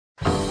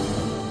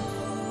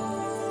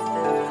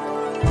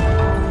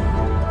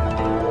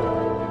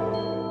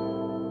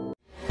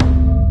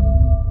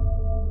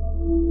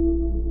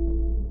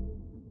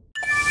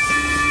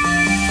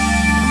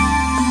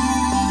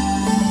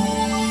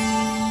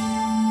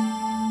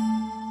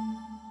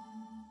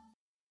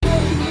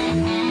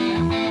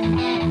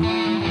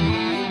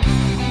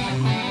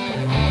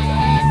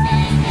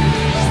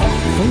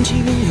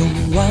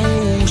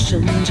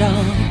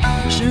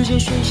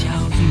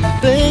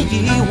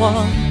遗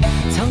忘。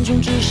苍穹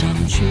之上，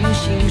群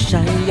星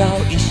闪耀，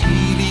一袭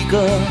离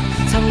歌，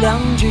苍凉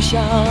绝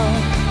响。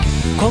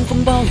狂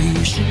风暴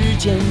雨，世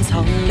间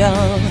苍凉，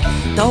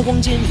刀光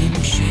剑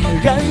影，血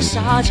染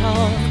沙场。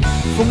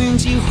风云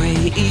际会，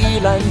一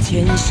览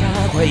天下，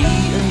快意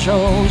恩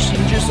仇，心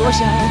之所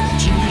向。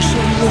只剩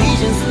一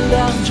剑思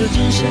量，这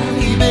真相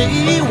已被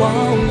遗忘。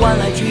万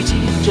籁俱寂，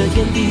这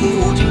天地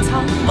无尽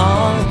苍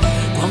茫。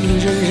光阴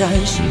荏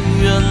苒，心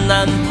愿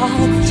难抛，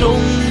终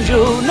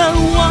究难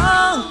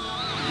忘。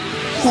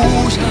呼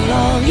啸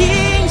浪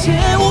迎劫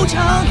无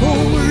常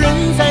途，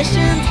人在深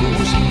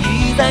途，心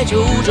已在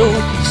九州。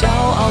笑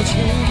傲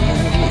前途，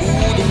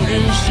舞动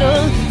人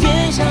生，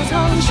天下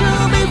苍生，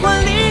悲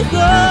欢离合。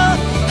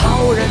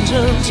浩然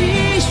正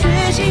气，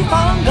血气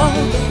方刚，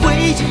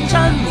挥剑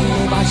斩魔，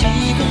把几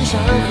根山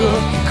河。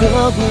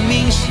刻骨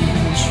铭心，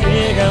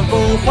血染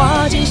风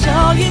华，剑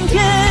笑迎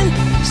天，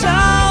笑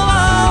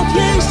傲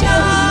天下。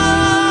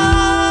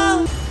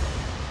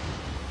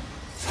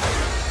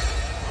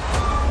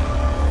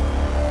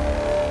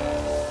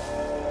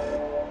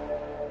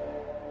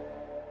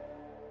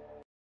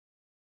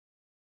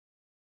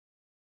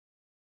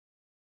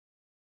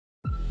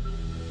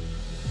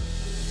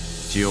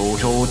九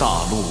州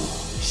大陆，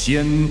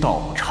仙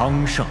道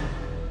昌盛，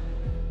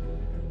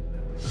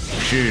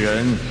世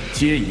人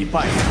皆以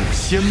拜入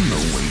仙门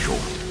为荣。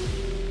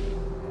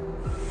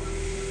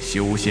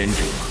修仙者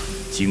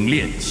经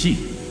炼气、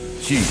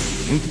聚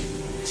灵、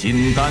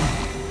金丹、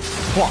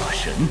化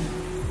神、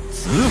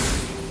子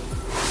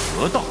午、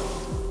得道，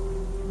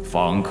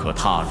方可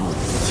踏入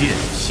剑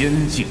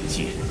仙境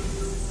界。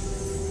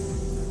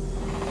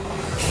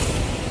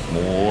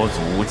魔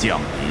族降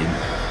临，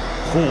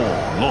祸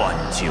乱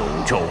九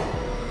州。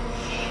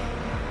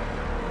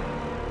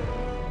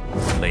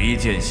雷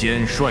剑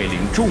仙率领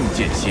众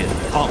剑仙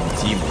抗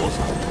击魔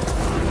族，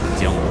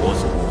将魔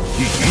族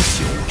拒于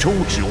九州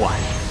之外。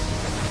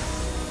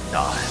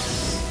但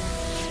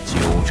九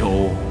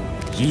州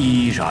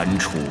依然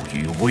处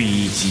于危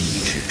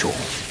机之中。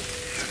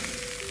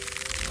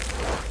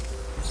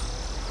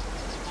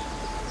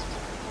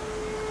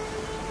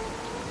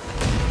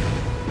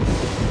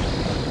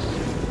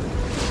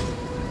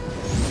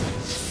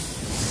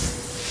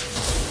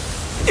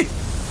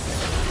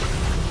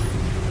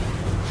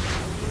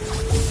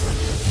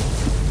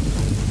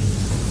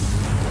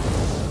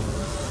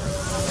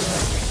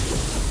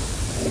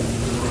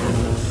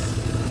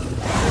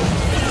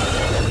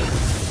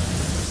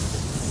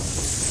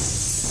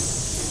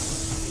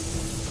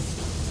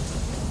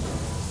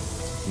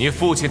你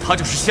父亲他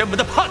就是仙门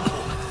的叛徒，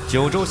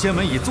九州仙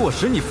门已坐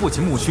实你父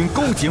亲木勋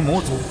勾结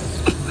魔族，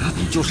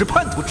你就是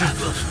叛徒之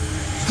子。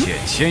剑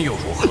仙又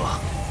如何？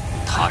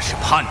他是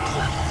叛徒，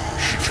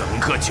是整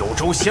个九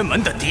州仙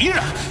门的敌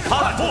人。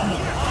叛徒！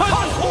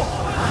叛徒！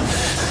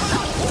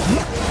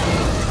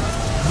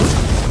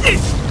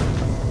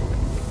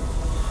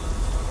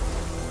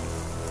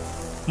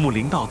木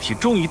灵道体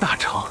终于大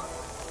成，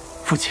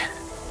父亲，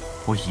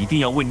我一定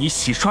要为你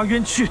洗刷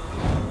冤屈。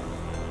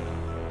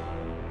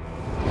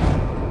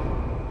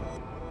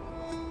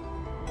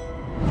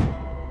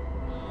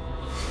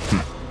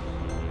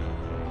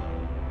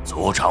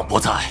族长不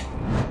在，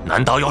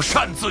难道要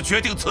擅自决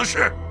定此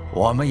事？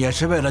我们也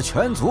是为了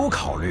全族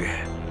考虑，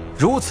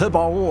如此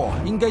宝物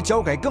应该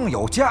交给更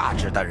有价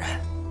值的人。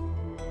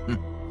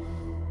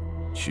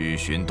去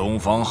寻东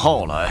方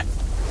浩来。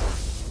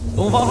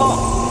东方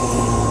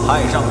浩，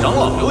太上长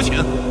老有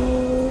请。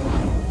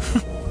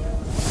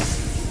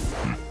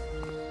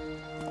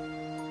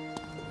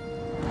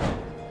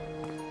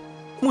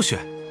暮雪，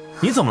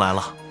你怎么来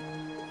了？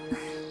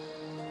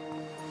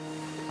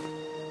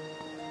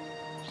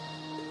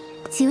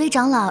几位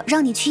长老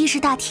让你去议事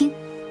大厅，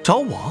找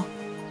我？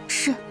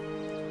是，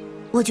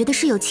我觉得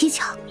事有蹊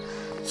跷，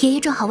爷爷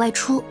正好外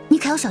出，你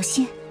可要小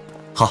心。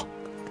好，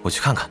我去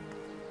看看。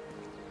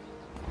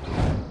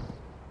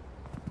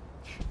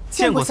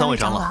见过三位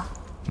长老。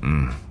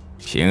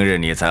平日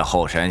你在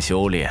后山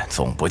修炼，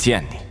总不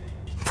见你，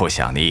不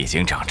想你已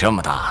经长这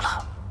么大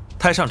了。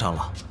太上长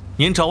老，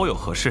您找我有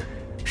何事？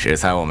是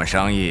在我们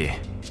商议，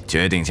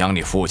决定将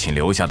你父亲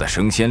留下的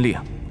升仙令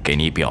给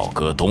你表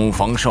哥东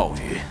方少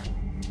宇。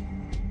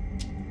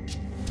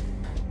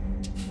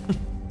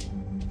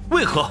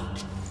为何？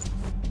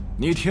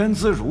你天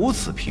资如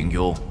此平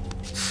庸，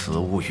此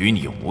物与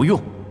你无用。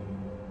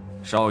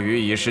少宇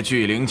已是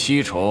巨灵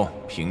七重，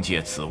凭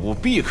借此物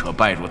必可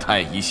拜入太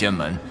一仙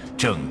门，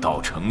正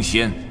道成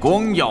仙，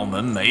光耀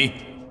门楣。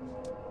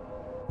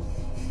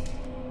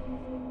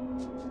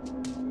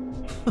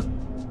哼，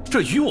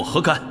这与我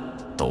何干？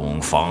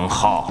东方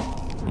浩，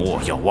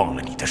莫要忘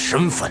了你的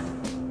身份。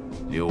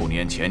6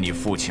年前，你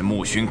父亲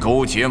木勋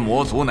勾结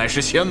魔族，乃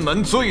是仙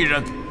门罪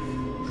人。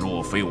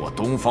若非我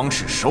东方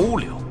氏收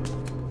留，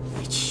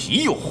你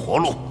岂有活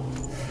路？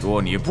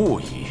若你不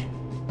依，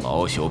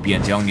老朽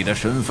便将你的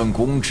身份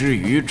公之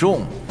于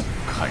众，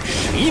看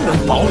谁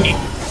能保你。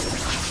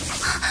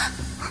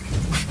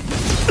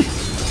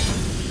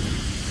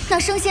那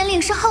升仙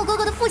令是浩哥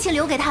哥的父亲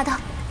留给他的，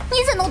你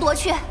怎能夺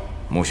去？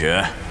暮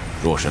雪，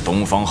若是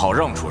东方浩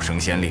让出升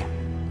仙令，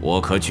我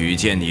可举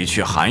荐你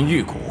去寒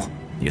玉谷，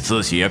你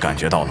自己也感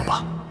觉到了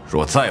吧？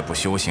若再不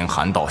修行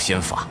寒道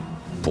仙法，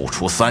不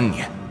出3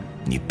年，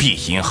你必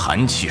因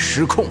寒气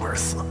失控而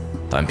死。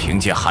但凭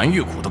借寒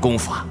玉谷的功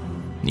法，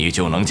你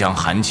就能将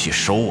寒气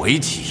收为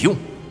己用。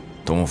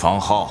东方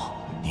浩，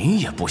你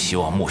也不希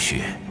望暮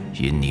雪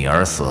因你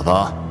而死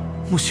吧？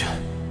暮雪，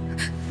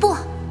不，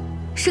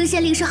升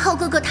仙令是浩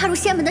哥哥踏入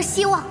仙门的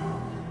希望。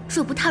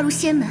若不踏入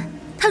仙门，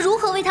他如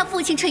何为他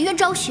父亲沉冤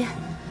昭雪？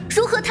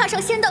如何踏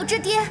上仙道之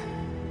巅？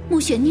暮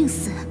雪宁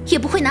死也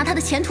不会拿他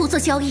的前途做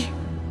交易。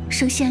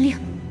升仙令，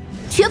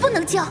绝不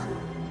能交。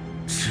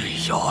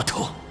这丫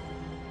头，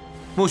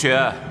暮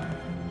雪，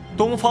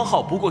东方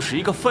浩不过是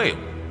一个废物，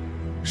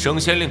升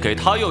仙令给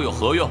他又有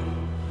何用？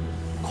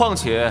况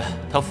且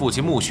他父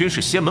亲穆勋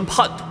是仙门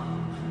叛徒，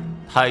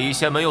太一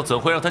仙门又怎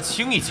会让他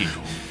轻易进入？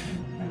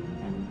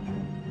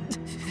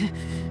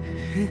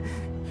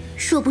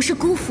若不是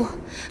姑父，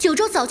九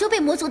州早就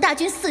被魔族大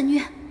军肆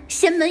虐，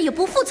仙门也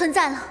不复存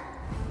在了。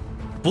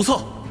不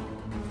错，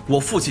我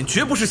父亲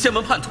绝不是仙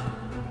门叛徒，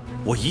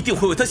我一定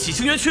会为他洗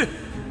清冤屈。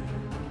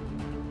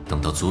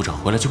等到族长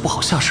回来就不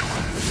好下手了，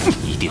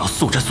一定要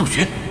速战速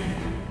决。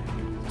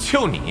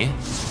就你，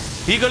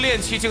一个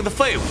炼气境的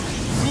废物，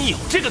你有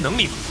这个能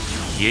力吗？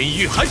天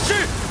域寒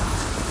尸！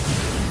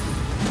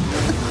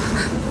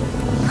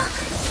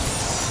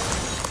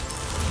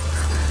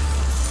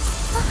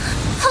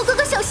浩哥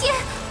哥小心！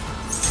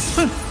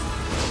哼，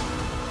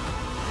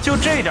就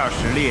这点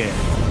实力，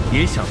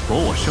也想夺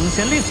我升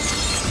仙令？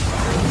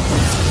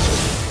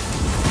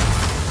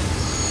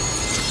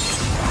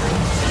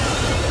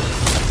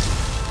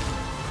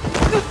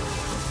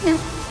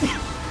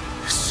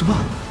什么？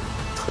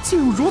他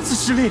竟有如此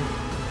实力？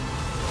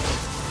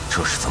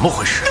这是怎么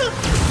回事？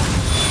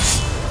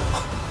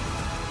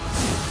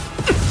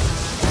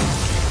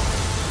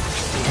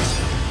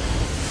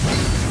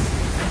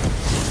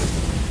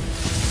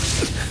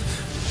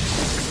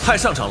太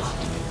上长老，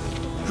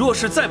若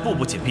是再步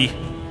步紧逼，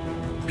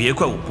别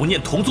怪我不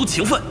念同族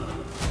情分。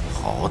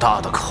好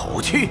大的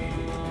口气！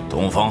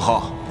东方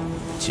浩，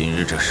今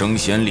日这升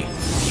仙令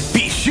你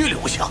必须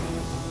留下。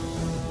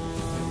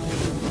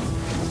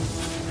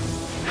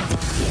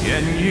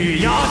天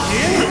域压紧！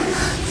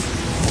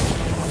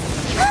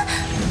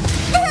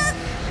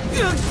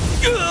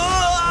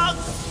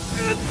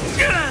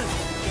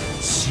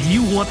起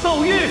我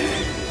道域！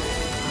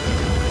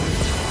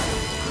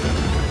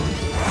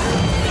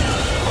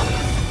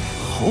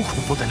好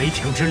恐怖的雷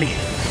霆之力！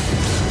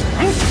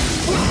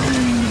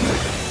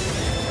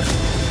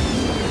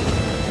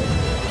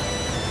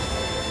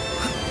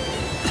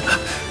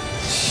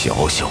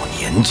小小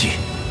年纪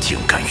竟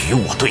敢与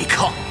我对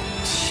抗，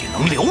岂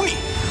能留你？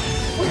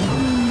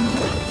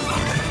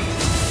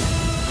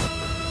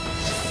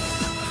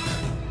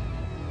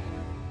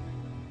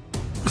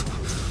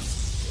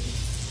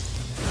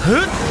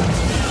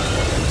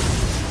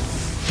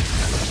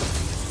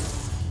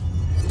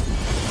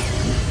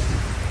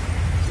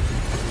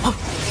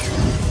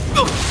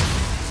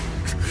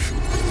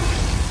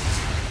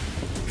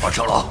二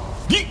长老，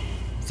你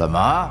怎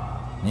么？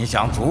你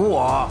想阻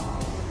我？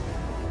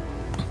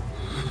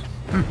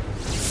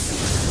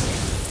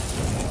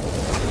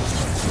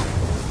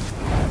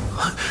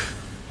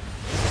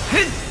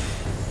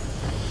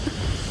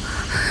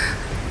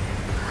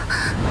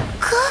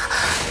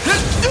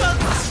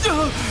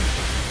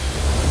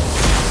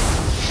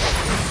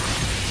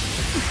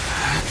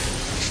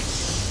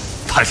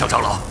太上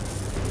长老，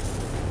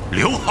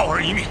留浩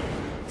儿一命，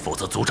否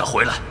则族长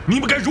回来，你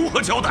们该如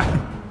何交代？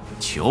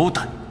交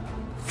代，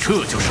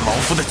这就是老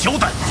夫的交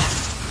代。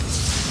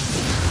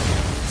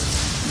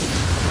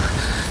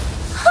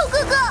浩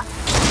哥哥，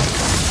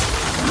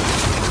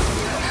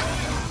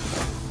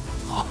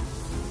啊，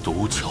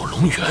独角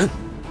龙元，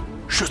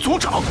是族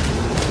长。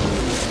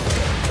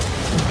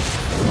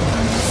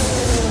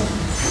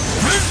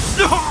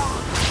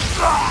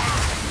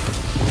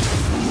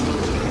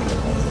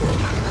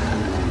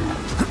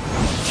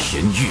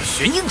天域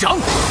玄鹰掌！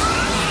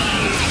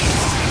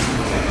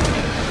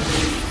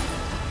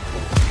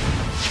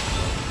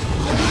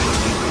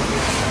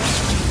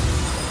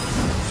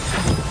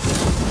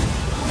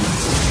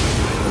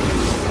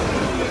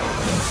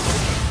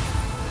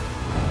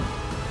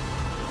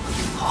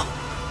好，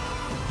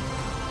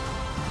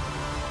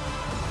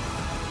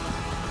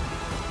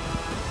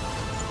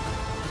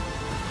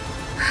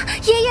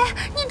爷爷，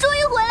你终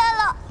于回来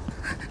了。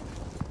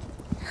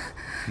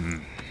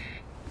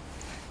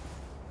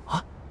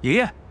爷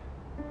爷，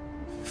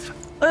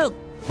哎呦，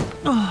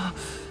啊！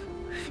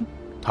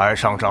太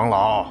上长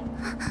老，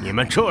你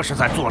们这是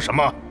在做什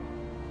么？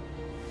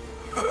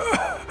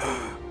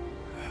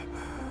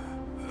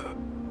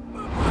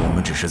我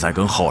们只是在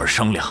跟浩儿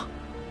商量，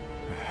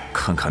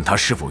看看他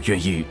是否愿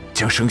意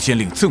将升仙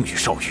令赠予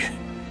少羽。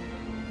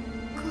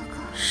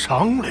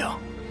商量？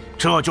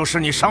这就是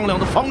你商量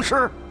的方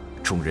式？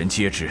众人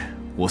皆知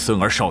我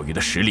孙儿少羽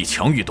的实力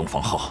强于东方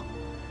浩，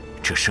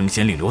这升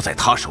仙令留在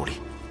他手里，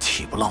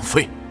岂不浪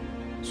费？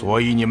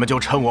所以你们就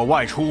趁我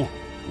外出，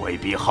威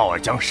逼浩儿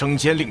将升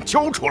仙令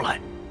交出来。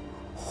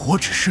我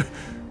只是……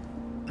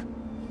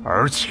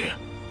而且，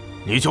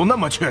你就那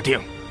么确定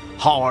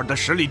浩儿的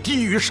实力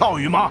低于少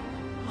羽吗？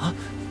啊！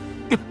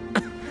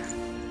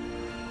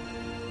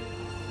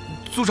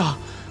族长，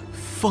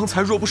方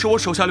才若不是我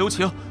手下留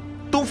情，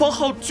东方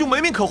浩就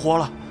没命可活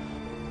了。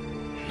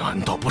难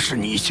道不是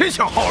你先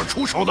向浩儿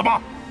出手的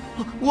吗？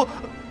我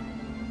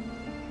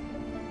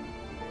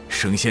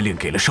升仙令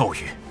给了少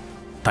羽，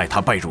待他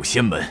拜入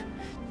仙门，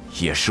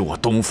也是我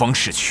东方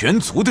氏全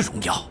族的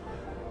荣耀。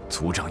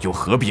族长又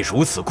何必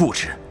如此固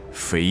执，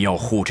非要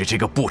护着这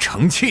个不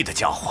成器的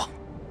家伙？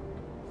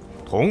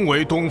同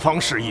为东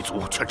方氏一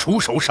族，却出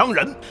手伤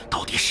人，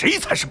到底谁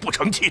才是不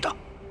成器的？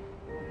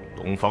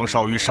东方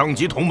少羽伤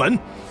及同门，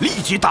立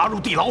即打入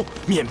地牢，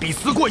面壁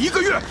思过1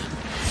个月。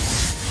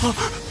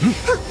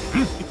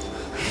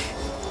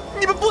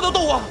你们不能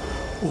动我！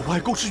我外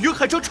公是云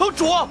海城城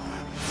主啊！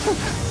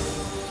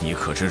你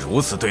可知如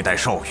此对待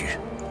少羽，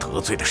得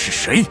罪的是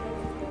谁？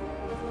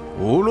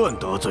无论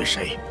得罪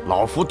谁，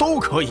老夫都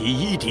可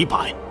以1敌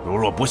100。如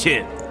若不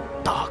信，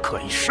大可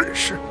以试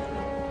试。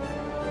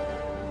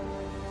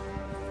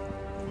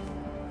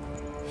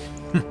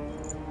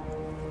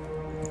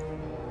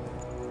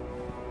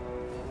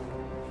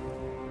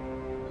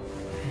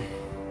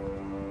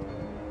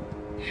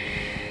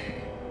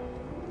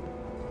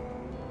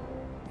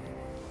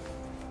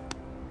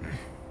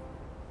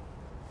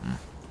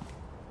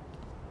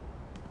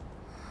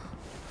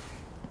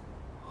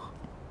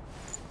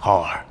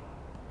浩儿，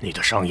你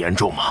的伤严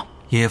重吗？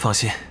爷爷放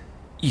心，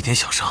一点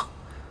小伤。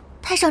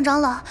太上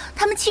长老，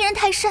他们欺人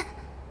太甚。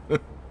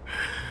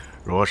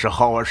若是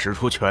浩儿使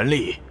出全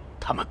力，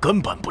他们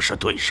根本不是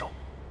对手。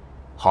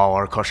浩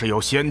儿可是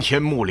有先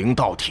天木灵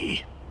道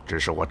体，只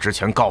是我之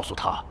前告诉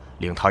他，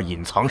令他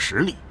隐藏实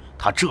力，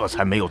他这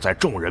才没有在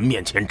众人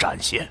面前展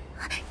现。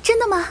真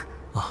的吗？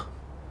啊，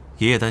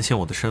爷爷担心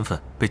我的身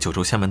份被九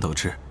州仙门得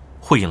知，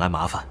会引来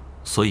麻烦，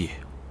所以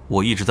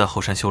我一直在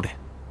后山修炼。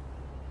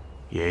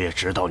爷爷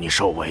知道你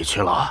受委屈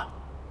了，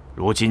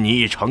如今你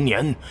已成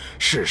年，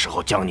是时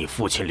候将你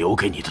父亲留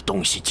给你的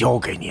东西交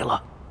给你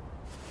了。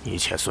你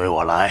且随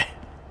我来。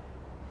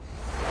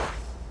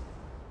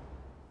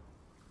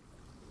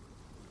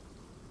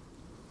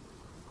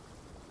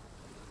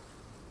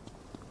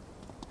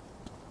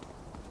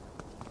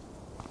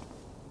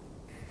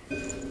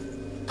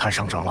太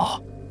上长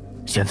老，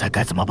现在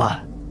该怎么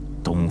办？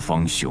东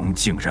方雄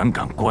竟然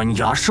敢关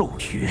押授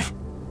予，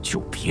就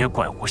别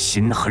怪我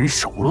心狠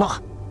手辣。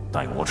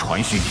待我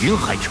传讯云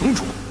海城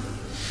主。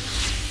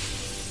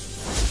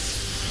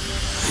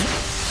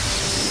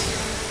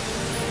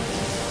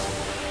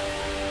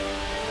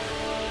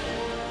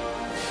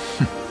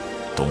哼，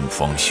东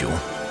方雄，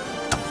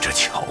等着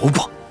瞧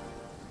吧。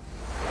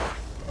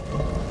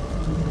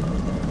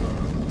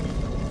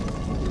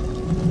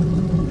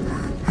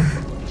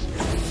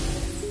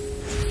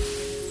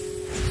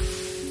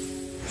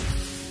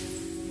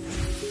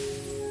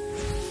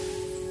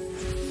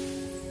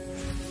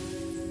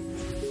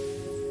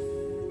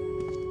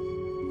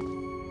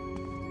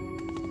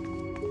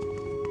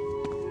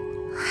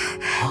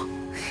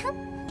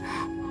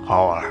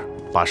浩儿，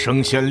把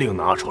升仙令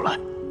拿出来。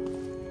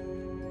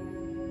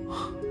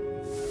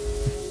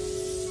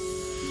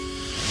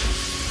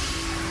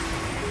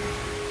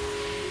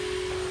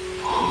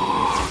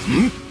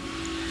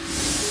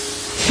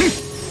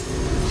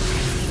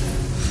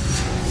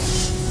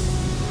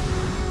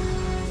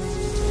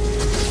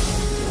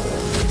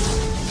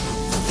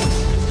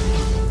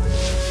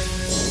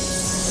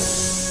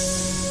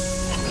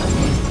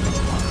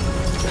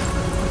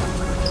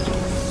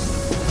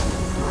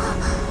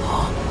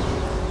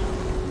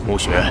暮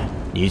雪，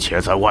你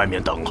且在外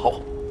面等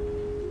候。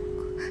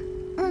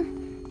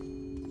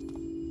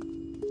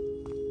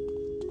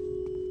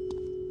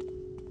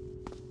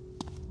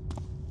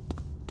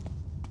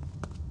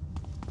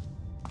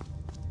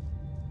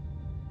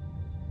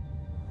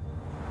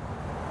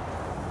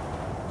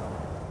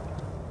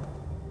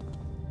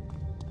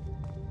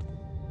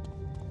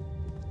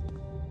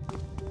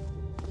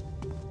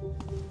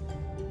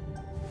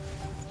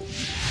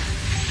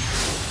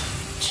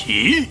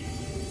起！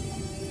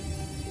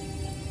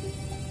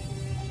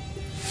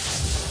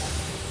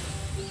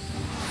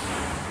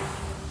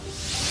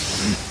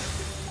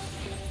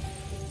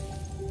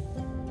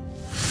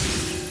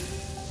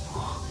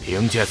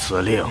凭借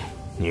此令，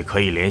你可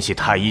以联系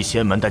太一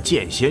仙门的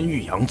剑仙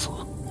玉阳子，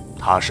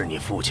他是你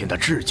父亲的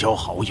至交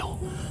好友，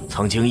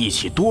曾经一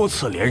起多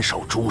次联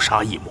手诛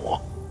杀异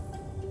魔。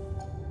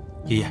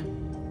爷爷，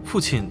父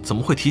亲怎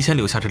么会提前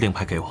留下这令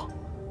牌给我？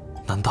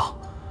难道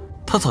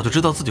他早就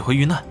知道自己会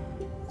遇难？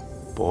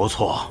不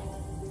错，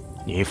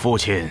你父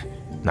亲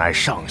乃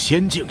上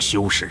仙境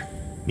修士，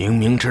冥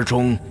冥之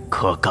中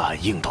可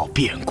感应到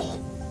变故。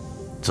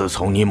自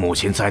从你母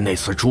亲在那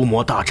次诛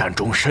魔大战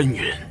中身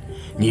陨，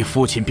你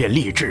父亲便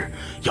立志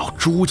要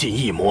诛尽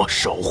异魔，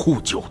守护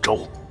九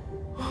州。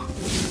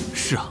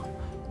是啊，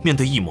面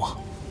对异魔，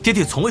爹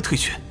爹从未退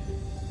却。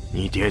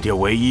你爹爹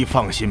唯一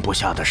放心不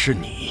下的是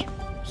你，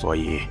所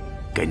以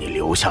给你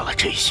留下了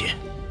这些。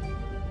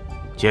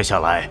接下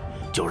来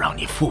就让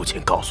你父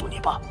亲告诉你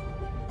吧，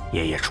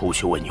爷爷出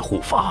去为你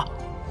护法。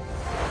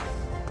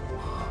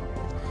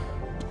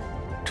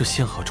这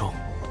仙河中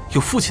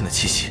有父亲的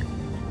气息。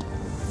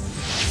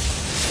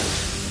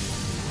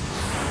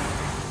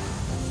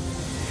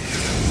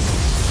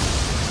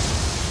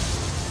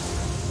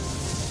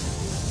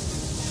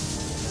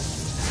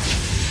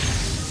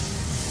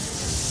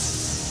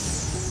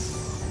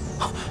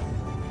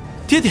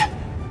爹爹，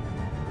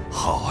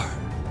浩儿，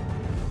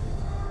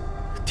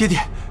爹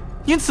爹，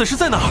您此时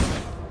在哪儿？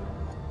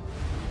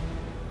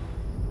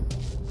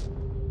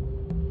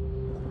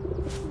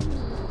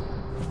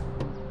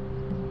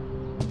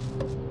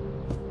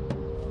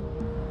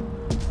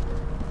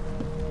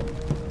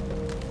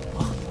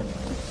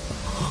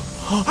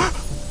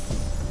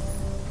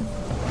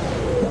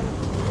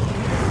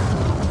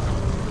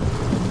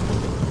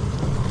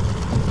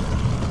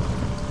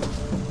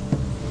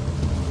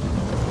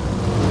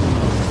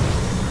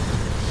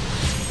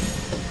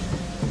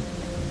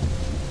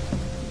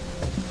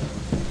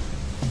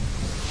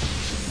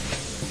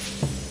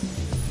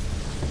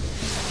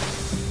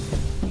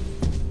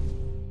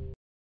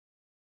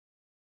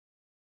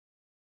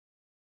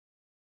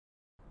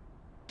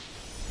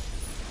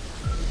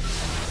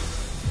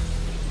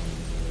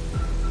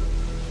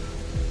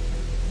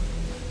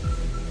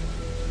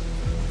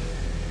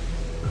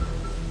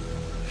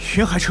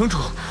云海城主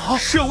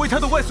是要为他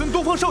的外孙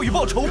东方少羽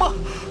报仇吗？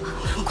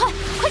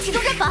快启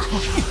动阵法！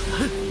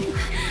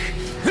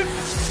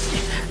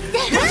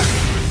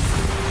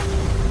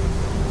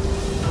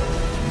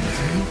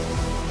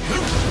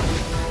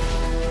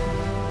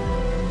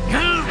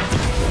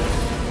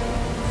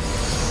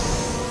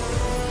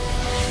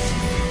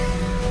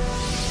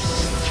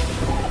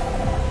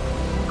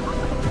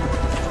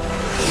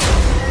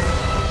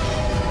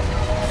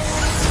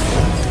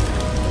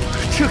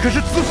这可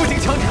是自负型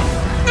强者，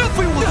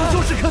非我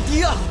族就是可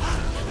敌啊！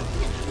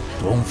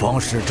东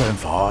方氏阵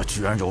法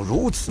居然有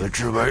如此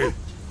之威，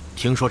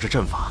听说这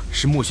阵法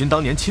是木勋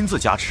当年亲自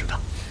加持的。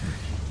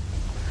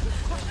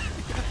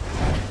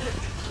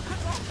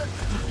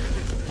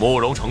慕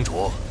容城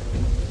主，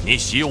你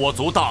袭我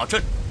族大阵，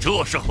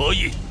这是何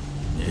意？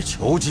你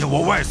囚禁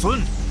我外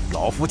孙，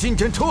老夫今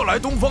天特来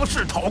东方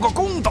氏讨个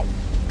公道。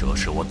这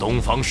是我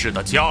东方氏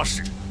的家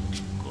事，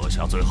阁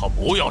下最好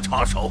不要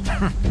插手。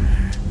哼，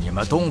你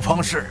们东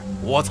方氏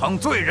窝藏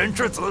罪人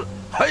之子，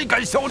还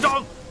敢嚣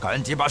张？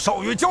赶紧把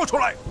少羽交出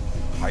来！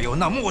还有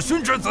那木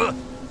勋之子，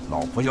老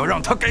夫要让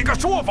他给个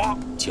说法。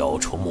交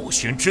出木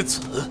勋之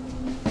子，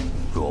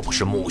若不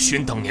是木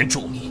勋当年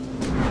助你，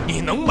你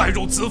能迈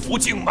入紫府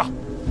境吗？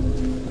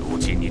如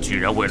今你居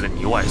然为了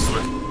你外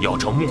孙要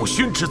找木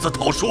勋之子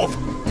讨说法，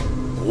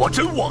果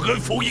真忘恩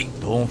负义。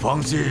东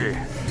方季，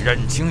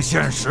认清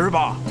现实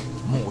吧！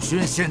木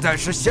勋现在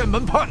是仙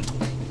门叛徒，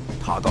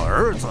他的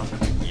儿子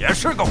也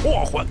是个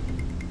祸患。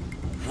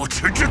无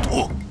耻之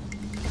徒！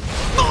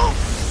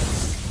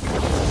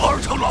二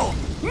长老，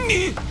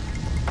你……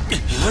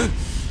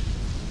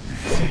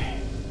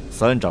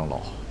三长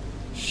老，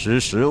识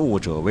时务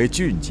者为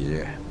俊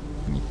杰，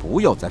你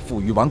不要再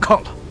负隅顽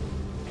抗了。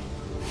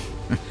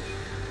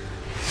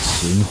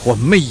心幻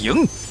魅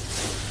影。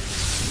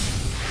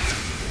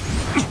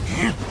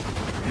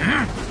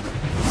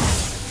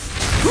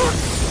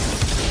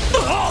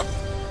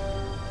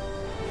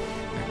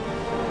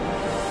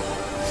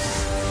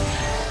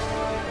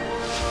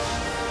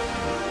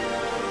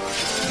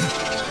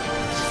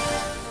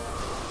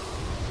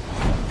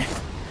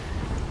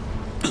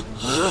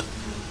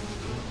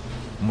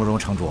慕容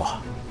城主，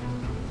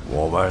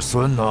我外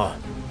孙呢？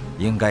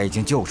应该已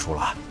经救出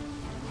了。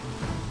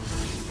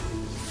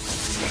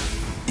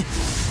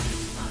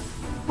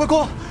外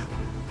公，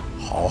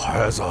好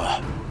孩子，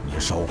你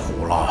受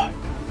苦了。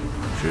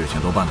事情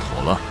都办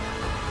妥了。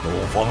东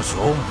方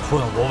雄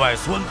困我外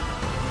孙，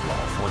老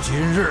夫今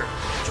日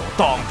就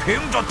荡平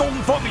这东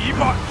方一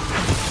脉。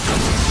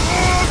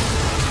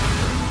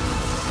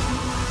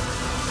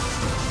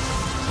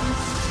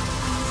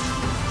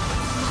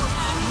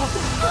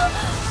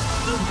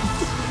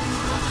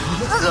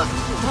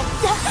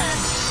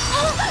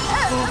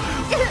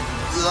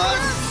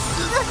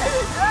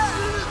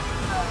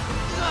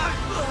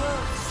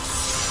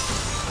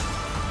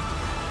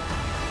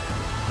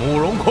慕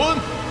容坤，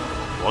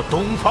我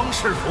东方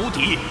氏府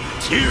邸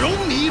岂容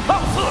你放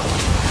肆！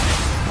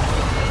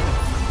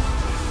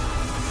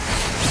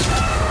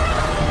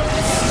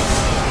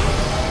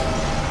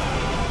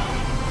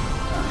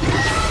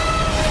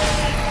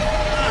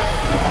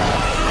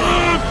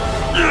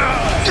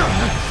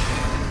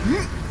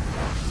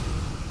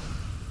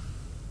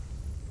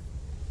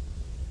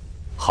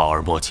浩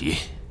儿莫急，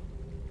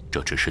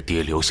这只是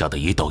爹留下的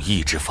一道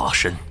意志法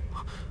身。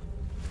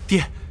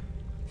爹，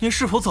您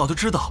是否早就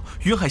知道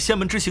云海仙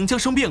门之行将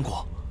生变故？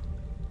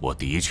我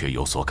的确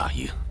有所感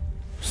应，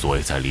所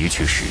以在离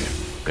去时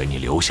给你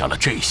留下了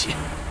这些，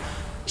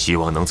希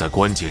望能在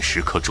关键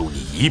时刻助你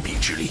一臂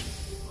之力。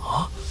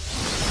啊！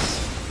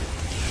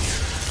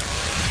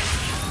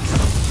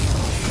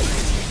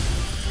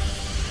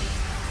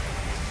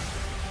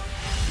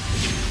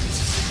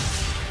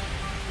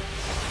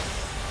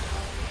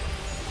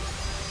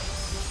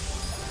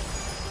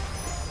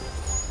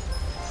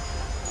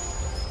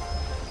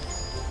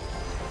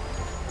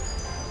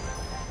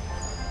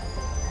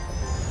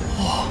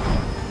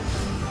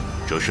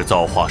这是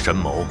造化神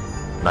谋，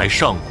乃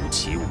上古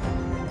奇物，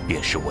便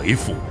是为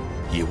父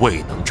亦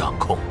未能掌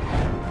控。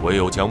唯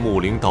有将木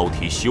灵道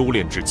体修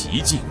炼至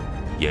极境，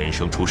衍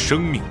生出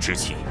生命之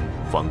气，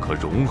方可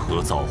融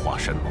合造化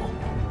神谋。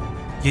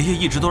爷爷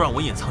一直都让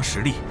我隐藏实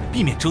力，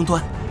避免争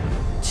端。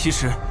其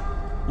实，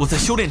我在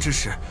修炼之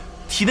时，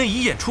体内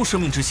已演出生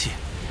命之气。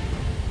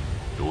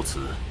如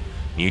此，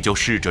你就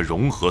试着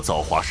融合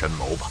造化神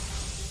谋吧。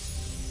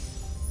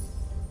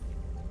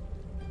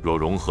若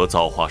融合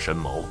造化神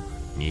谋，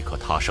你可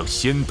踏上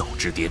仙道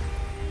之巅。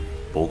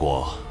不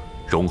过，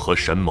融合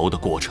神谋的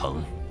过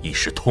程亦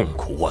是痛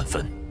苦万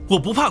分。我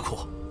不怕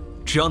苦，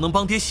只要能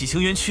帮爹洗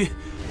清冤屈，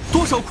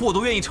多少苦我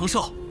都愿意承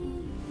受。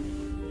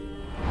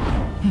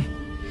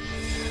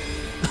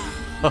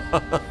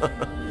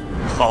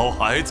好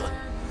孩子。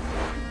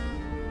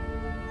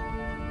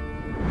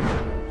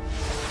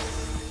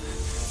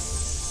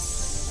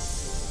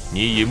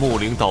你以木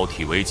灵道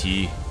体为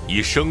基，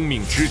以生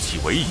命之气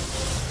为引，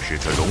试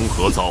着融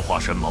合造化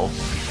神谋。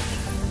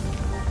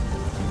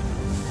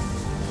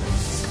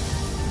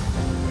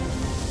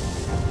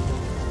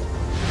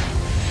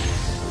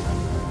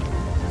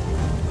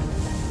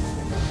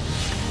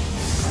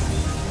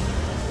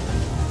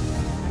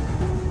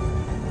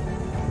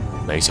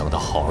没想到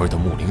浩儿的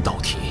木灵道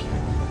体，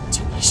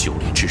竟已修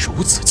炼至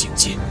如此境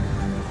界。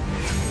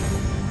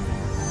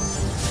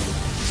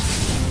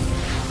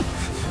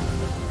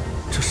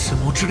这神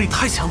魔之力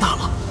太强大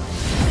了，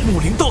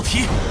木灵道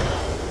体。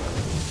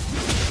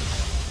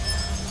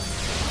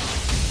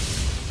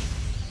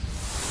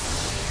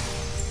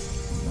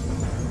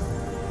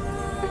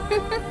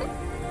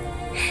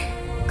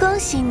恭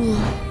喜你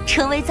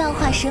成为造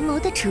化神谋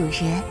的主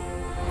人。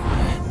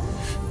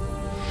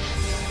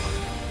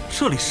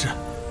这里是。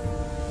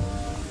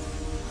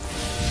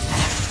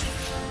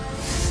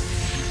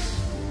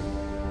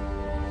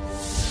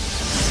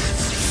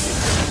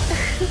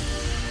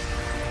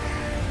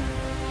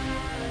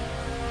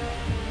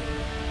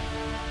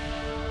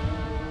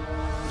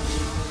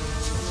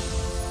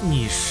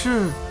你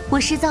是？我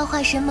是造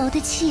化神谋的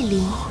器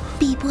灵，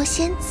碧波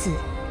仙子。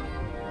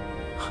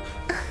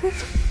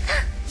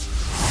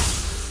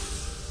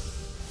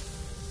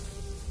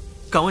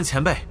敢问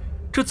前辈，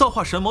这造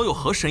化神谋有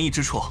何神异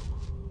之处？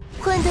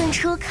混沌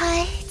初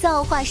开，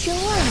造化生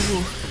万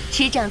物，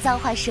执掌造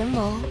化神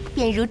谋，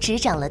便如执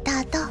掌了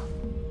大道。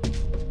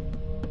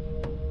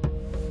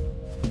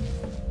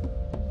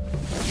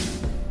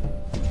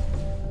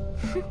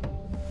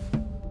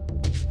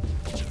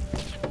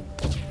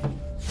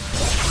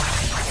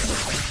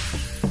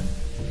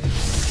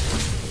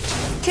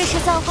这是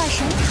造化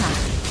神塔，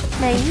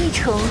每一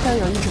重都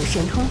有一种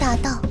神通大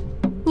道，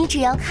你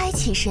只要开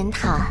启神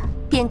塔，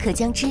便可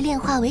将之炼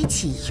化为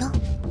己用。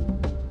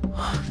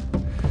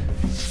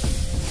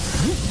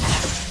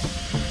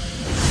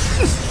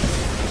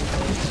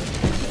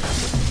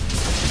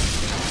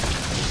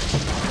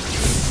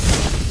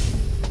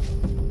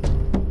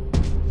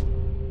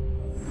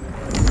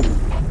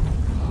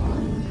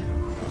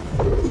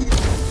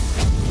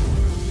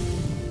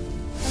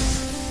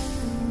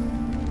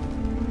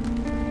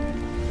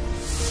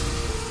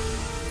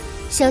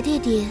小弟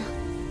弟，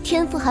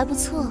天赋还不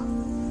错，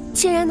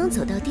竟然能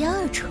走到第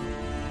2重。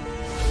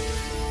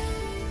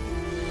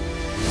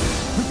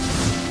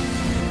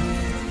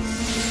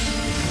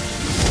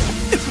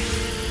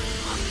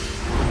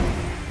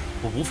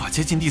我无法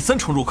接近第3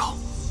重入口。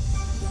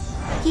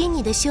以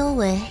你的修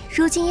为，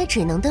如今也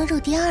只能登入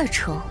第2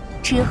重，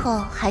之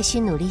后还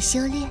需努力修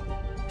炼。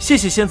谢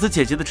谢仙子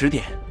姐姐的指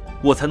点，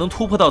我才能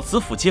突破到子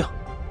府境。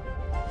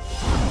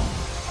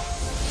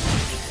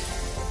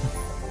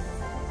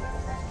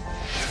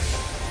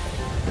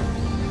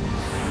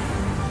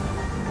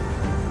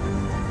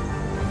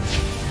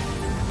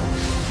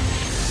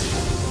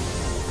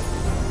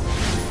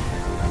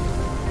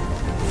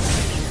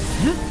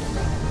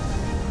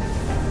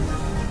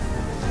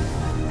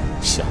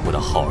想不到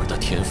浩儿的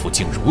天赋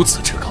竟如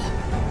此之高，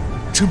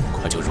这么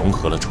快就融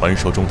合了传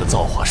说中的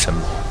造化神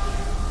谋。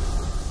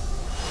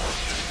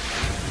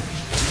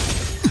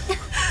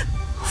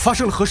发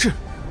生了何事？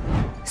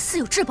似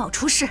有至宝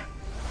出世。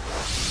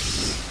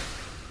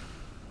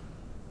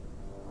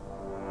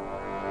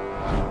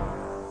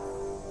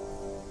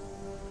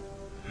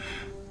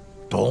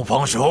东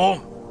方兄，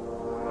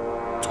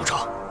族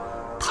长，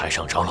太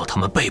上长老他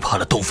们背叛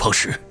了东方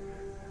石，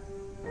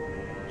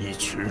一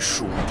群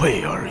鼠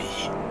辈而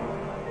已。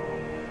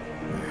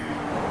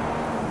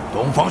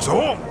东方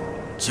兄，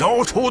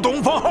交出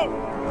东方后，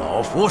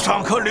老夫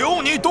尚可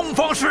留你东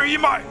方氏一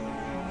脉。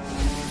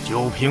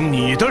就凭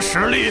你的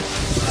实力，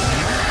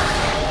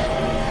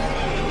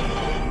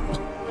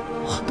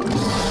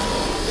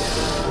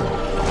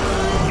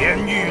天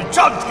域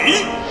战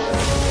体。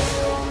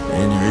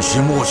你女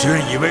婿木勋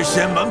已为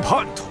仙门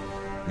叛徒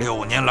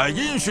，6年来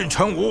音讯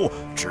全无，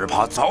只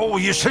怕早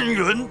已深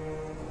陨。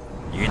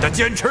你的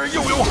坚持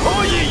又有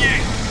何意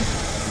义？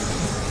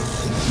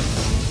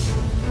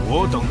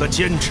我等的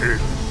坚持，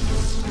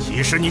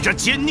岂是你这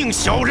奸佞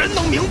小人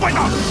能明白的？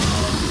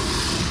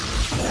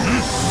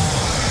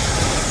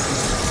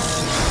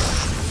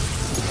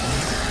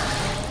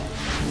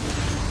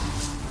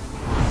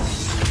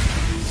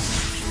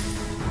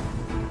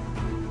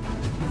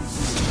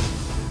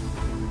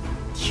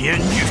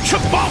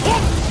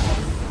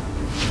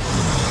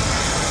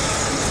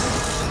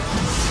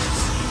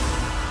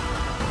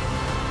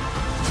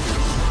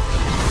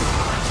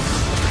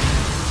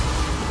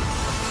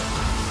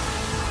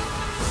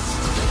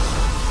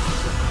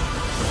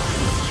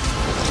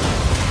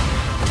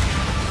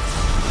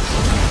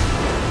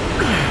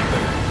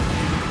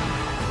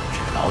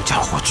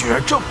居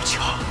然这么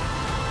强！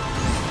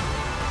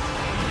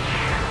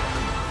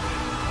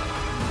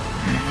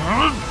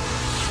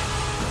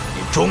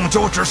你终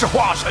究只是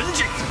化神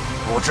境，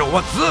不知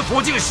我紫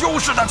府境修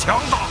士的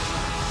强大。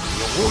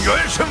有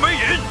元神为引，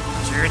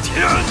聚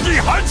天地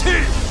寒气。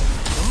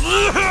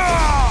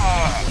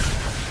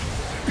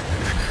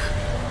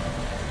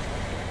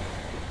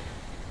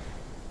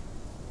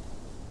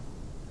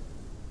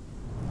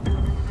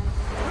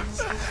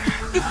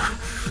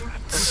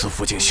紫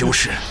府境修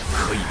士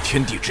可以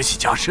天地之气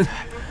加身，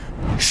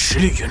实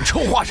力远超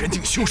化神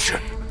境修士。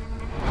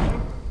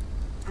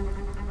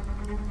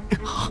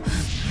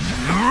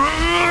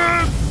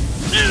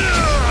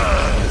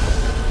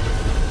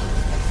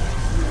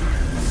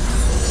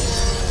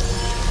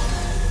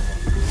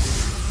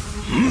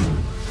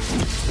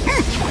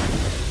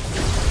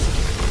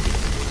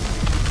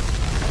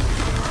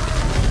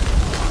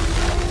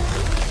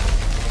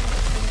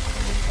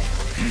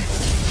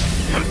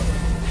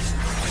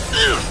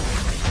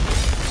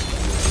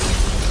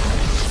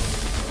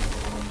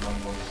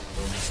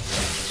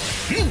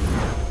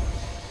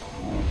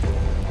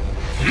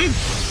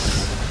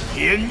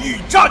天域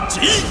战戟，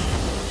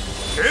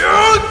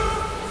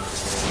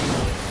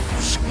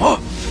什么？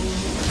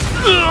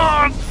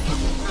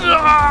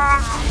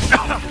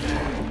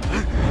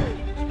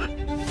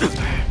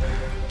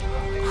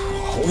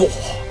可恶！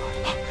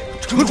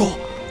城主，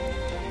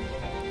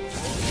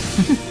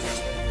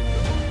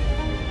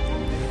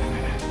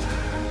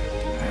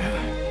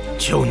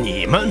就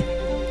你们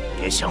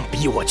也想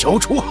逼我交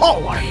出浩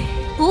儿？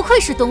不愧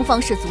是东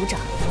方氏族长。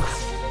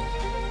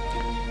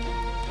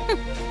哼！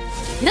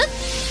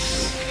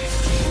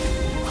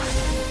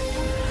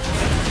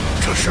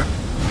这是。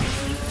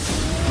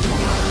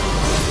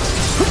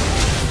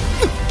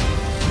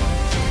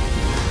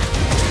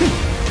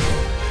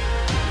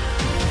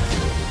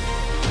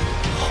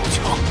好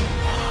强！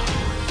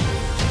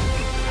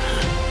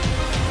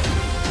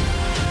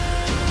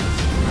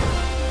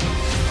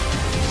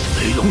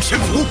雷龙仙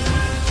符。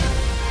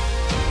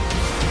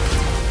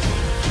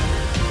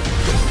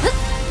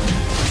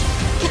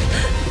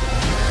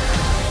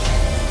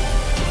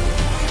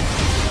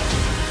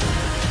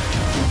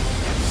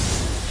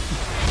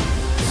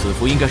此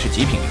符应该是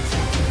极品灵符。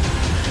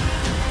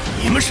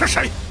你们是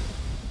谁？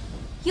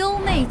幽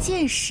魅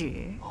剑使，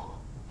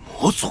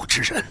魔族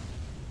之人。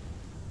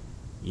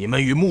你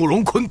们与慕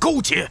容坤勾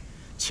结，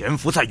潜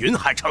伏在云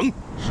海城，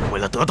是为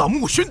了得到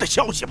穆勋的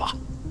消息吧？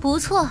不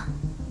错，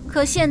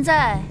可现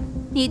在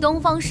你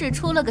东方氏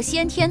出了个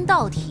先天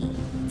道体，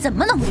怎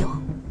么能留？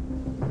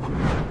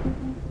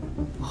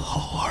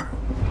浩儿，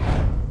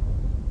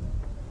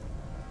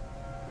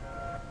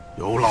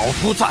有老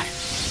夫在，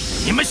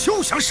你们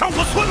休想上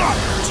我村来！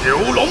九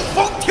龙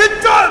封天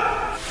阵！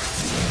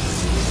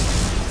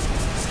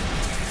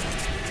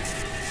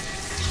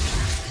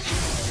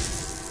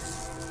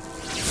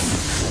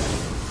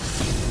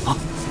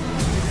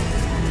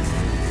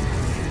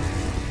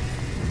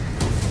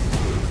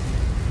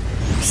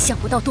想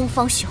不到东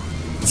方兄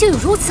竟有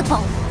如此暴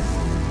怒。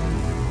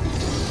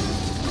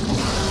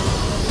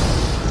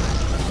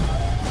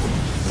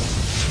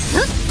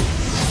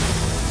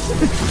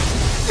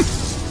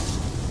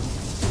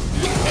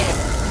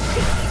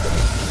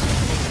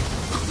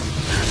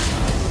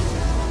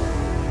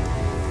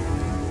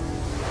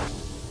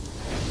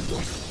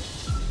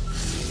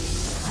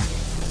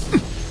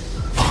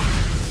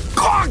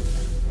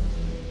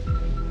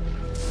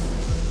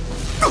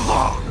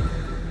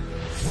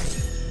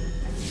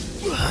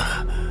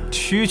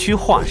区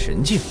化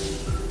神境，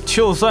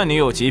就算你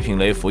有极品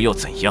雷符又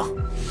怎样？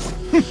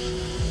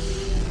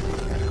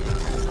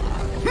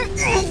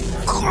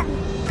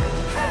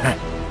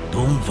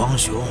东方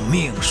兄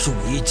命数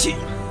已尽。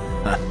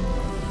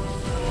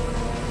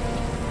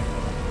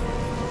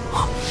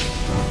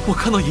我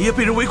看到爷爷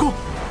被人围攻，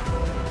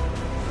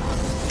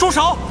住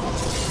手！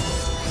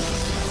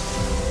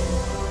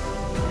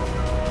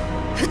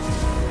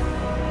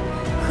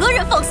何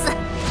人放肆？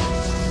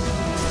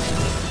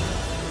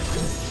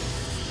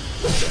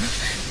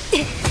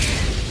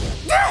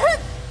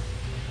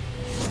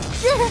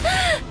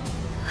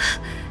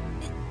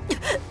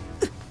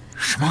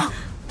什么？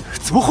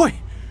怎么会？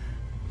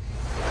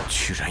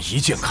居然一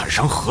剑砍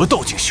伤合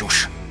道境修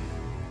士！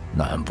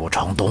难不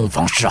成东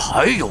方氏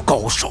还有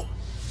高手？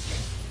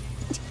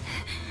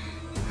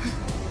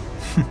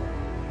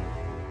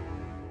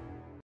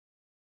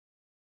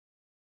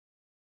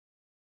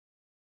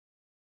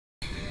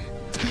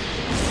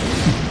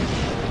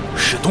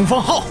是东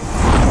方浩？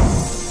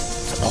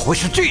怎么会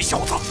是这小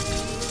子？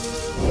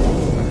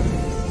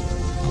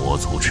魔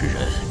族之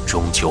人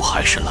终究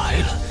还是来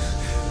了。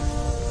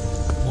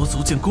魔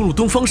族竟攻入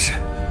东方市，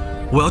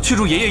我要去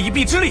助爷爷一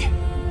臂之力。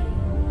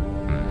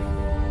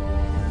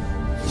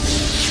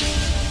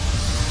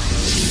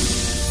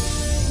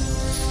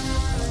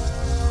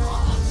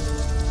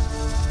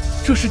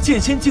这是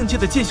剑仙境界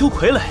的剑修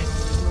傀儡。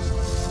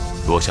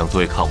若想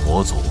对抗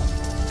魔族，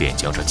便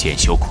将这剑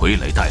修傀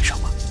儡带上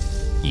吧，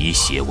以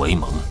血为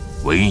盟，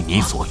为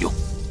你所用。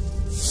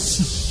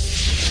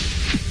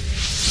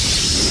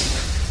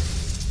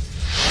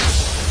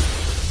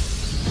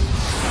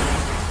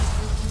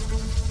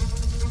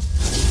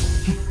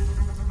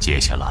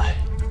下来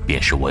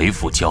便是为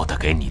父交代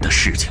给你的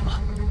事情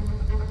了。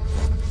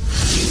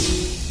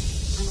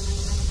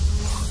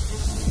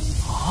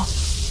啊！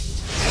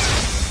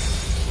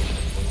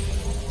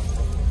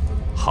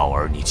浩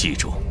儿，你记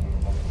住，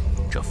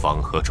这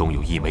方盒中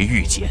有一枚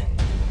玉简，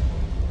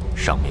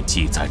上面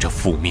记载着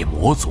覆灭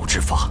魔族之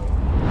法。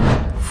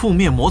覆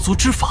灭魔族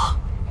之法，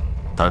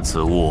但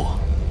此物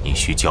你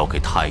需交给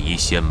太一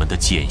仙门的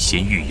剑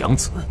仙玉阳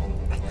子。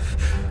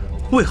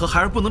为何孩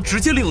儿不能直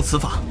接利用此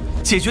法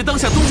解决当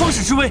下东方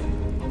氏之危？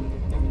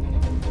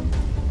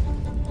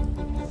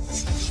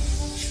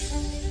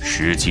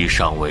时机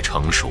尚未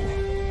成熟，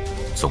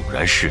纵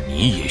然是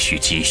你，也需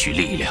积蓄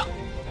力量。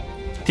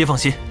爹放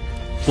心，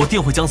我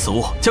定会将此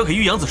物交给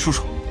玉阳子叔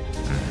叔。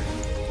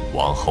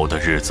往后的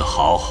日子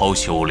好好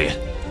修炼。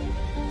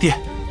爹，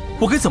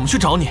我该怎么去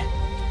找你？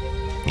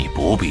你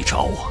不必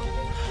找我，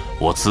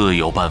我自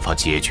有办法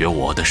解决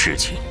我的事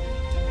情。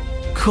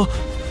可，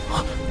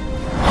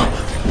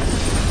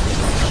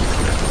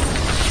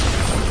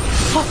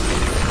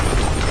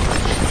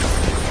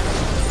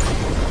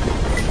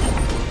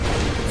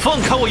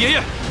放开我爷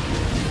爷！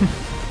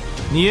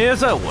你爷爷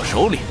在我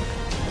手里，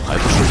还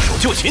不顺手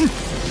就擒？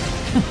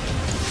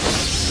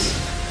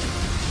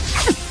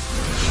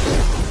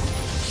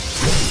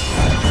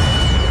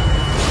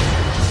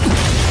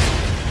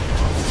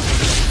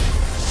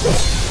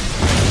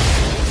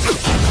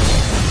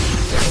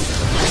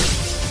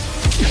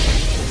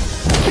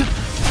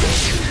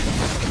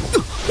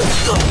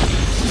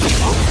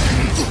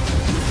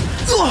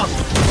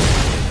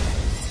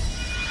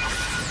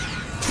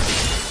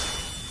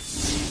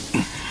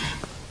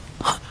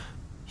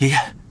爷爷，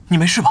你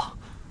没事吧？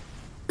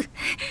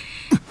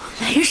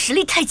来人实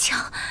力太强，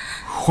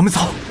我们走。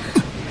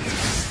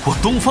我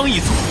东方一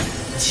族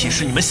岂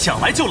是你们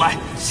想来就来、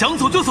想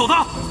走就走的？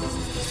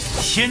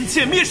天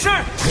剑灭世！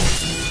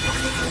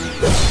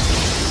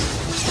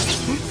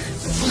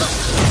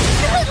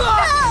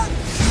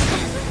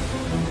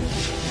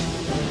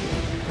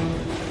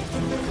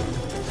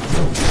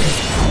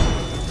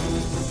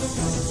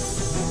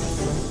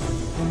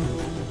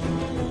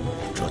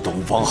这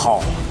东方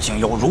浩竟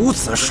有如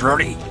此实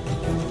力，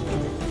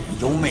连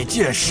优美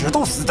剑使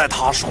都死在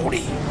他手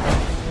里。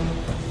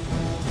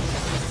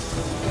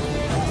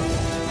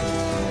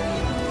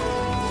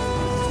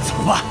怎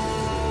么办？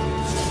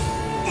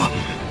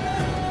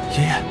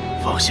爷爷，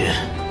放心，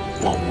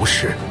我无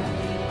事。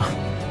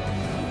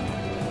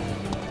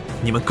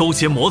你们勾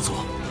结魔族，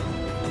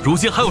如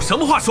今还有什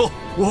么话说？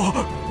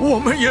我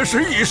们也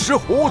是一时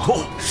糊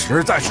涂，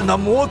实在是那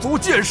魔族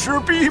剑使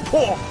逼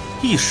迫。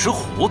一时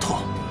糊涂。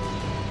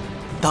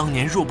当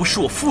年若不是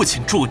我父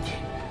亲助你，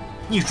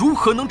你如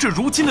何能至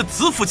如今的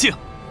子府境？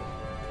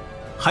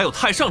还有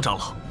太上长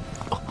老，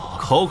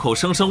口口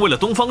声声为了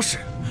东方氏，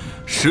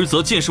实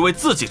则尽是为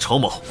自己筹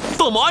谋，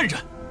道貌岸然。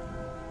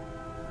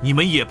你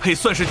们也配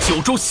算是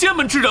九州仙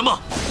门之人吗？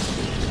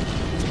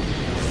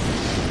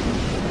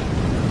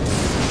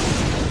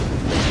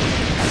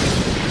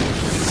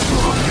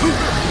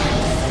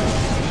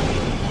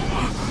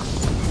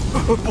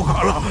不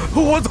敢了，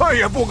我再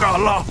也不敢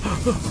了。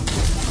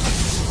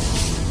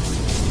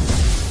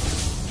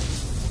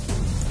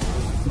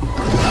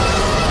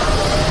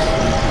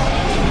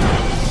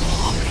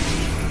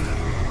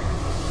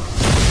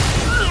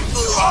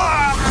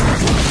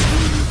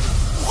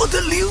我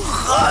的灵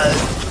痕！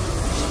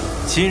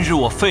今日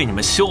我废你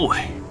们修为，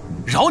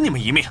饶你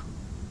们一命。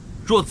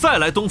若再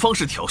来东方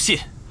氏挑衅，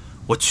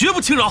我绝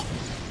不轻饶。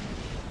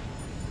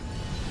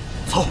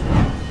走。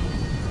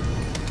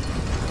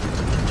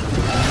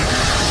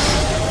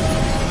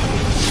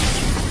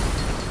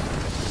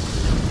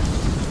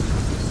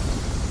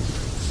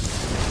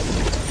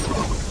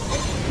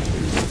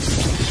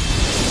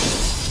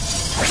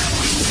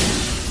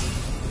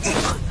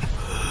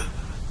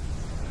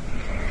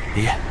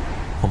爷爷，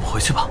我们回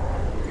去吧。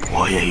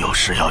我也有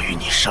事要与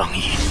你商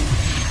议。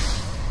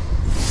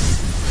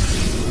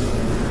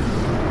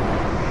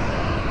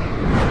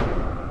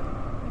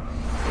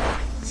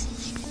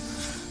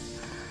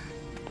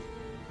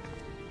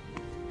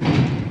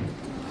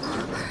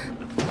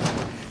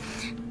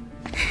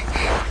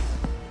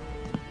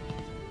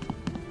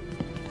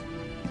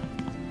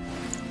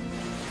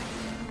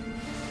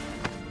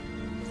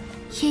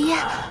爷爷，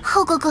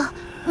浩哥哥，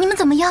你们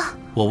怎么样？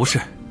我无事，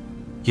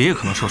爷爷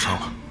可能受伤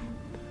了。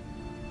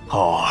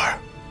浩儿，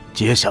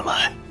接下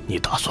来你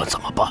打算怎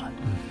么办？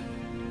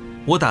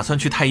我打算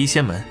去太一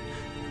仙门，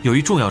有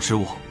一重要之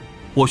物，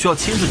我需要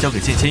亲自交给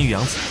剑仙玉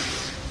阳子。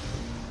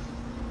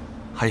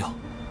还有，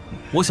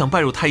我想拜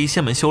入太一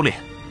仙门修炼。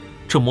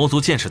这魔族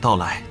剑使到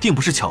来，定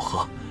不是巧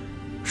合，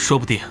说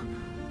不定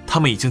他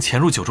们已经潜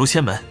入九州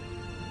仙门。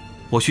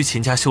我需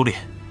勤加修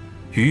炼，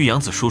与玉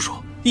阳子叔叔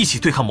一起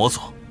对抗魔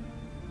族。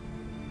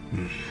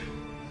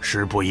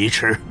事不宜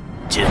迟，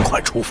尽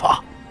快出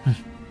发。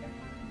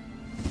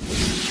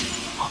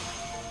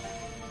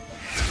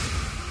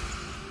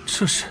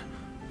这是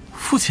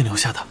父亲留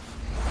下的。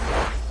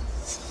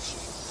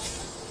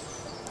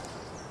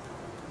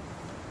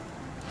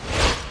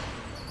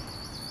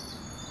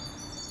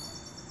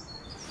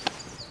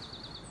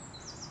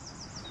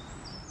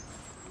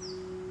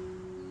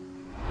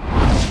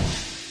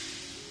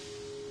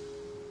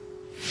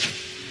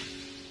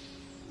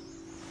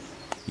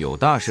有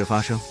大事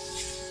发生？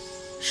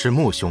是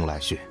穆兄来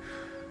讯。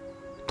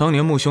当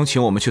年穆兄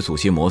请我们去阻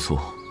击魔族，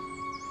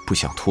不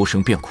想徒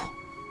生变故。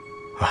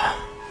唉，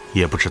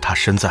也不知他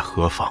身在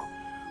何方。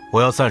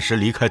我要暂时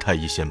离开太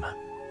一仙门。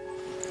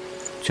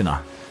去哪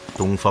儿？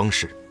东方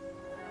市。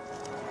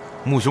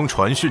穆兄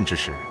传讯之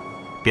时，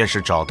便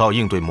是找到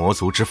应对魔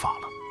族之法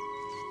了。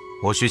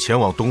我需前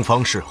往东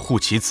方市护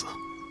其子。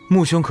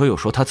穆兄可有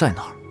说他在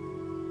哪儿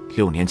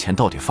？6年前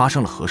到底发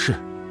生了何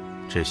事？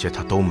这些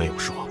他都没有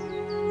说。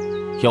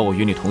要我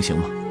与你同行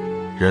吗？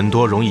人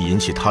多容易引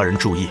起他人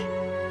注意，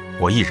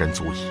我一人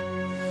足矣。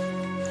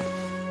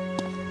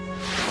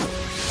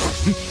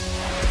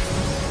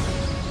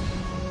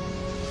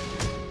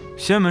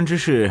仙门之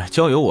事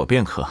交由我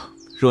便可。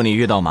若你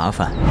遇到麻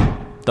烦，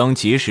当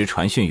及时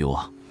传讯于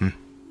我。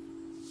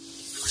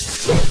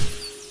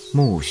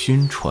木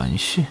熏传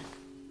讯，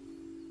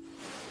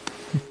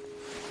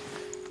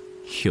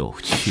有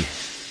趣。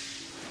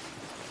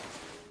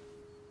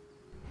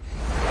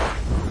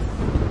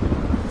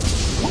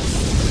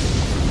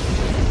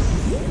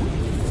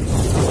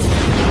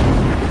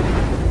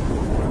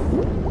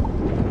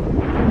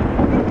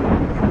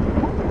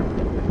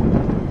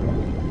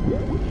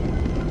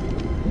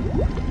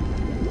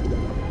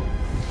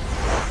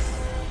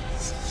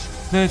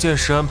那件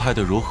事安排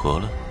得如何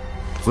了？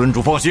尊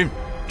主放心，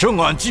正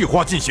按计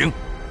划进行。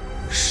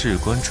事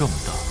关重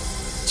大，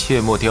切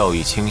莫掉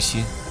以轻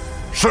心。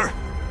是。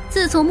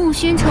自从木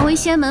熏成为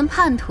仙门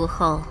叛徒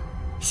后，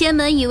仙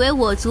门以为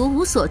我族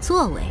无所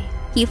作为，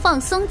已放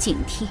松警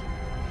惕。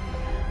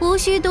无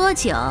需多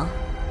久，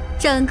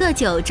整个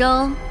九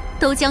州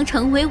都将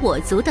成为我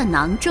族的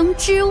囊中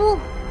之物。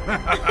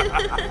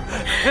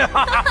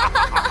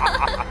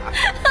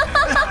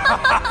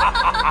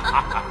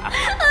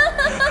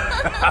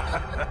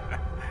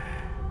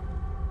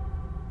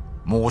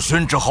木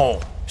熏之后，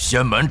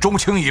仙门中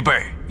青一辈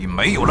已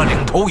没有了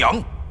领头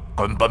羊，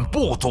根本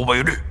不足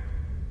为虑。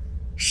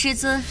师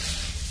尊，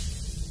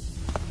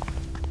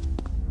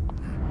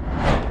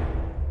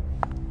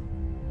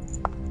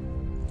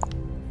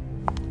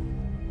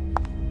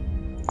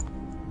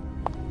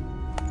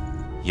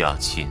雅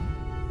琴，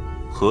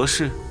何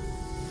事？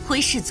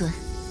回师尊，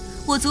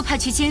我族派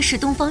去监视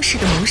东方市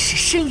的谋士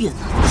申允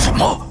了。什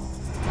么？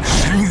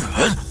申允？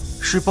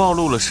是暴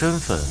露了身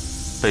份，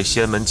被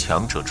仙门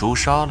强者诛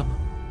杀了吗？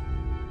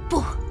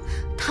不，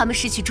他们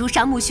是去诛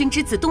杀木熏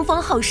之子东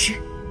方浩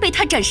时，被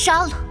他斩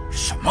杀了。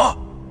什么？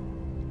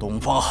东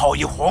方浩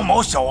一黄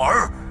毛小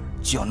儿，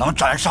竟能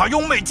斩杀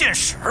幽魅剑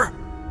使？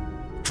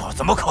这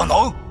怎么可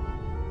能？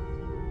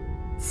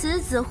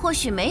此子或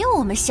许没有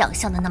我们想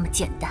象的那么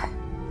简单。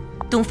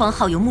东方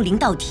浩有木灵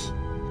到底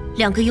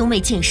，2个幽魅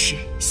剑使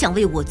想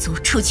为我族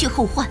除去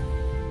后患。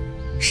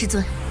师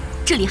尊，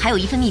这里还有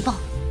一份密报。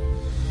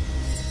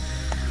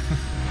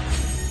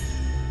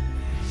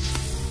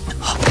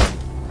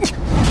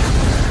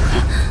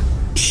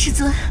师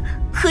尊，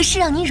何事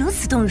让您如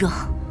此动容？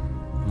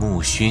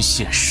木熏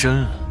现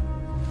身了。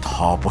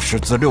他不是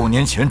自6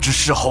年前之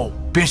事后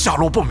便下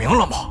落不明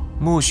了吗？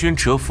木熏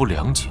蛰伏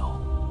良久，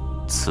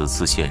此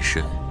次现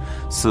身，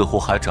似乎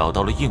还找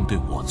到了应对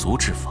我族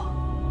之法。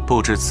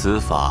不知此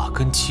法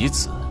跟其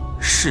子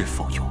是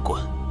否有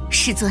关？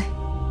师尊，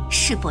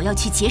是否要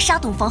去截杀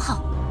东方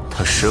浩？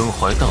他身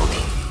怀道体，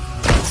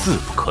自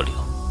不可留。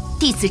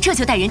弟子这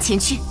就带人前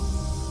去。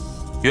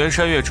远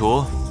山月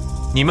竹，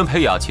你们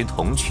陪雅琴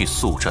同去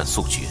速战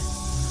速决，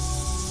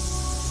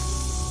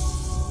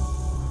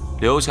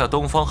留下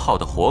东方浩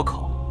的活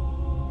口，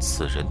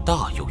此人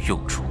大有用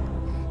处。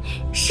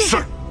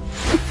是。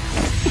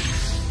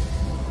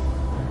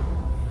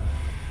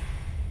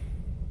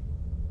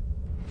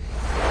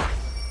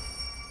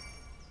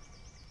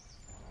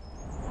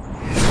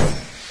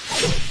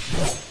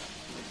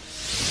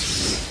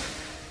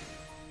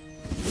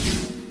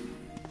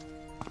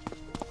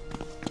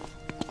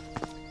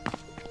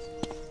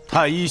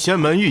太一仙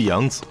门玉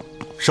阳子，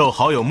受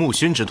好友木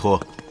熏之托，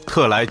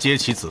特来接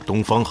其子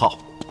东方浩。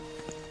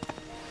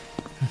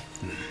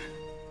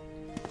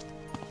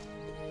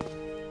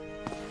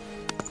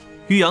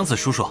玉阳子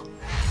叔叔，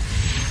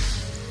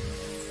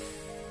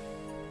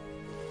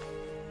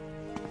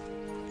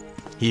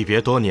一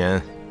别多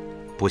年，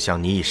不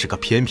想你已是个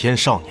翩翩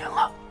少年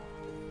了。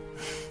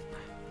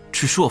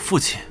只是我父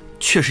亲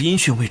确实音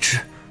讯未知，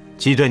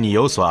既对你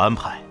有所安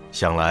排，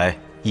想来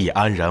亦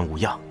安然无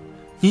恙。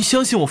您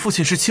相信我父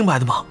亲是清白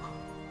的吗？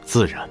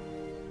自然。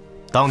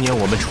当年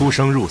我们出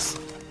生入死，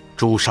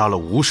诛杀了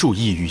无数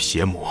异域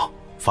邪魔，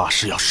发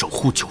誓要守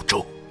护九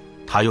州，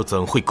他又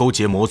怎会勾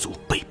结魔族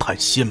背叛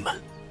仙门？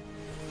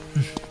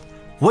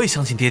我也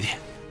相信爹爹。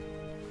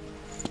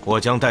我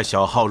将带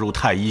小浩入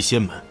太一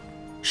仙门，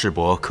世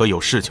伯可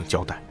有事情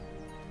交代？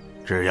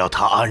只要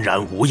他安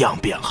然无恙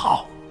便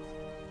好。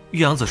玉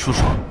阳子叔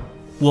叔，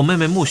我妹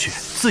妹暮雪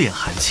自眼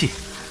寒气，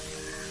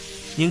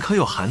您可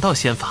有寒道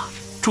仙法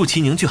助其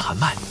凝聚寒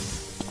脉？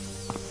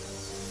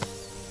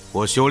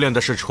我修炼的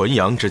是纯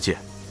阳之剑，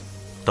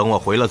等我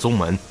回了宗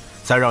门，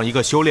再让一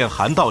个修炼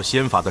寒道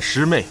仙法的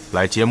师妹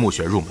来接暮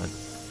雪入门，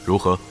如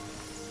何？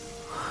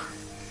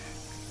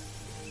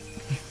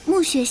暮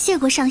暮雪谢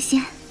过上仙。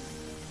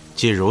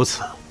既如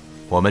此，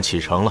我们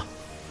启程了。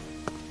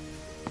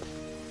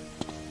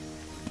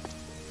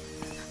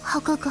浩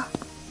哥哥，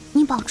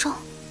你保重。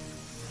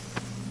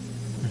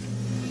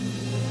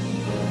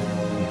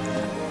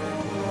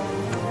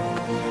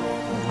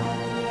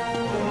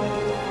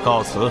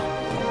告辞。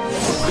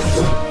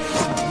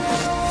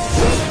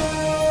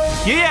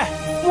爷爷，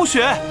暮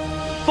雪，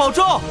保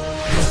重。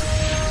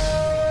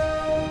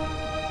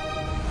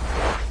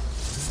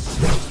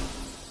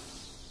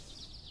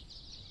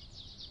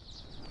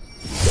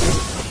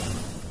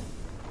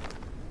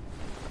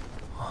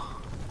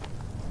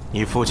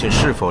你父亲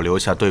是否留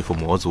下对付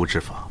魔族之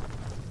法？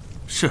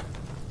是，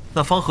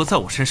那方盒在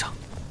我身上。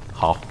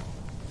好，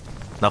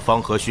那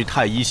方盒需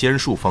太一仙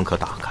术方可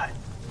打开。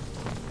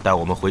待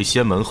我们回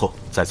仙门后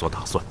再做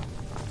打算。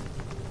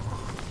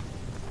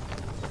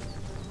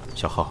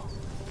小浩，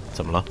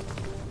怎么了？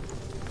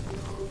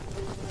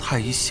太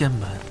一仙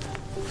门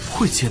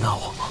会接纳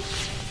我吗？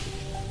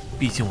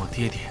毕竟我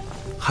爹爹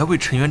还未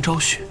沉冤昭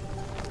雪。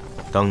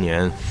当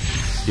年，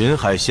云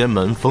海仙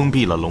门封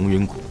闭了龙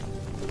云谷，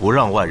不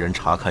让外人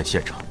查看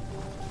现场。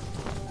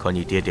可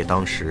你爹爹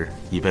当时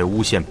已被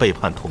诬陷背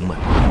叛同门，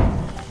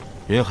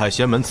云海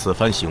仙门此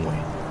番行为，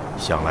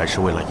想来是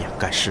为了掩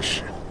盖事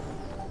实。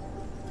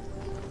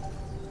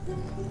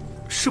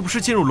是不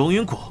是进入龙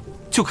云谷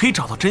就可以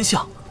找到真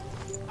相？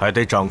还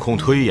得掌控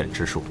推演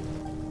之术，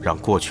让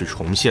过去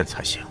重现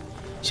才行。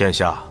现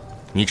下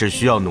你只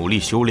需要努力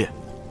修炼，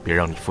别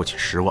让你父亲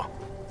失望。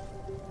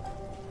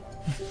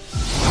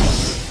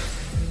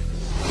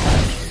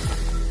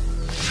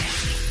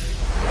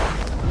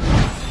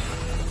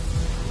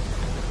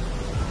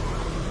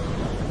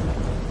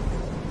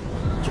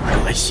有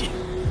人来袭！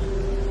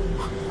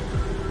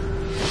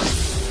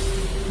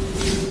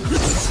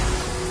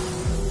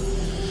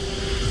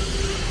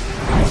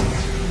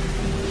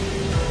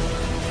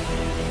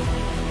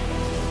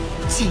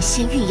剑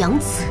仙玉阳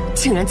子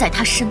竟然在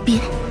他身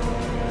边。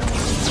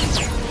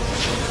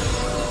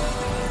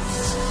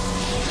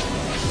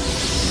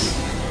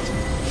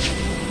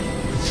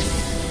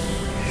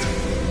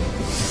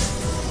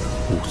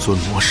武尊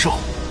魔兽，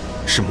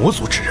是魔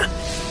族之人。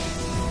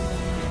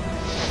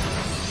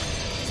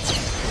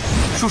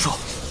叔叔，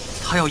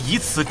他要以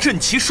此镇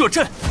其摄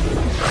阵。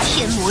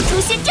天魔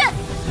诛仙阵。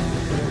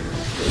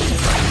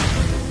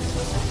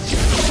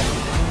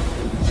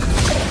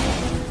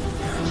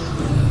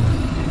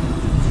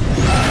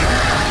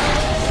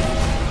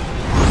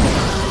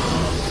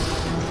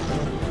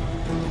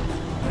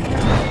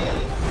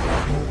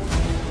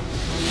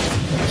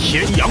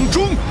天阳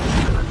钟，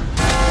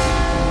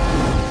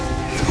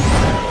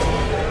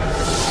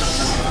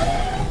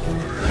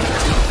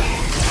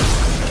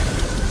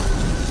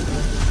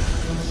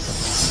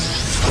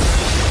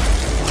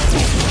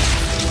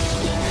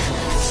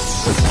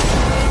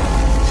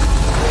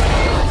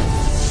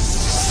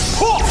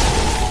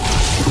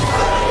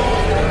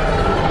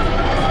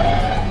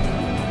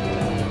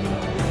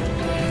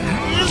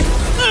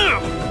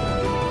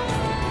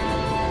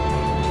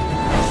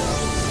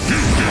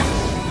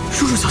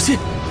叔叔小心！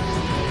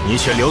你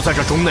且留在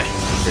这钟内，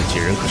这几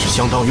人可是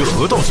相当于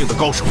合道境的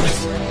高手，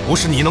不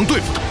是你能对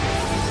付的。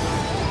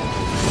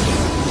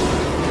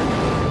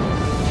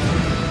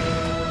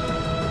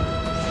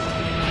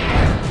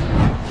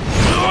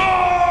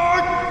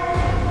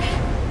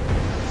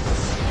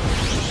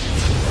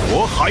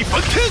火海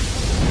梵天！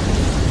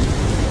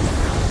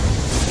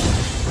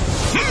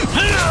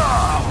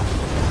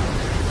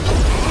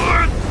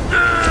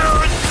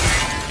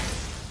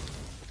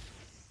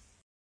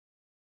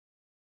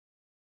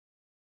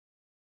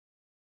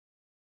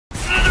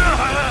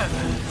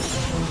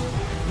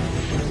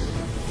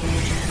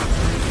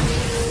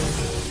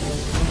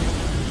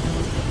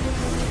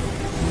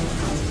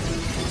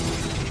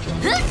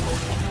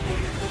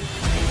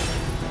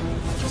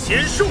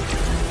仙术，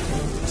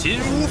金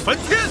乌焚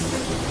天！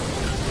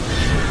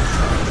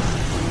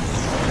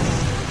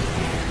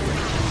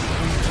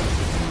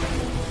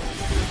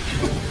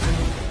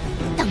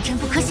当真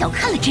不可小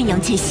看了真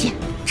阳剑仙，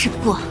只不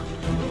过，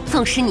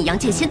纵使你阳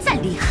剑仙再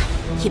厉害，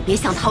也别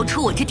想逃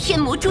出我这天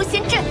魔诛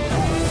仙阵。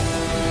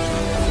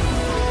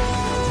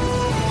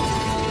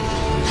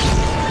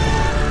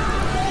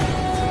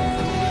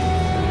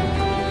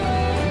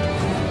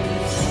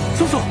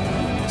叔叔，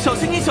小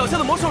心你脚下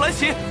的魔兽来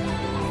袭！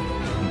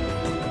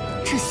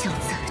这小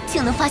子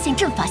竟能发现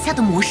阵法下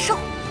的魔兽。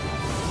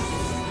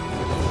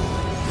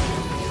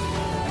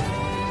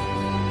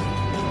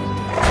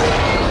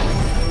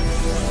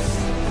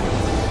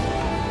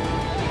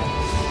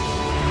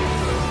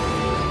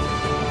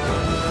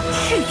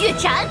赤月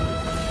斩！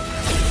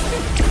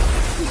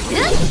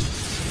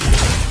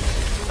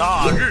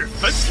大日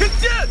焚天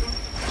剑！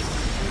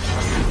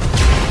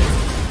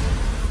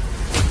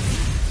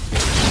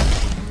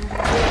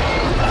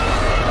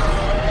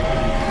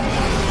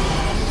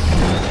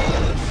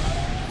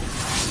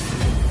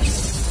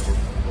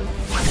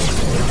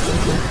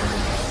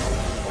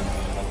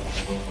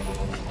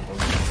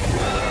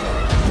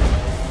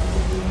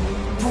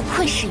不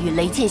愧是与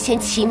雷剑仙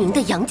齐名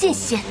的阳剑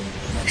仙，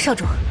少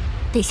主，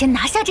得先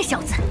拿下这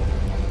小子。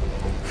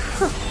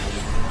哼！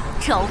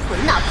招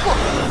魂纳魄，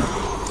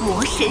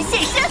魔神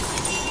现身。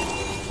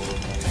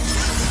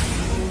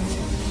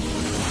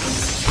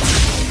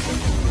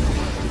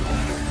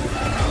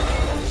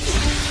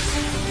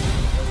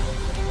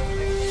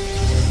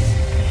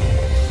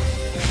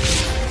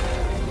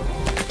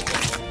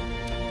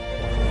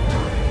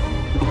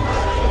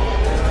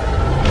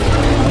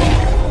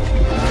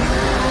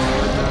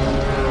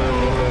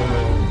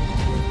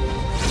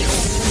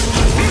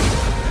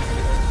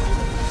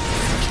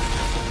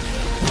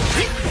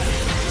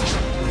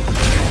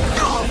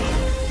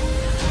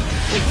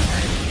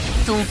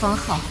 东方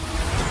浩，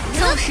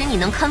纵使你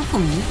能堪破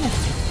迷雾，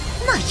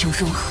那又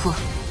如何？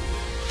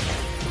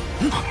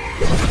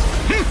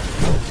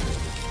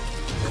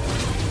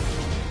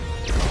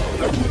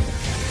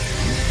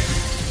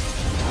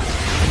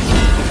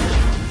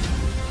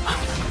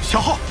小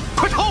浩，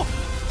快逃！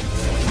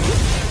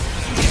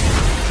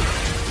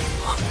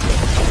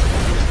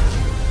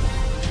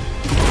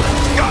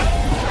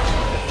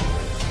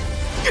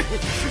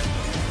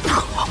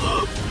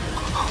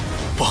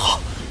不好，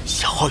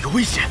小浩有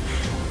危险！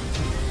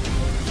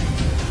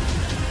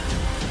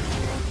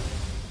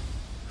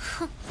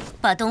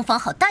 把东方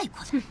好带过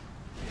来。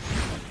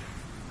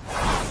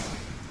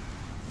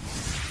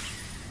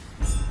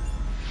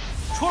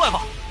出来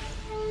吧！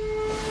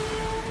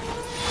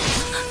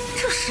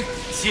这是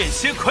剑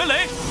仙傀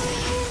儡。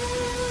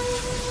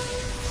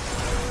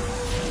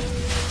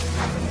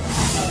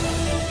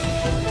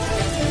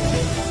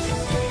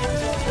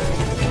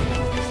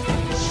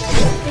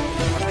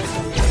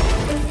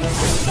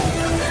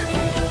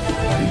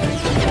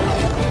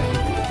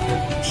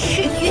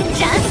赤云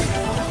斩。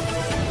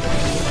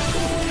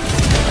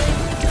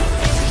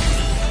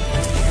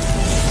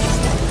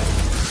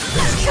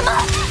 什么？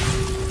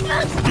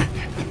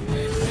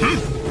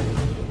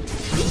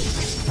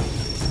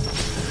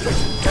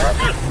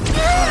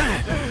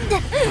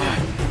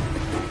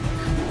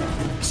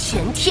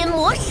全天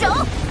魔手！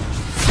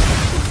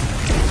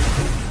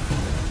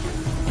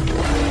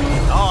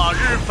大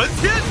日焚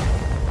天！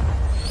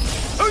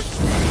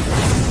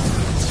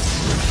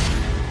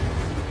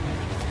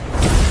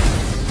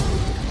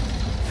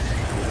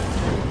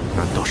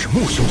难道是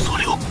木兄所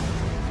留？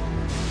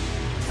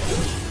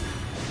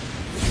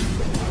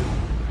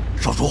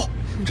 少主，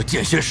这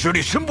剑仙实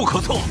力深不可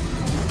测。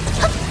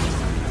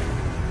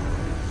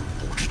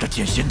不知这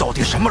剑仙到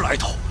底什么来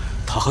头？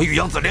他和玉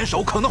阳子联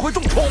手，可能会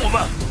重创我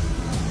们。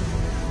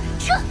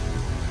这，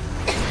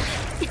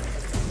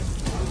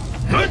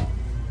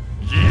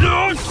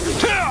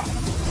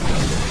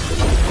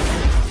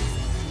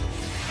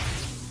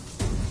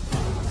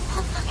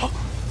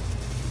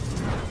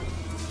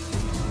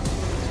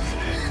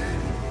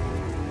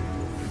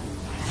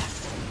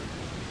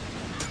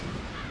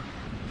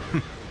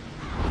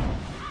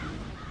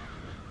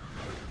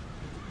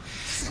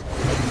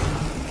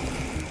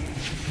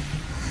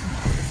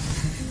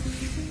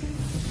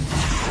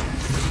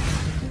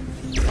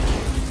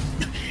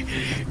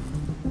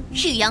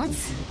玉阳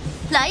子，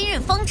来日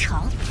方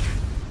长，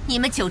你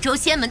们九州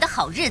仙门的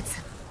好日子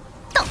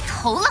到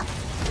头了。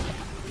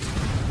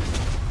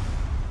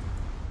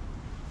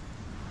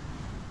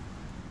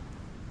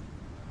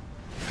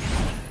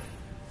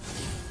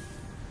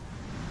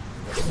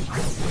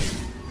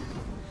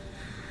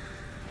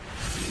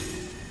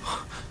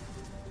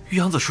玉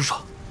阳子叔叔，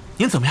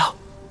您怎么样？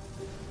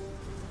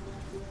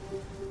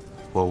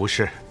我无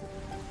事，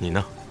你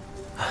呢？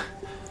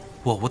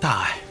我无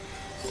大碍。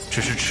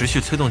 只是持续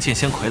催动剑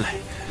仙傀儡，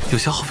有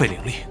些耗费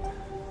灵力，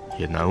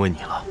也难为你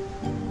了。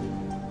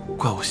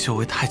怪我修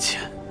为太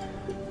浅。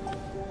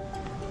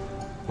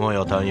莫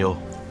要担忧，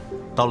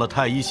到了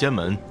太一仙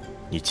门，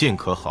你尽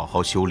可好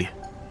好修炼。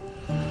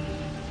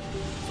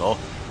走。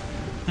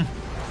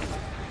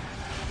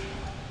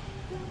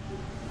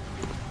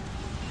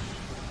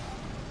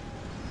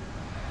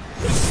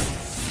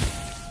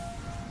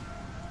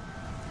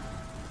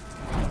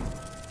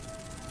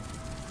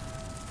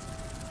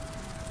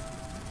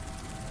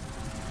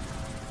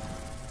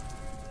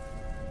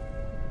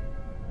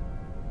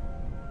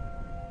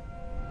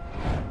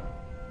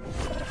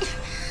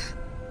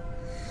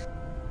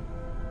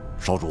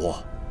少主，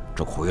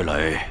这傀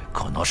儡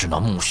可能是那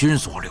木勋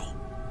所留。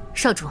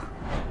少主，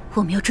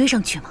我们要追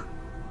上去吗？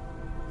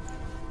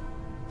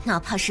哪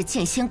怕是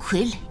剑仙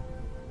傀儡，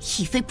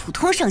亦非普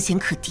通上仙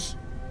可敌。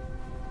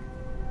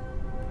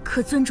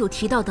可尊主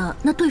提到的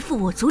那对付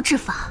我族之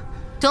法，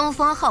东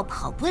方浩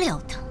跑不了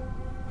的，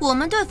我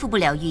们对付不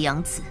了玉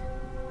阳子，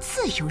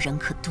自有人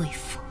可对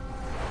付。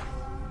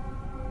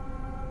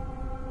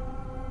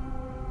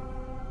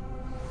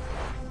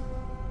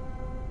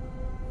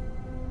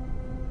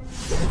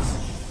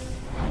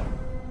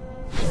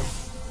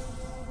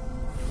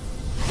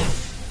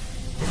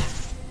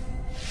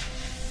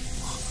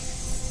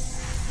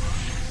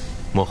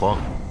 莫慌，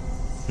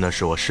那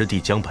是我师弟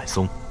江柏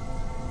松，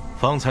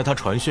方才他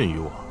传讯于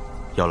我，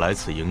要来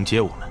此迎接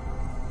我们。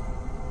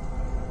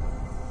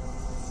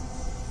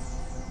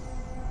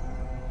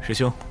师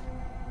兄，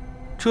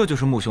这就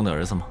是木兄的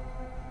儿子吗？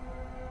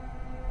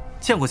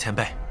见过前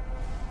辈，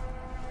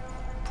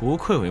不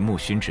愧为木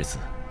勋之子，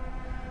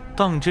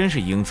当真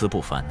是英姿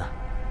不凡呢。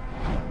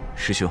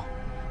师兄，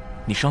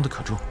你伤得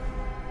可重？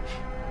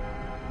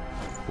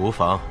无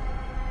妨。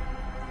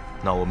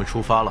那我们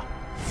出发了。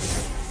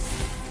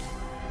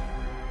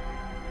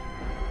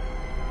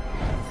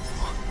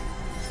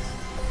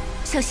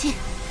小心，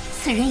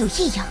此人有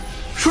异样。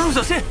叔叔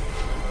小心！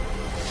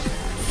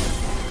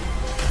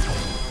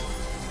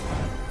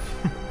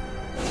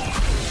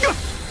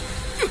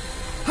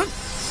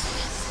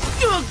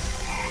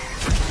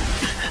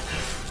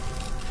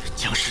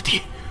江师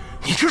弟，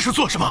你这是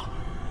做什么？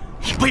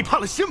你背叛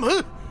了仙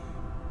门！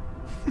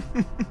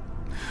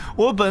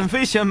我本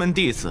非仙门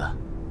弟子，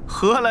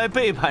何来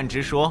背叛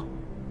之说？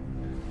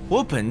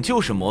我本就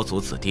是魔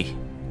族子弟，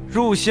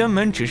入仙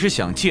门只是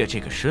想借这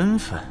个身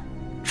份，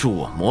助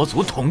我魔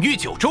族统御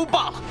九州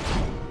罢了。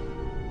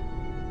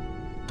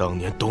当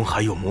年东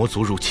海有魔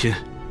族入侵，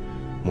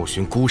木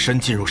勋孤身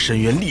进入深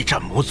渊力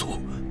战魔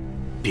族，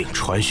并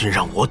传讯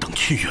让我等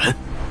去援。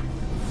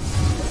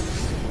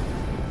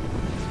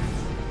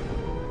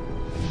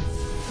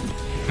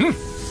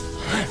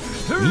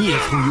你也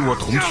曾与我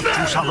同去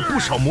诛杀了不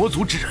少魔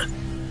族之人，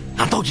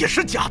难道也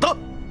是假的？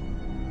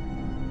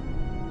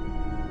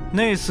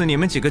那次你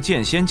们几个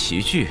剑仙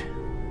齐聚，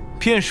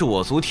便是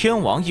我族天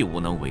王亦无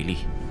能为力，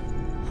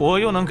我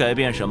又能改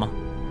变什么？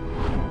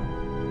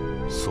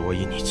所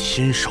以你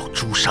亲手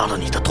诛杀了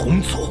你的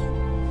同族？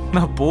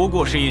那不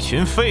过是一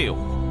群废物，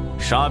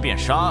杀便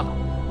杀了，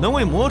能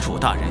为魔主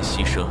大人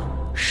牺牲，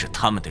是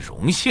他们的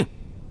荣幸。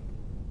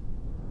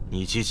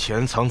你既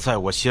潜藏在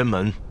我仙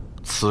门，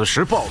此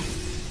时暴露，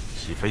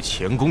岂非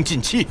前功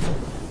尽弃？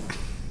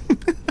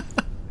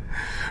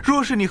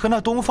若是你和那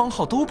东方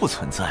浩都不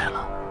存在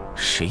了，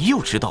谁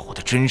又知道我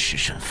的真实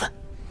身份？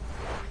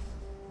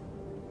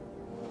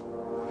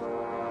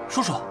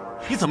叔叔，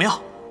你怎么样？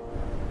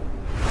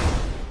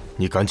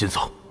你赶紧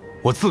走，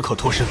我自可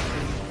脱身。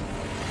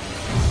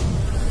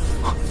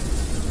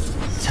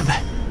前辈，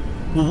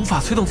我无法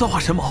催动造化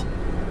神矛。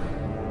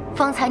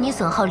方才你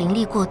损耗灵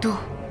力过度，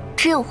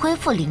只有恢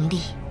复灵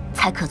力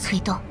才可催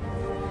动，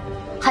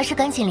还是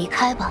赶紧离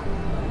开吧。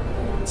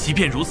即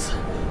便如此，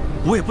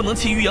我也不能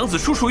弃玉阳子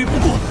叔叔于不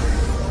顾。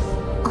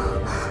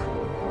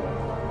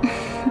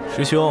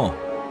师兄，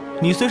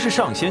你虽是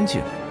上仙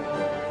境，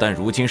但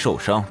如今受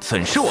伤，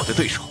怎是我的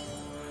对手？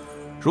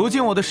如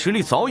今我的实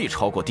力早已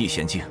超过地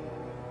仙境，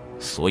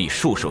所以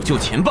束手就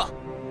擒吧。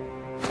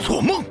做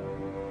梦！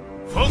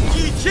风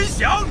翼天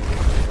响，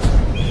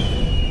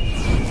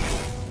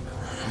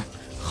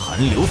寒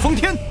流封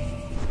天。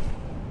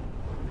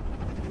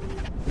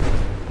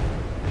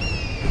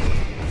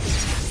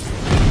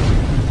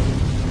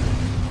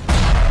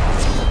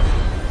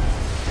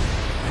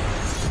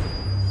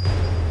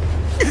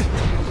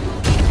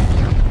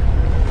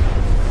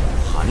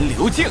寒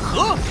流剑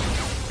河，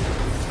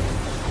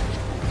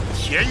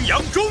天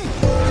阳中。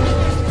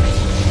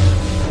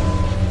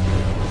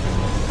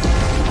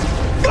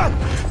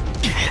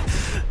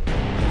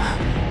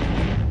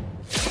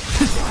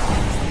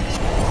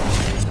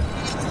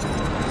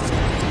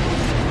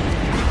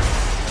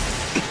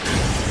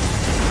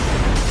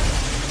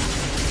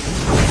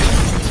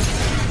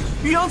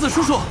玉阳子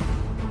叔叔，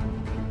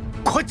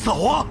快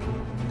走啊！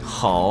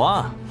好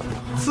啊，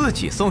自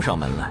己送上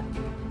门来，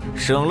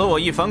省了我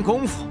一番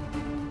功夫。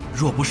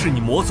若不是你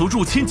魔族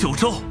入侵九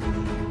州，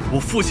我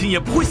父亲也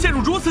不会陷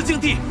入如此境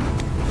地。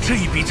这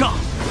一笔账，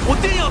我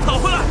定要讨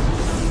回来。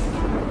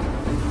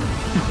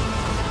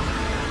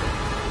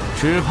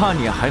只怕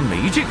你还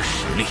没这个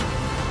实力。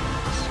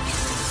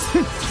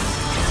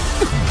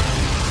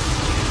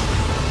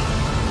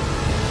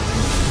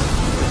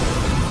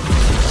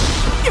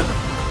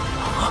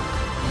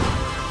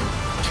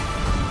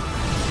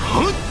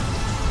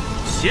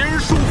仙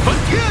术翻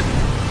天！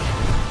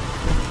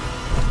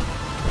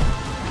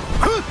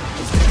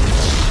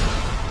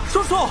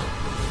叔叔，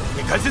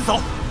你赶紧走，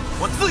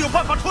我自有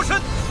办法脱身。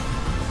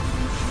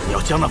你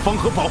要将那方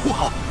河保护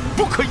好，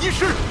不可一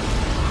失。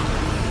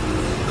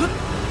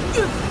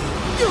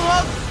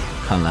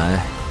看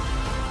来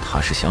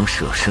他是想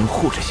舍身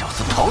护着小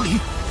子逃离。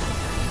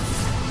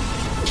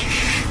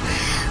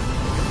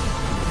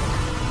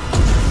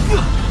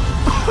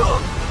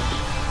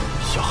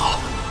小豪，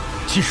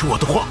记住我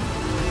的话。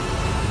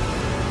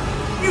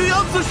玉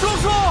阳子叔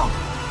叔，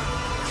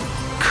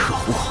可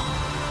恶！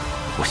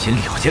我先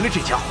了结了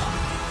这家伙，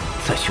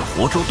再去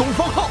活捉东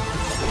方浩。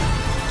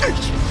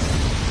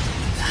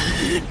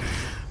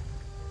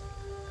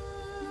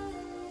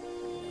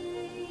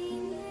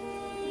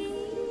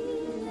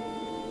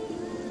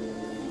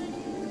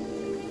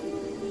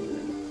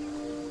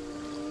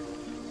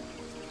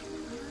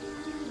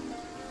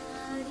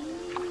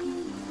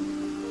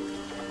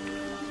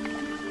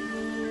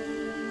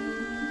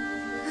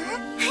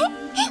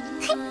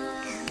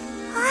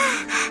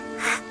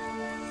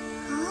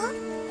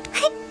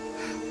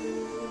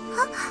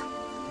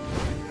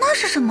那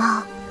是什么？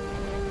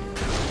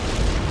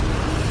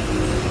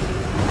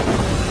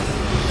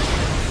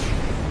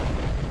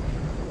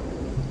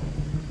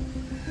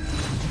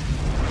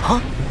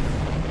啊！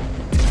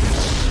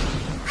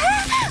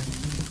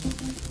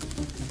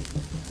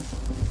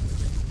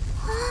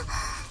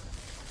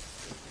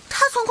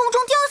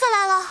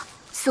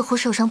似乎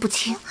受伤不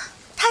轻。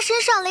他身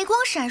上雷光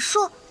闪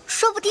烁，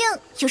说不定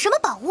有什么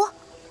宝物。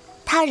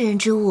他人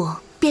之物，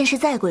便是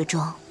再贵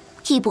重，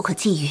亦不可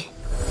觊觎。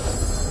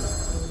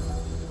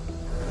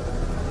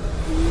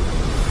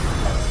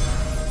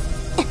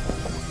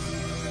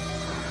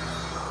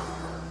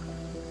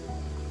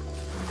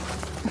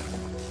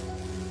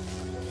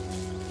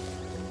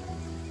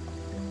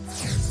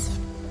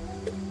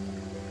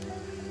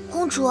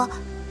公主，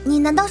你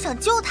难道想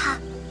救他？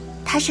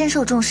他身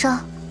受重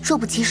伤，若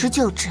不及时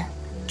救治，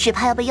只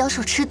怕要被妖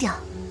兽吃掉。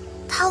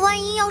他万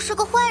一要是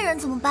个坏人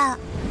怎么办？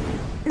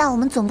那我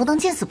们总不能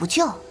见死不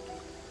救。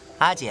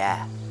阿姐，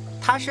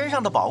他身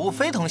上的宝物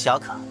非同小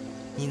可，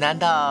你难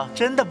道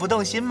真的不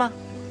动心吗？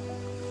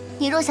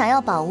你若想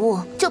要宝物，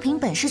就凭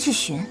本事去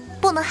寻，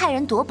不能害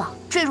人夺宝，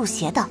坠入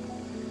邪道。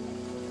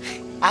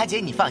阿姐，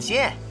你放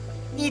心，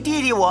你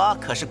弟弟我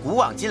可是古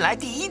往今来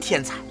第一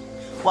天才，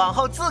往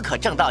后自可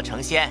正道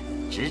成仙，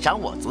执掌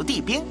我族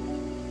地兵。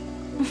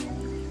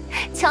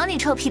瞧你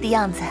臭屁的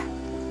样子！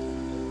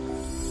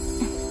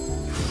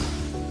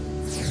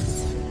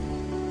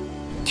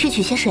去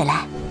取些水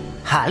来。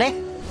好嘞。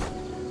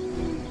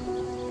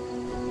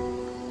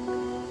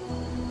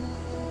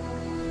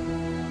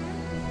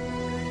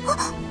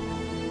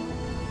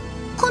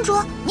公主，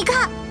你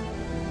看，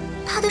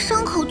他的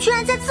伤口居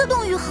然在自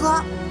动愈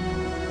合。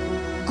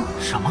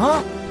什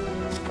么？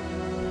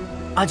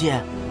阿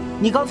姐，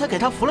你刚才给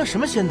他服了什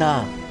么仙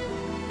丹？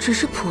只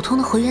是普通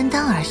的回元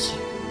丹而已。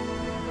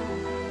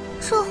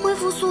这恢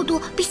复速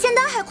度比仙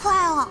丹还快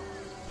啊！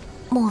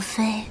莫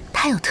非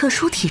他有特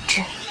殊体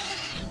质？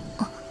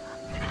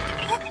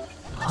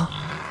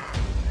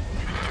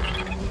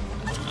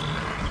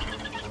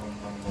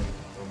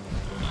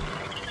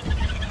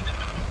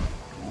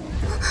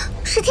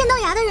是天刀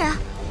崖的人。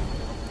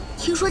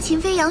听说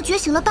秦飞扬觉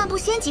醒了半步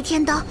仙级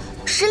天刀，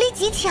实力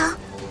极强。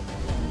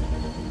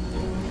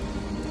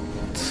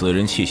此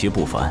人气息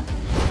不凡，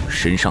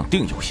身上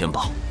定有仙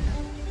宝。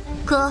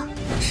哥，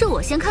是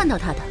我先看到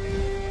他的，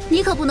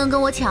你可不能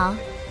跟我抢。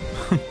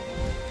哼，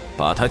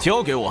把他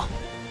交给我。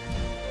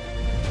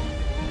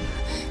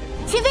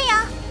秦飞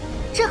扬，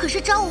这可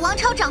是昭武王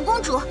朝长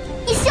公主，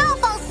你休要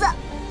放肆！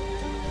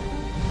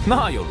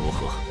那又如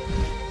何？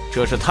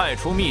这是太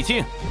初秘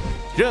境，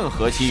任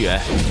何机缘，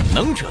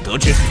能者得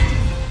之。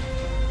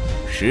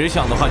识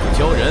相的话就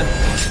交人，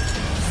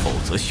否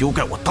则休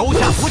盖我刀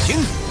下无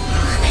情。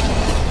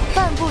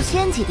半步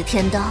仙级的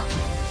天刀，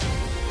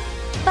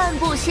半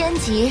步仙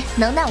级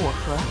能奈我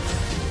何？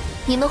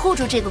你们护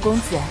住这个公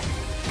子，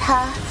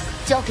他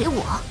交给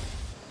我。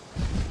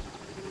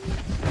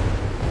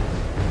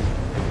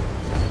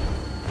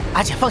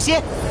阿姐放心。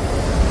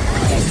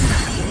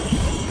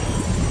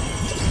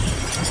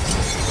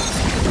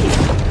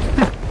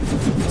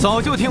早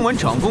就听闻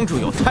长公主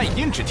有太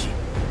阴之体，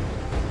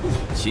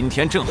今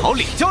天正好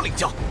领教领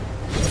教。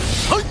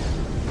嘿，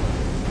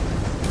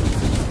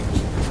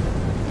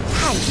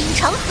太阴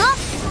长河，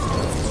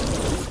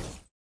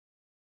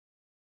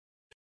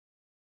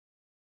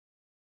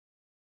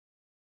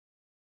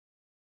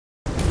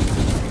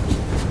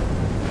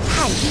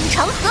太阴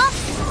长河，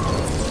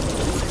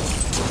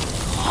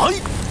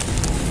嘿，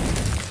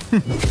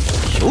哼，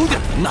有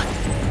点能耐。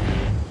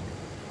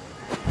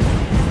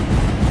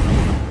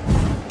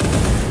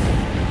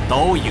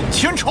刀影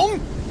千重，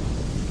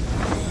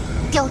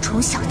雕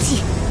虫小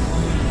技，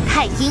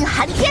太阴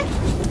寒天。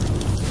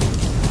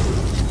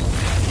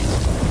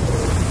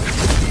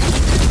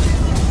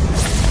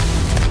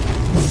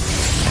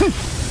哼！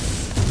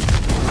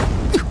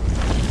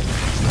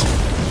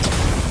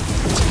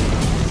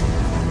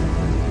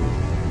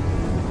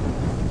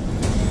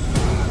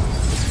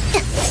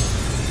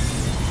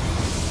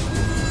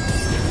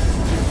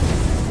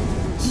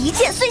一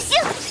剑碎星。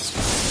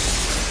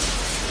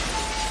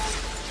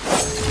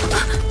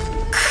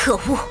可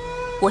恶！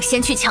我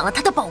先去抢了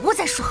他的宝物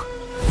再说。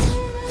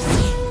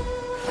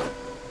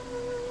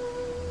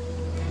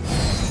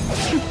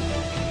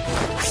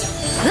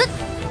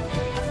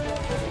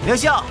刘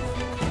秀，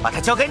把他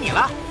交给你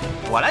了，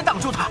我来挡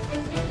住他。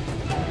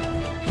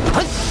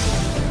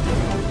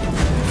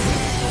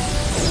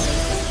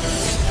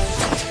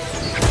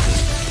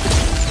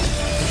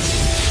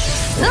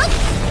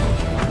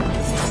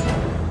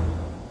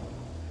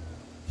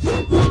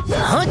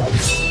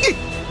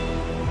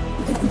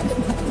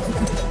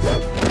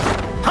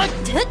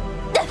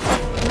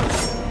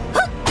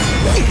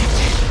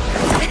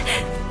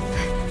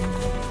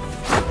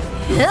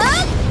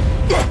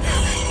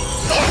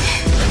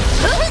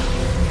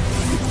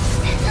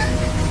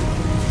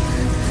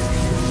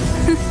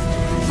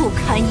不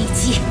堪一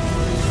击。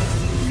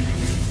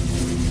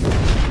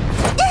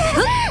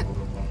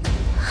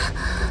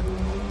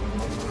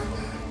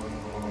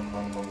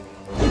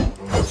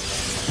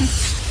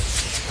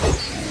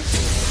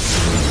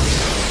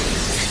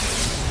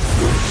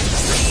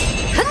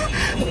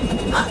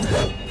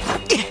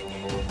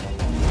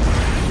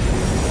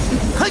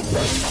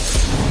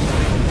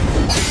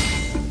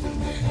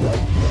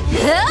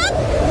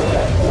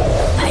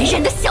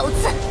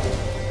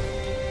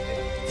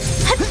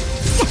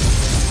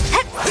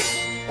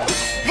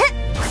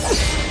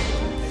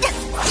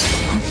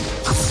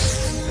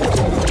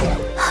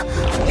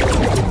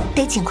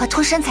尽快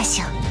脱身才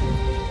行。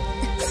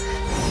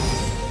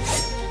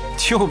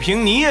就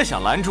凭你也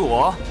想拦住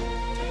我？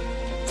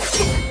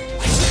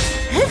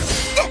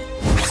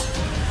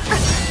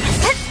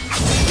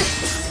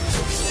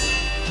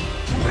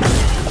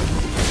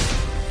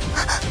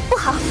不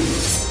好！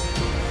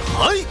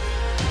哎！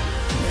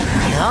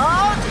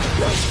呀！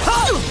好！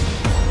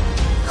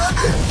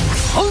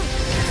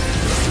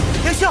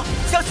优秀，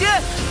小心！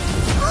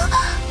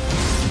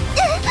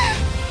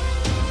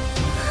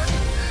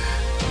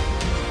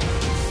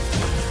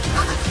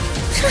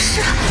这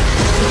是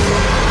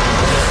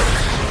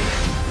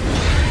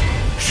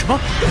什么？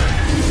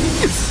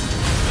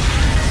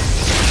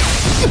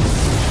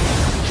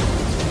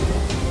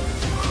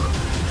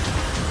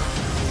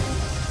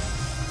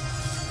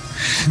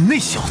是那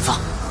小子！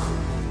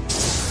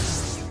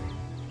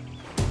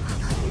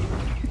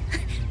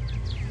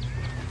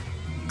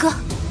哥，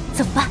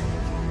怎么办？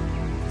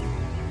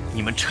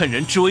你们趁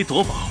人之危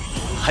夺宝，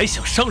还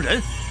想伤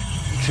人，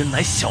真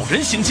乃小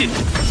人行径！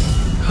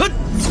哼！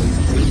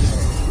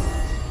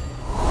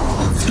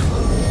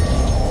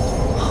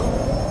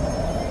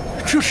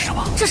这是什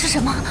么？这是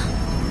什么？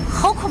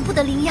好恐怖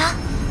的灵压！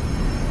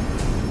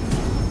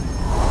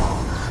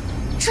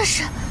这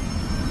是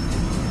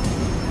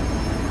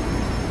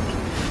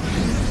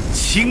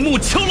青木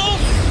蛟龙！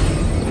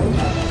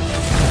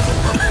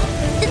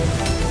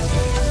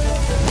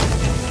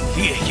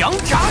烈阳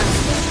斩！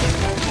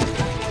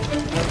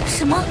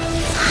什么？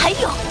还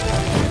有？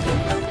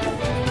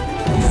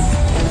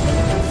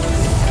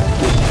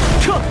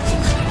撤！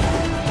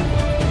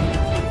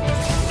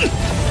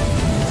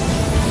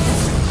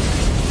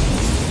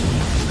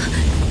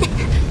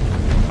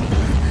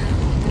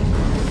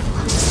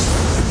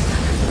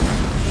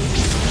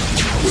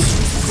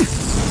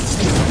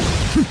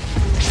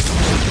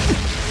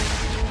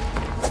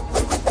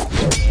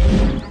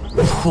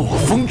破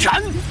风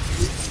斩！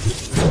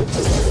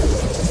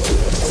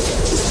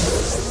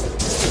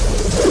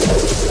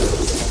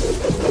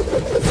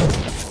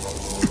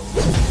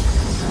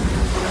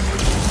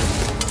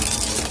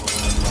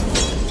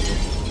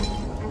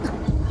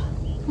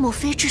莫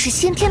非这是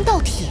先天道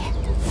体？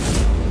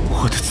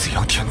我的紫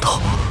阳天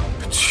道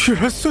居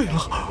然碎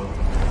了！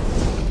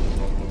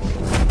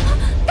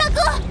大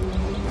哥！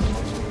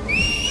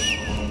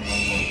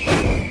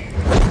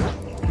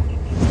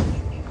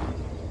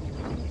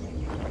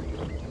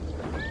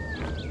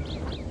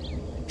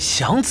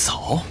想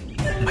走，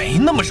没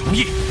那么容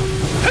易。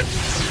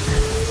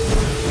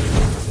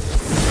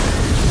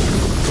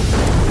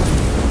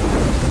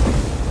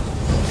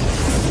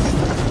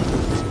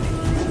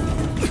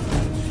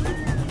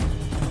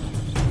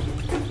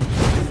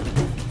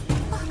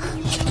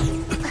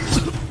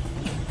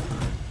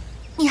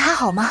你还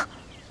好吗？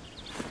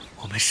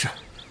我没事。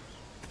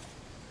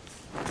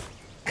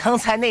刚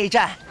才那一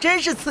战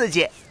真是刺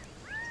激。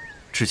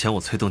之前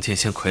我催动剑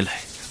仙傀儡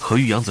和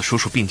玉阳子叔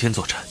叔并肩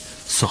作战，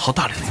损耗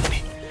大量灵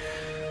力，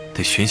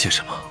得寻些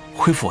什么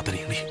恢复我的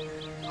灵力。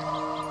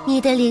你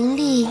的灵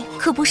力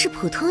可不是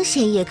普通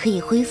仙也可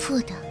以恢复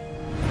的。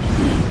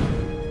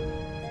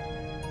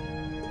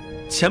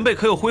前辈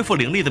可有恢复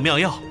灵力的妙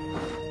药？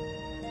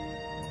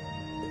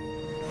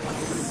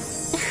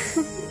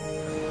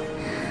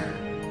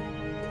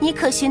你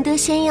可寻得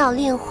仙药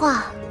炼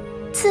化，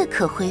自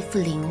可恢复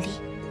灵力。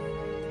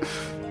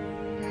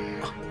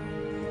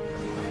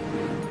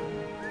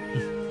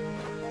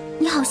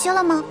你好些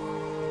了吗？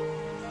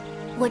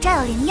我这儿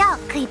有灵药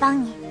可以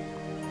帮你。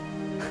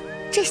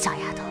这小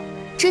丫头，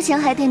之前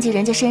还惦记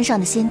人家身上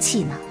的仙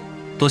气呢。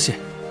多谢，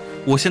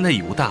我现在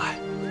已无大碍。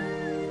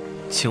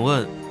请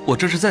问我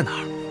这是在哪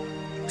儿？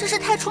这是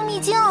太初秘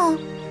境哦。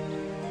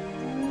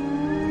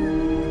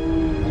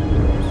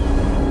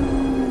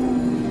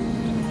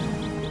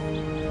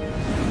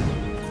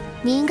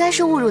你应该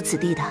是误入此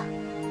地的。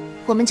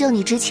我们救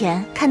你之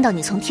前，看到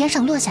你从天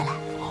上落下来。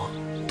哦，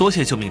多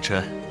谢救命之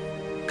恩。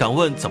敢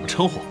问怎么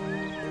称呼？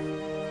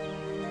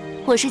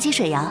我是姬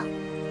水瑶，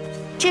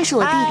这是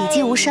我弟弟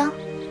姬无伤，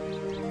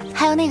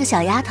还有那个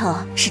小丫头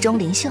是钟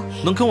灵秀。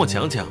能跟我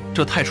讲讲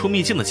这太初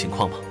秘境的情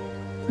况吗？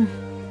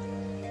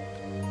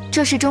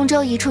这是中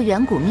州一处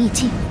远古秘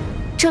境，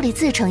这里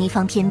自成一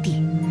方天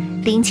地，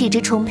灵气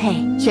之充沛，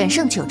远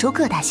胜九州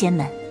各大仙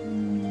门。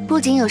不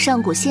仅有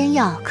上古仙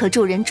药可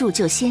助人铸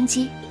就仙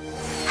机，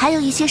还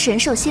有一些神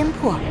兽仙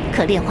魄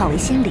可炼化为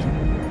仙灵。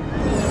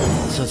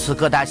此次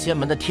各大仙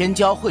门的天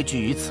骄汇聚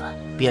于此，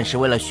便是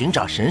为了寻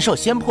找神兽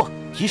仙魄，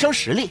提升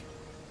实力。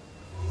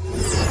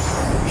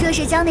若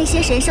是将那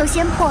些神兽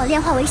仙魄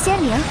炼化为仙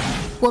灵，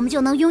我们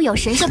就能拥有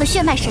神兽的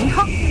血脉神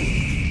通。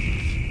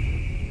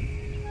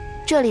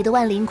这里的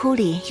万灵窟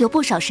里有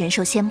不少神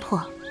兽仙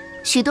魄，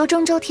许多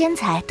中州天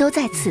才都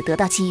在此得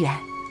到机缘。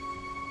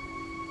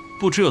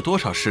不知有多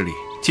少势力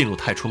进入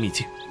太初秘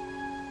境？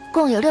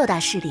共有6大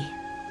势力，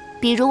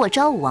比如我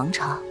昭武王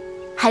朝，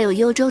还有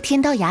幽州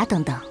天刀崖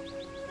等等。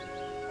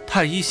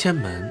太一仙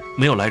门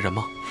没有来人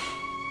吗？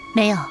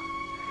没有，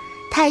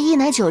太一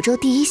乃九州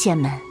第一仙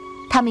门，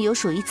他们有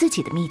属于自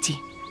己的秘境，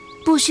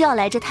不需要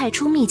来这太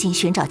初秘境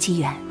寻找机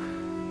缘。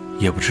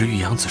也不知玉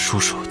阳子叔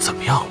叔怎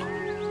么样了。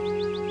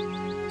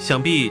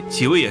想必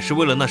几位也是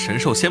为了那神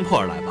兽仙魄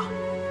而来吧？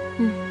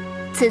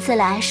此次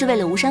来是为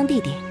了无伤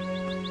弟弟。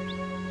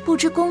不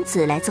知公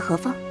子来自何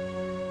方？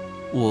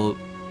我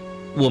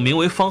名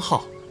为方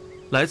浩，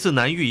来自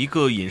南域一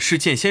个隐士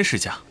剑仙世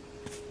家。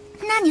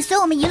那你随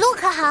我们一路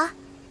可好？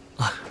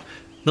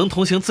能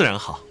同行自然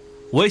好，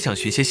我也想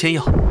学些仙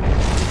药。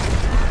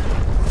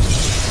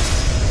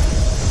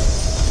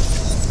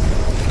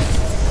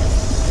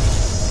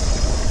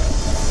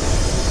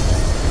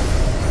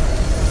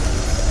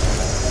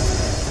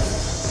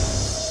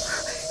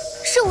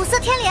是五色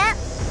天莲，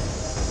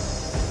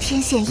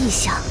天现异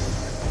象，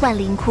万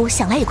灵窟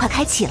想来也快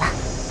开启了。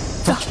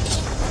走。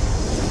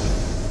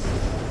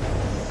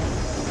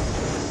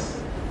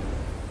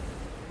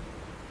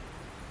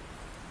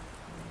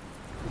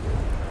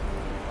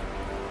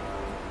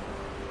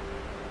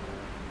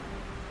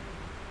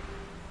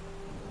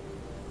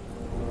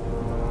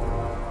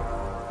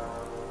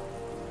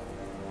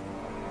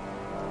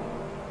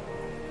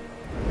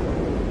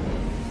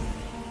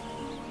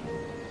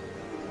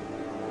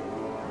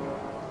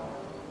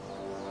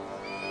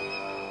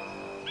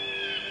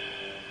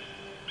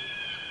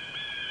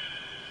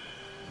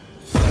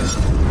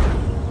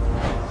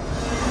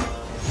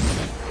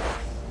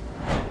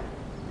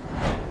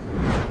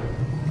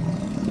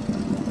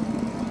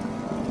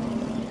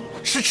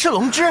是赤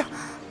龙之，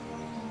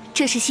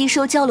这是吸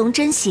收蛟龙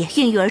真血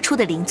孕育而出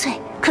的灵粹，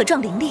可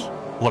壮灵力。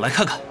我来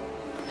看看。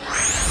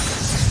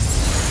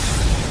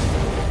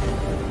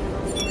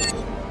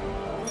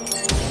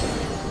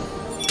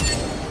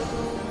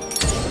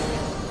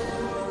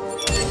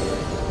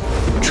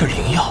这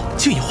灵药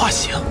竟已化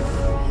形。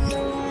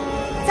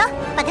走，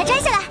把它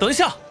摘下来。等一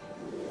下。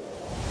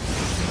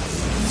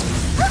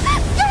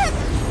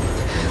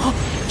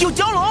有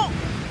蛟龙！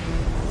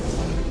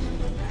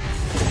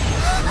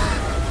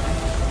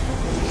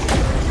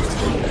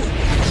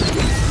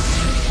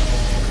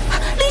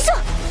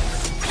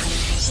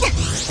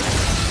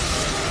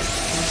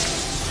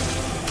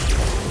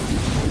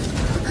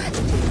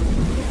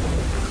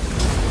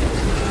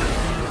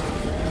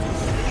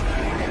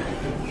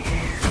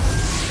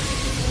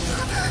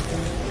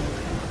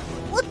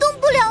我动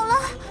不了了。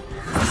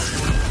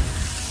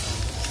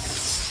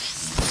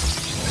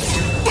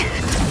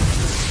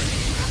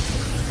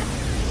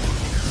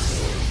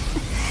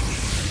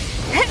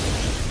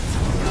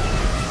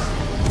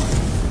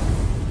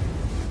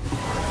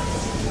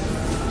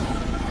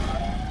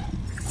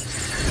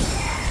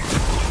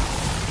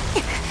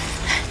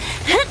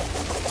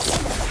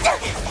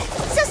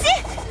小心！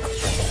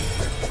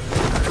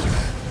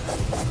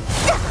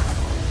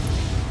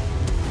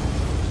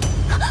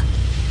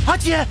阿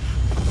姐，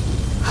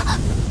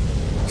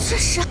这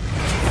是……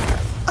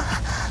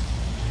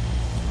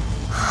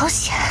好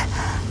险！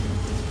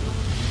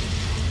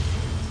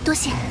多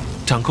谢。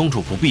长公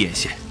主不必言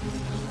谢。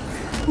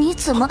你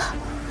怎么？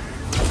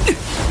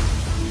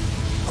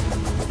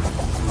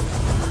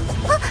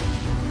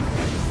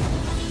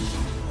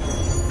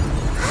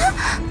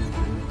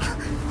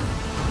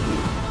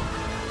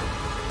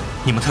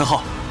你们退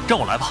后，让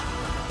我来吧。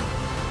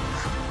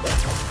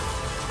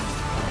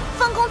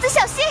方公子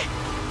小心！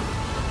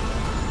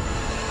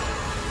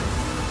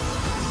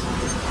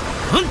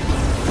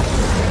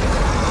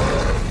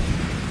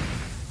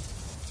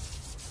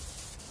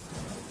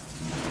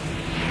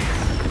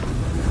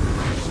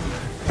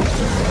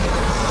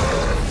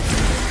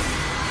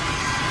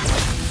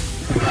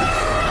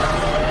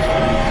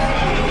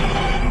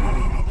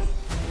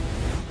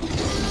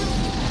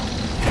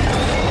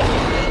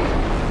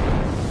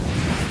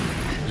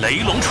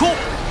雷龙出，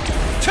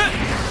去！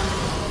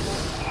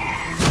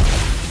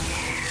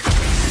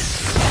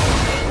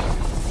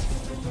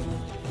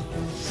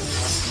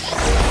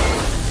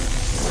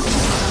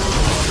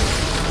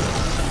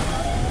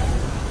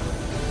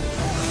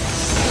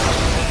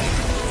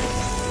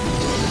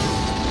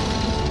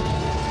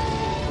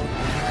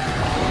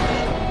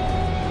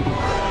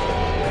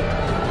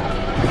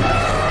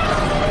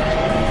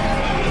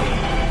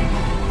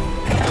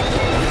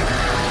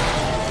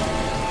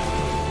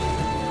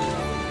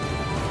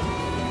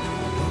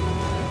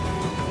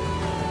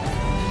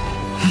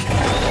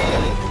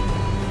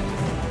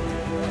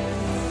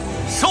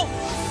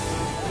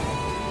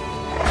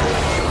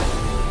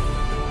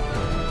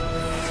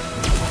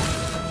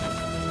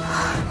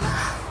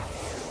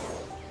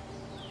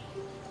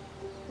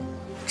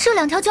这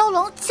两条蛟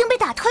龙竟被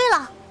打退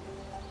了，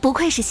不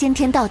愧是先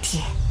天道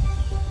体。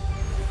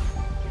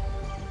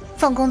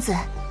放公子，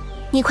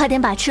你快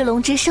点把赤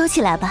龙之收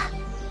起来吧。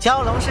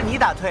蛟龙是你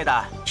打退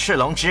的，赤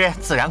龙之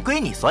自然归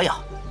你所有。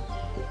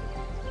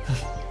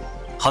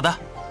好的，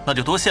那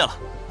就多谢了。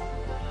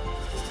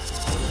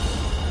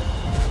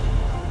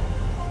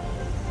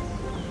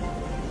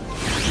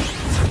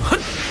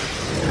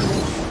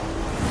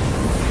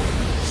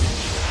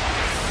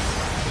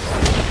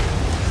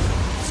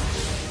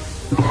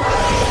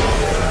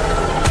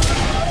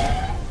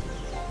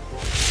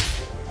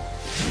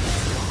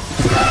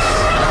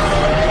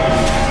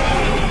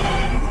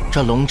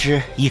这龙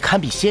之已堪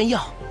比仙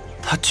药，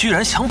他居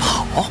然想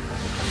跑！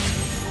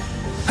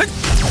嘿，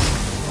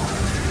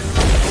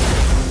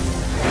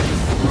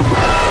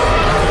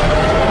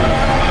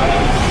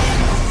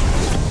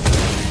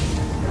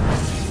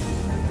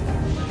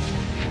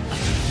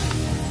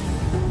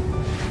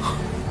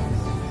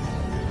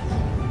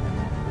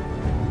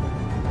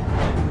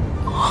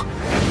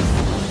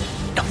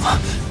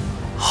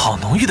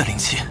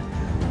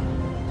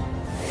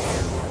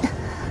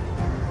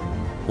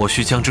我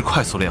需将之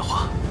快速炼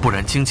化，不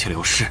然精气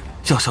流失，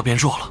药效变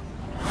弱了。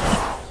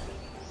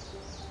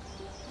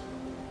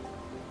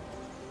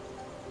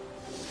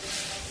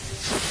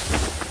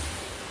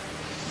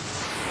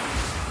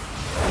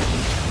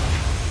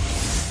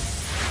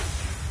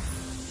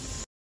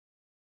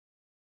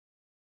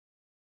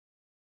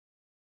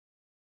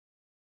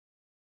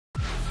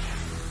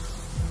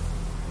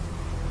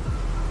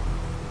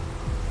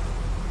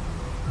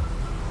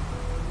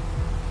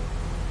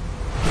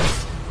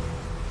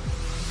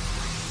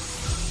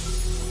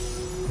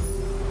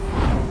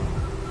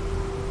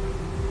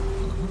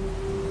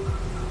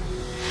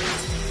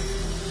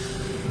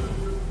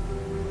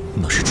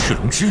那是赤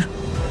龙之，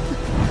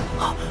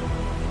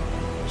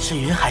是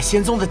云海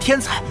仙宗的天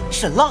才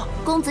沈浪。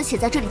公子且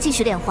在这里继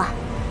续炼化。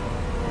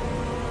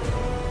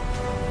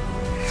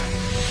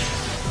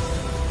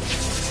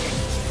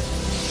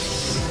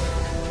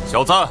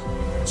小子，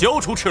交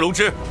出赤龙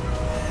之。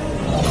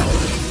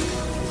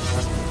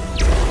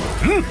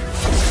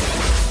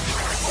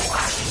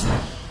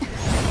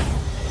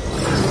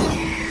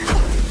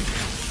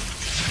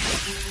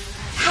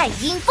太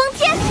阴封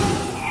天。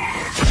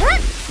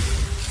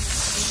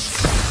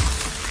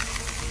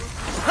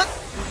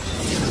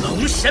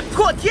龙神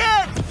破天！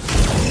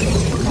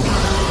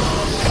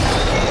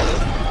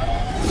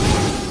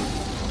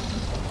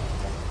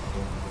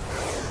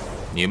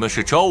你们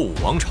是昭武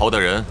王朝的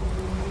人？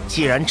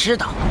既然知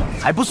道，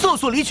还不速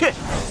速离去？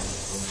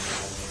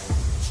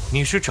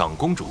你是长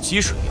公主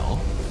姬水瑶，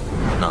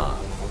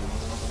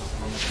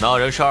那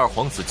人是二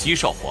皇子姬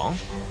少皇？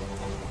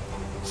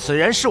此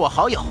人是我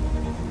好友，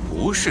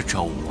不是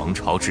昭武王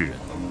朝之人。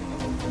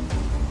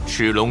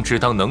赤龙之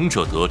当能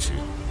者得之，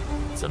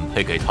怎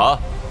配给他？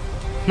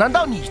难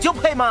道你就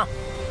配吗？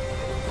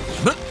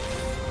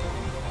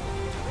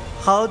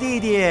好弟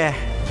弟，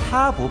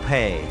他不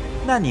配，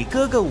那你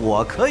哥哥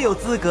我可有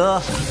资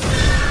格？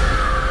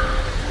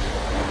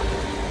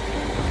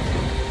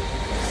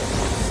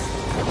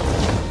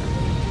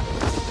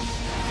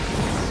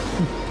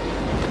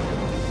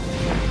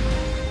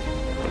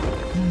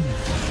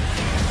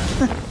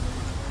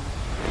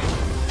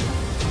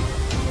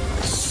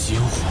仙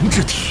皇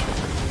之体，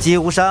姬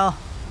无伤，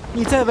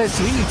你在外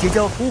随意结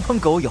交狐朋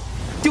狗友，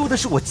丢的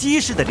是我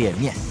姬氏的脸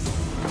面。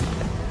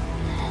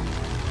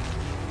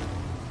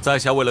在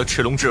下为了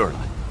赤龙之而来，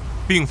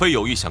并非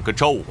有意想跟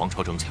昭武王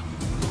朝争抢。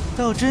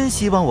倒真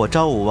希望我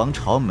昭武王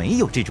朝没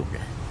有这种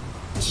人。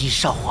姬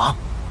少皇，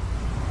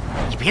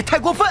你别太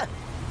过分！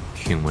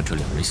听闻这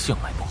两人向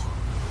来不和，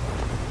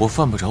我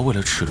犯不着为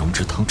了赤龙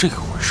之趟这个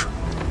浑水。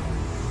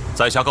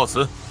在下告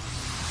辞。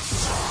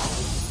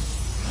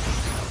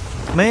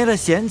没了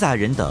闲杂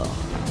人等，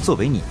作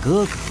为你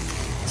哥哥，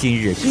今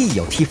日必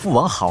有替父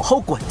王好好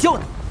管教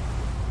你。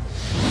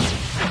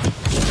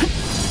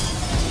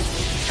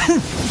哼！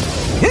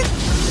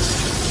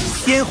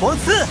天皇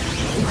刺！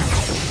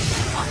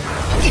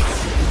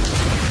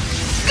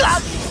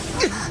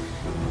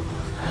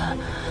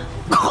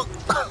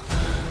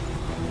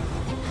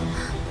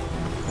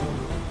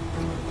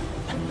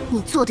你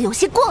做的有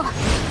些过了。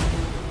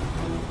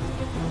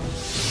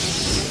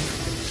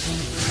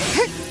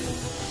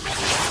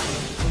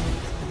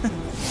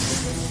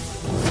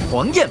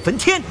黄焰焚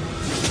天！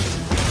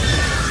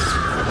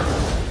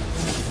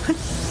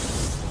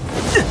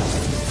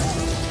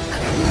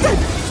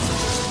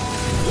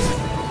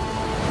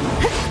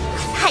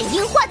太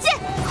阴化剑！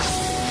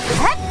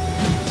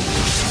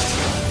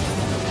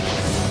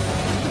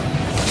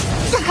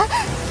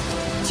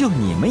就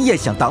你们也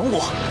想挡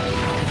我？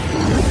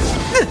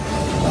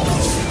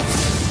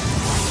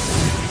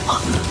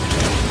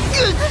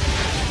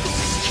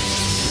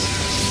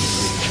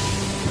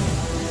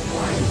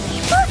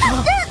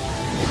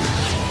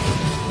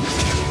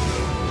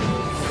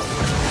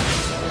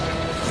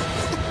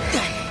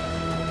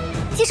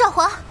姬少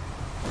皇，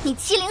你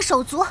欺凌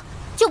手足，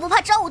就不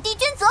怕昭武帝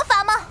君责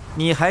罚吗？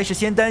你还是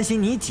先担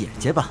心你姐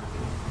姐吧。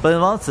本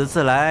王此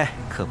次来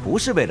可不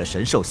是为了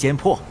神兽仙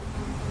魄，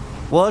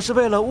我是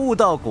为了悟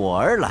道果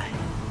而来。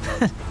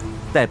哼，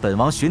待本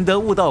王寻得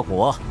悟道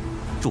果，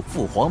助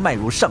父皇迈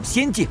入上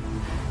仙境，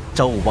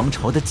昭武王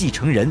朝的继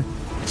承人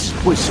只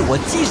会是我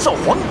姬少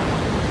皇。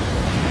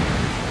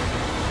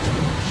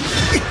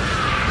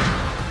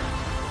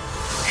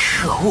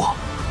可恶！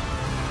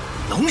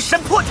龙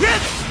神破天！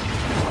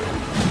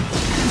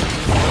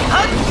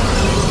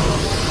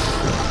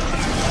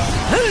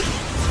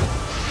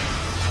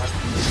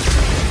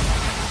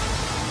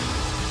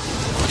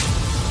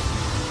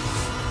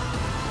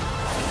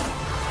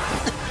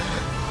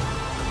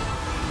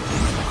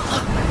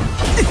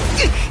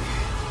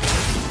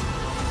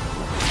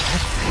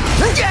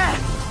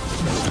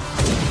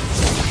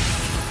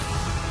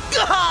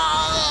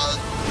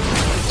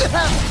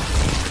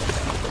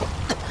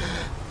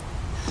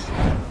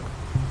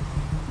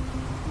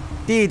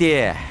弟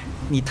弟，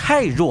你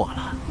太弱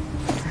了。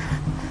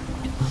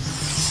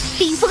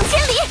冰封千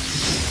里。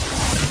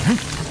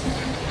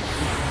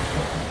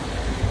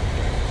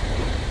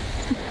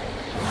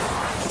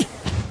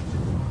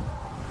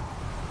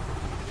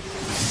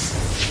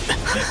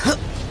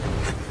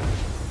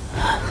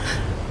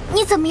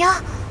你怎么样？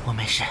我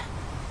没事，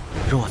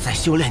若我再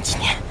修炼几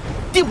年，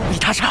定不比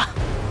他差。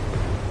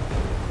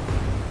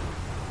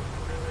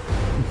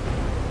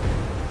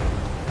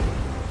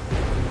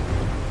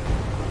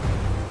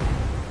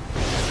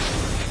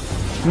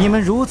你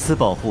们如此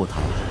保护他，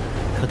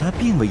可他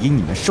并未因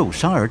你们受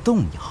伤而动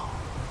摇，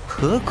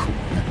何苦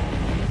呢？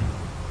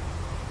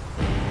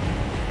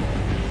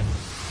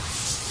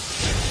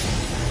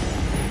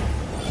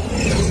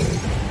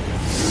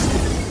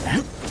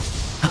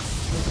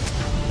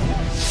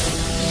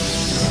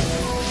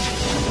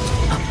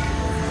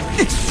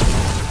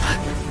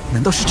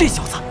难道是这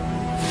小子？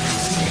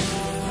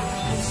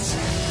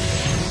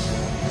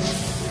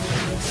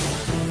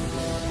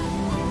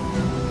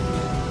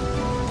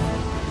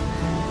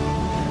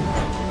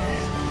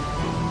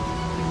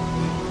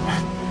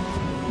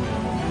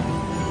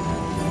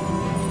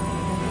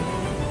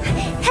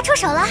他出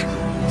手了。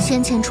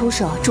先前出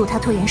手助他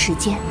拖延时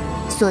间，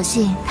所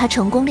幸他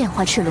成功炼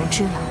化赤龙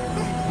之了。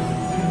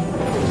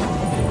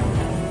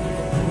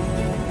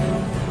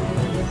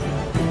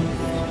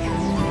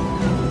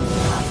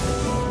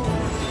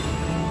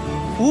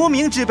无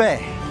名之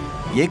辈，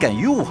也敢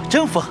与我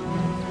争锋？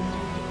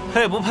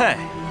配不配，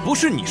不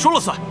是你说了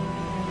算。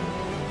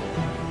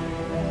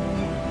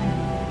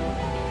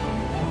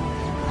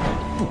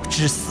不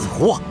知死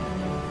活！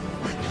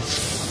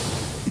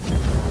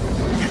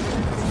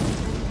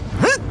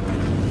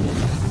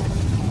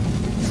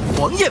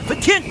狂焰焚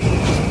天！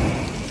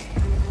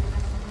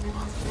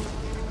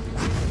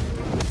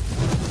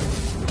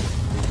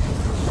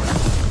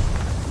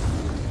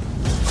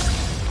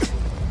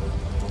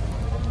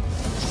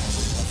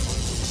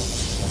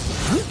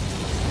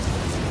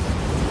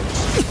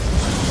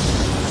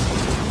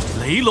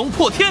雷龙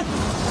破天！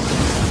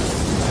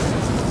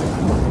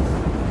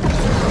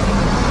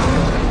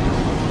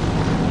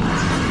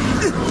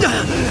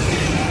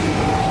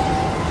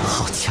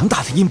好强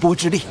大的音波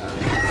之力！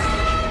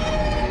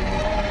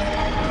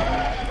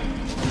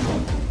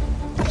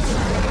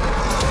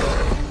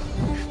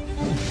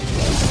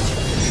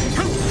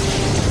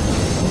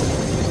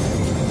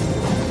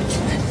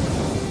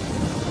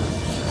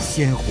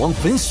先皇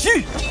焚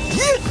虚！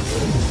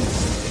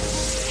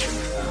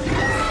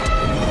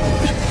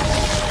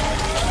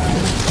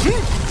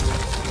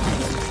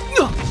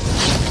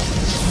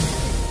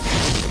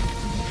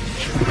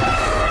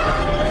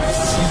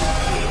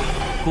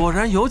果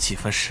然有几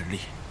分实力。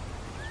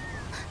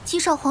姬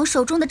少皇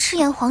手中的赤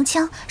焰黄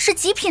枪是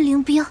极品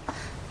灵兵，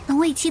能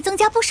为其增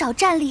加不少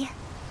战力。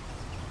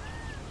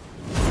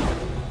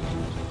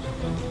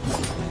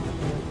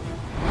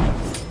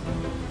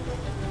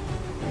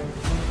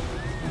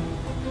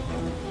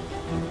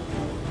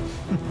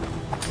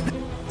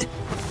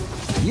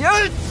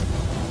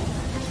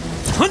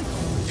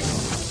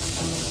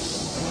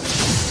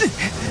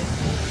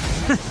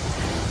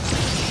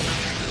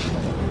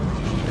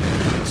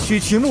区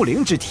区木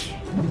灵之体，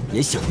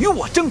也想与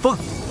我争锋？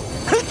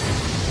哼！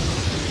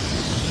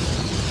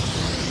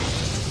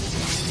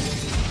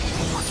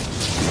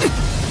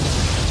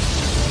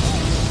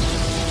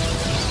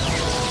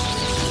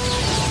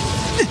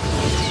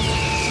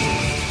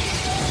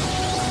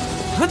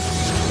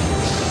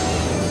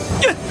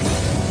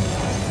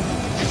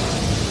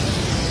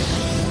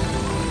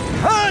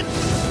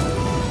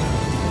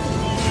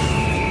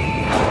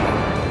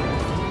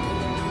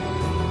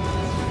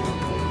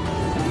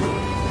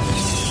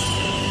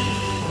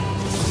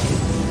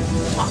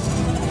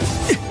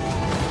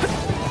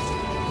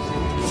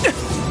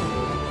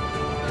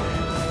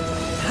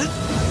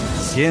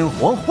天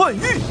皇幻玉！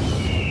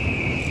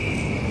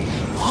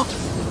啊！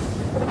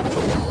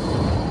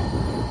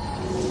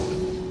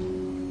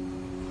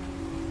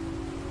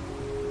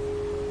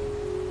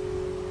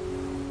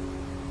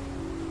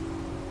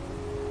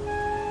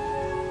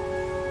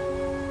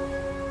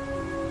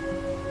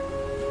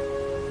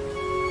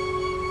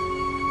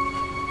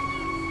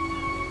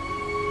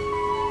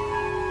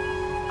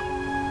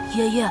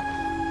爷爷，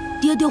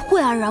爹爹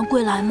会安然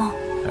归来吗？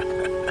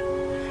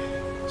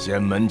仙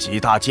门几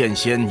大剑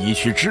仙已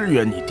去支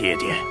援你爹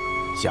爹，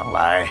想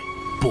来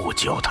不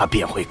久他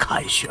便会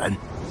凯旋。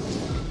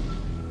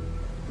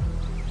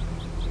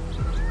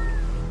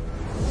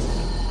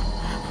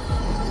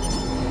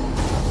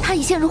他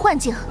已陷入幻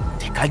境，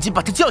得赶紧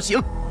把他叫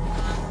醒。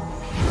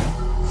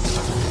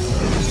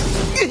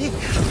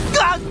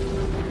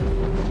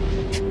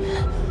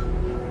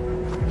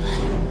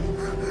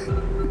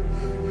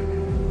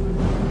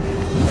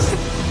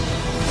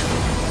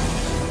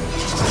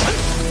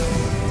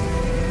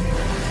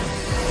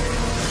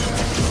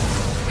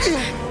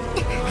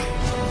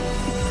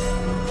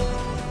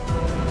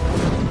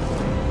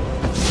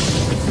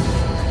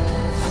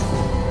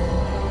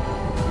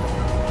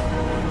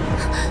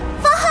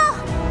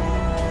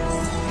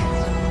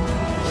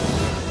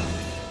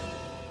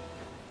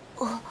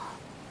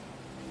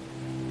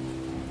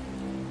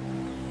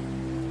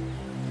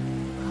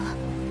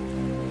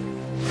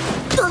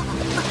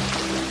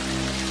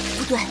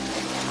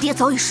爹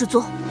早已失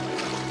踪，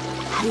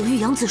还有玉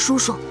阳子叔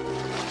叔。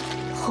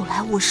后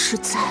来我是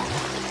在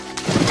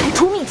排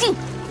除秘境。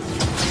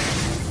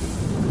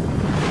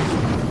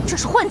这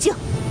是幻境，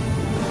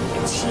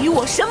起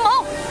我神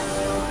矛！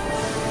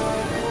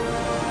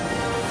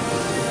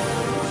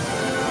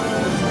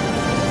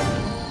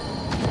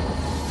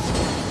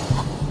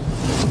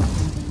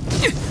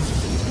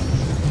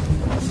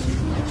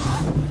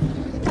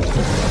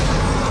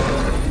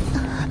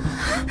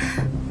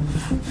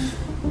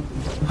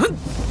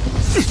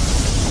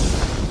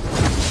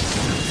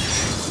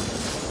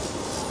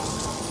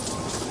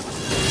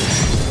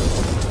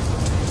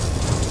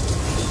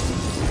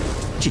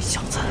这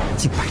小子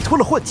竟摆脱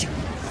了幻境！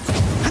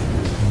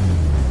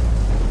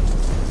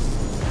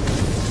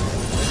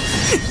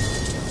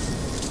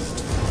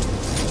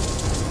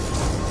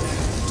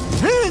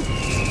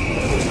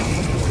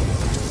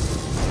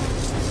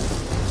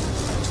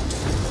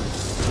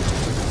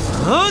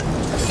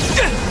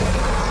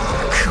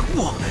可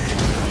恶！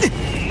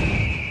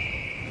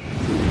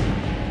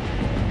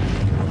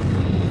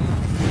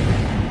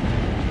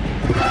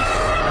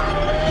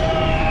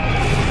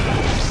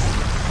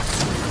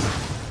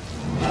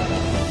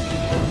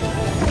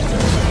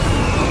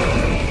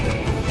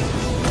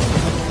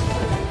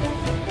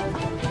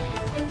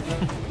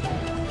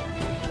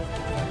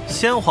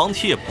先皇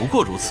体也不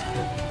过如此，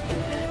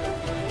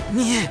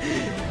你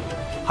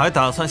还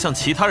打算向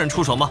其他人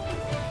出手吗？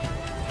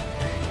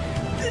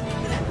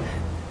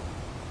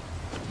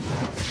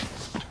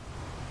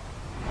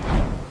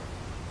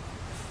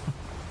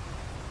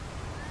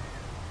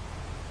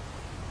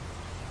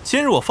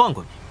今日我放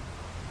过你，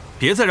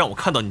别再让我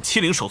看到你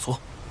欺凌手足。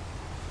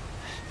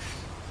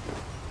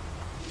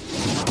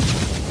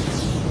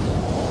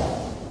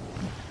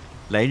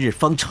来日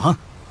方长，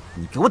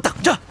你给我等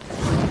着！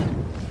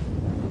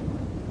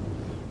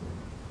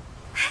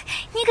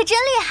你可真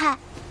厉害，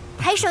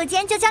抬手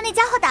间就将那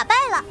家伙打败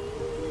了。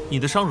你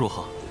的伤如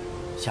何？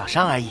小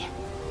伤而已。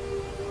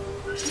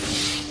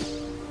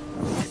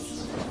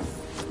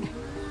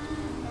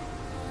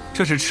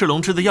这是赤龙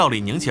之的药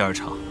力凝结而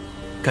成，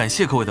感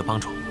谢各位的帮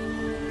助。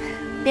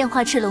炼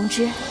化赤龙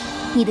之，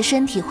你的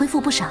身体恢复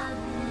不少。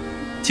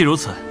既如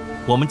此，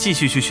我们继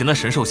续去寻那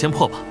神兽仙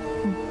魄吧。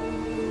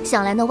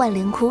想来那万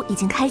灵窟已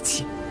经开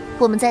启，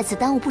我们在此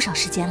耽误不少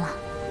时间了。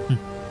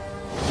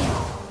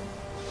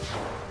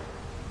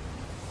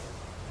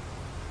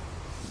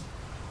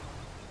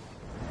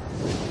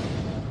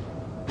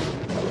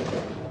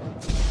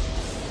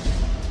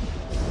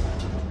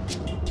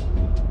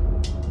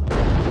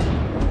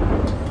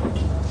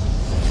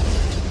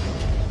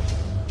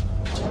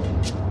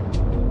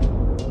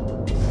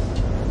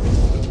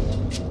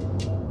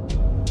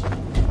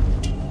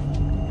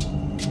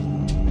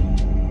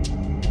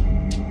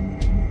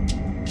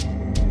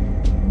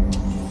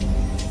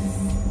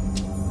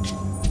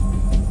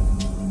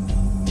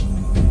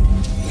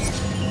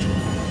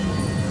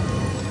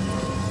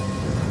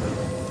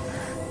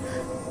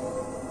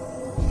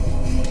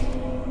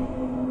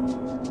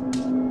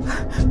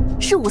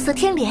是五色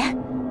天莲，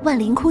万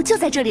灵窟就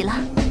在这里了。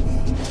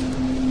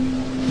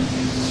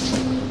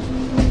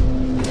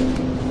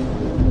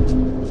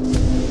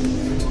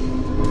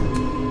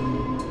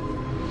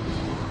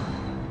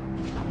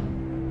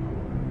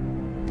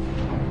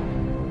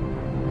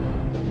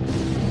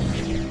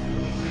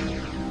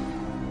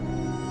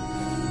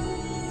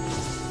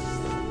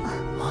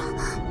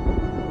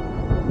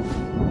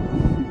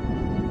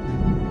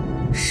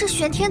是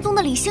玄天宗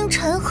的李星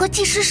辰和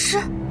祭师师。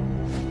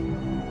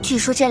据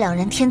说这两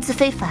人天资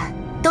非凡，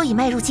都已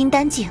迈入金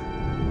丹境。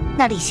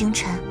那李星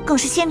辰更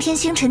是先天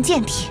星辰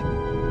剑体。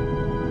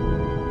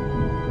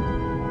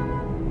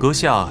阁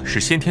下是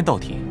先天道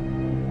体？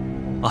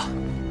啊，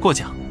过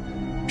奖，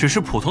只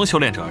是普通修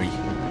炼者而已。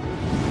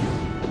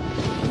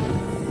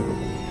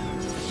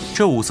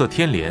这五色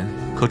天莲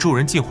可助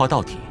人进化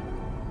道体，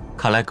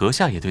看来阁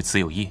下也对此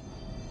有益。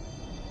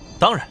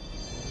当然。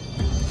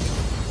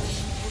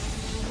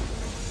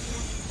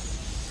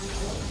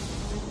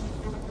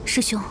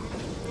师兄，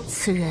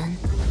此人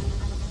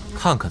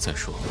看看再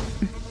说。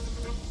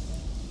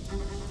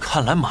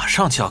看来马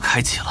上就要开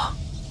启了，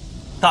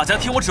大家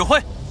听我指挥。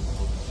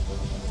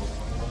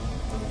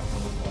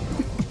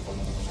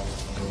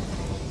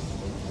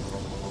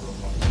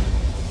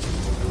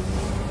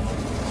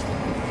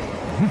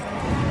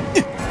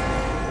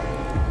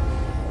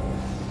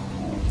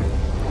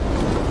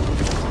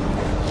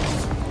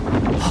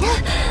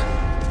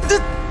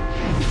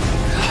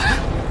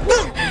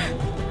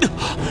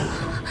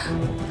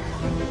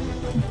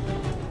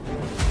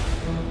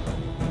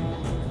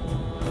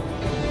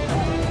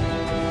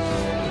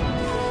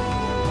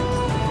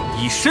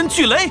以身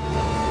聚雷，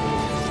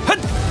哼！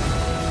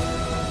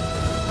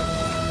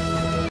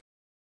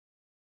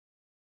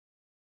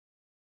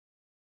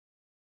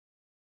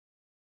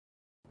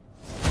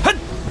哼！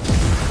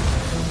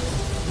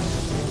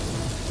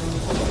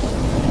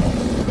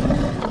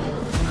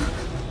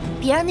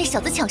别让那小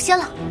子抢先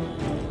了。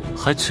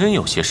还真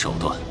有些手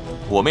段，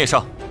我们也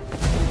上。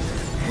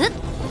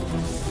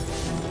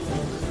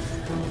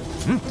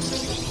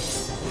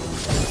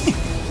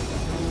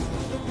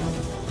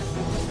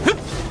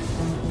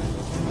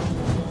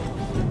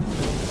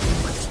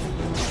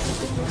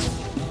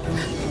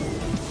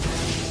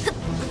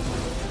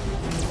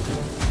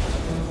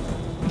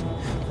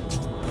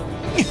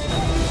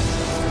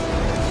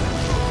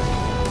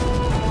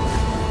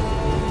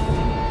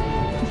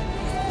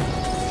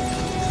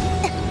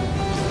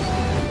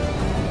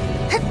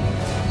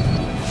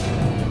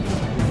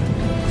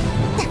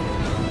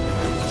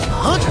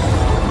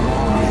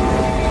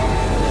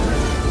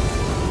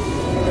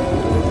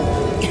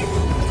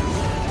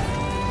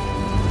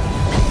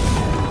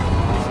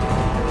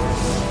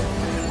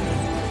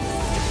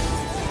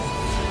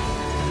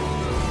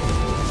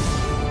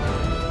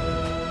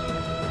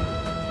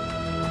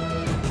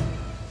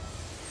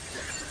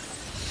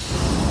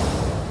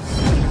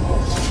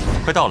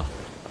快到了。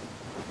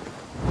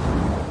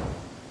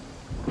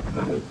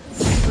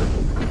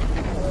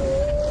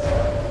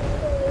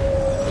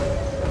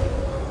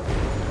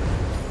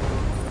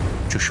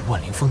这是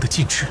万灵峰的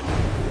禁制。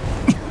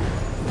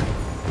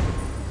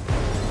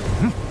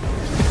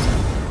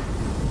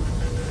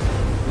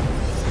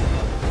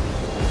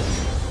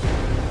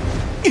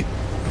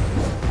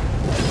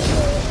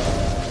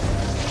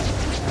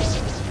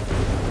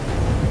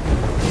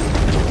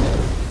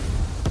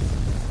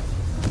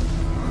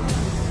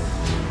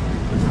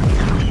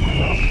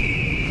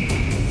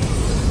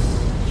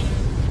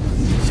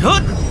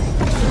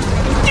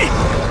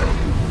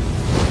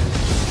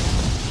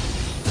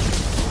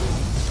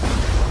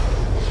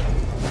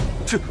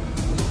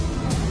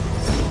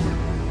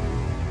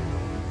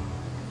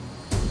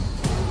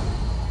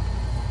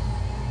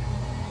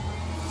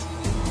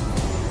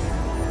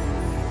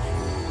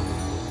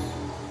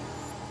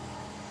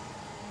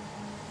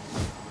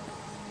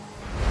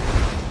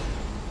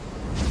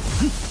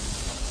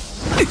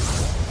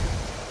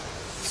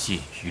剑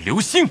雨流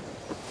星。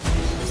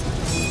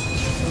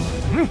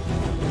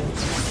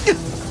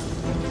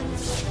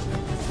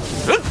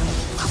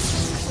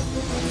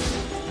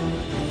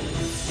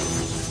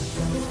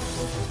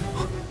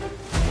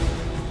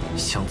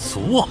想阻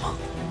我吗？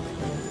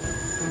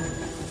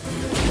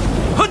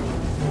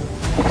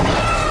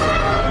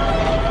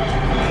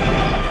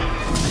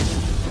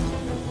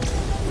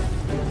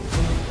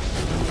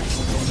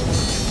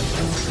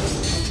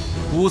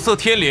五色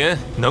天莲，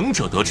能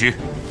者得之，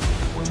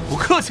我就不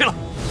客气了。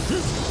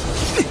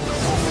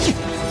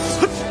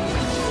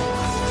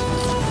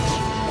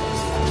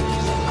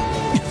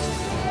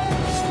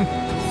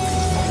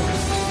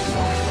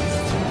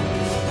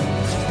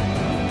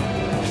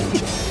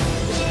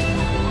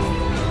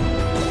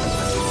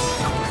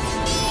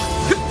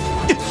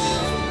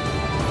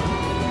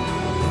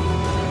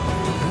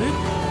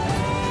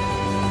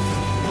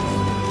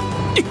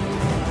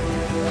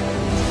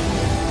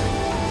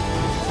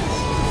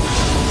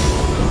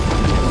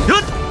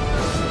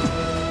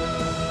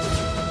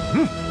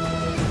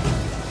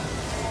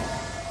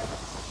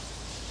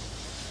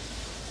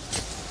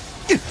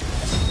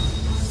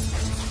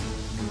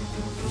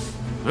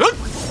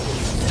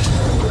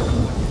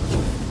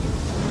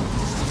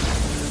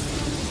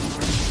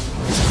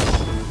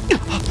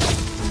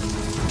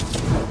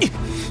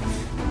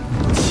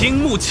青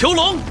木囚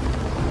龙，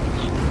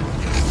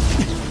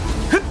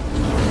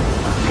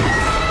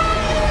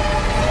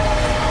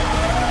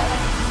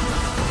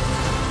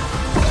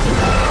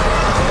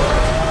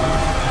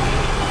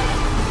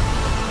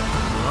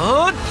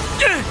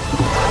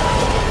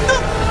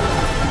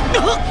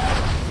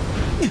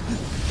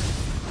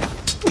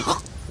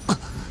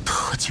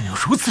他竟有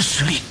如此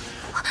实力！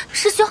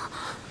师兄。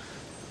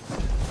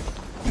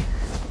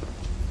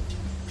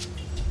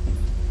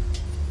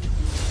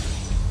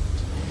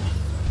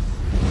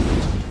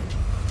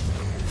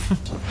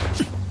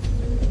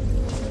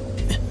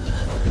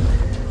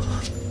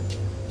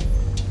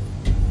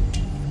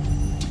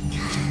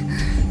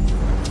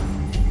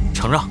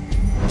承让。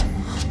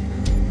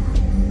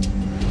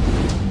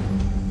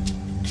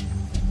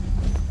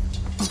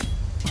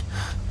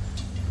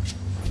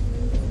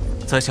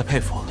在下佩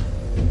服。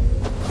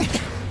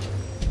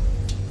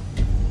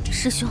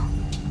师兄，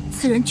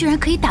此人居然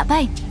可以打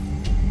败你！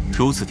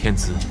如此天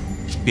资，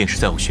便是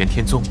在我玄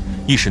天宗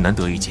亦是难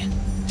得一见。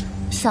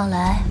想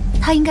来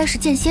他应该是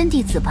剑仙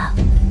弟子吧？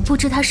不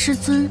知他师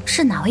尊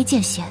是哪位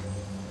剑仙？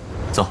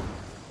走，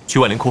去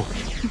万灵窟。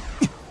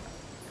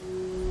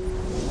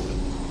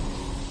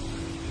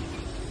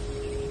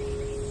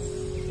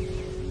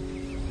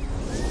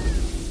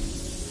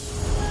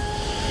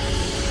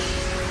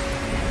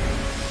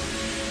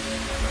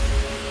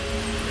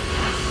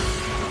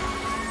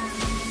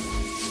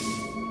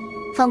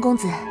方公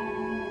子，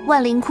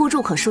万灵窟入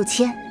口数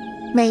千，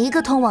每一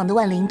个通往的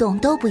万灵洞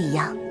都不一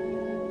样。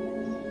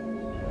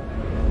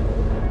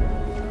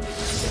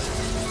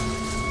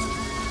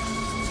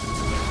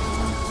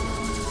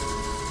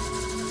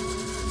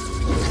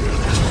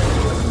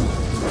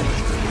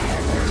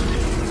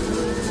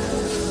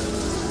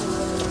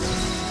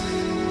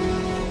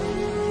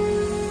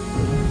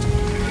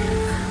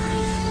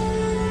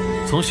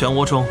从漩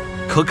涡中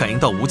可感应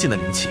到无尽的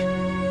灵气，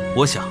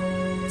我想，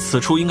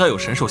此处应该有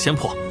神兽仙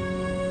魄。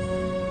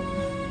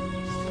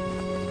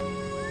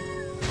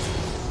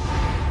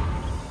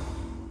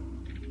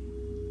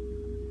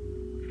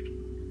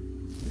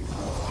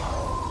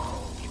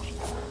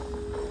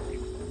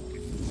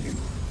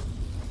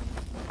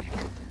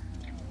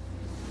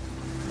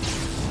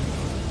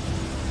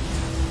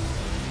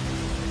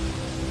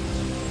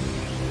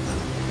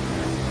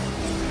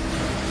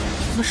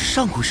那是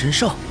上古神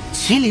兽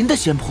麒麟的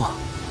仙魄，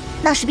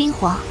那是冰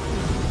皇。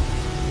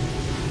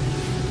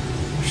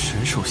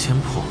神兽仙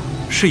魄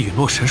是陨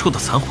落神兽的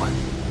残魂，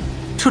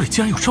这里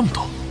竟然有这么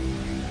多！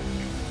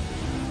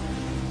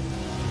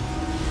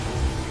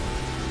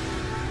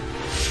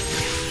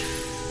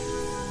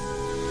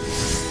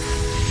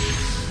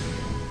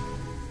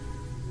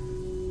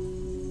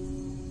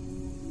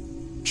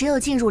只有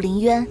进入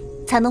灵渊，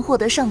才能获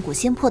得上古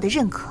仙魄的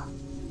认可。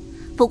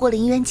不过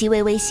灵渊极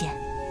为危险，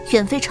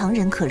远非常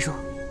人可入。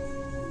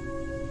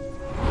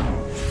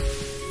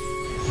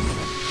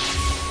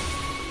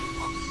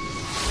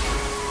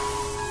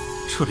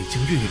这里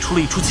竟孕育出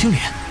了一出青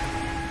莲。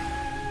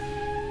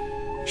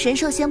神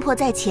兽仙魄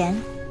在前，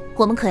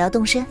我们可要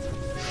动身？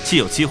既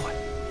有机会，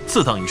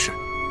自当一试。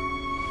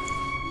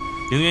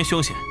灵渊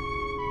凶险，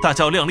大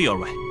家要量力而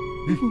为。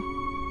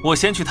我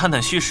先去探探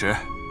虚实，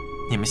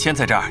你们先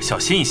在这儿小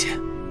心一些。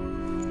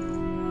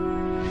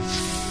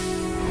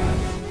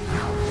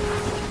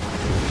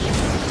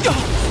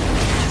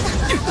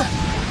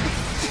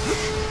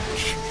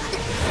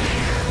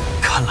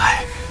看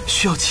来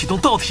需要启动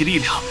道体力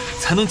量，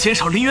才能减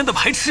少灵渊的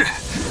排斥。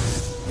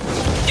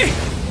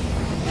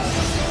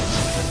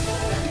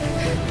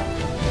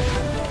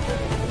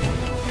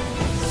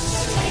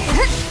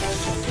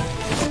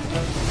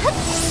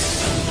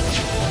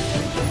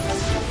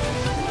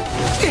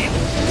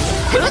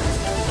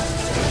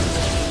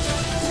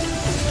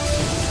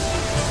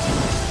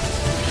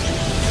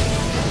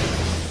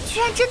居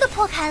然真的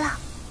破开了！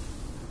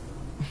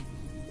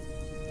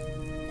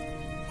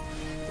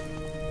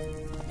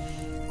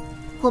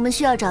我们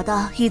需要找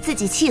到与自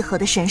己契合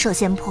的神兽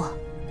仙魄，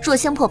若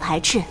仙魄排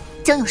斥，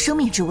将有生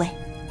命之危。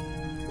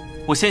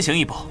我先行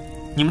一步，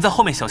你们在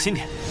后面小心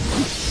点。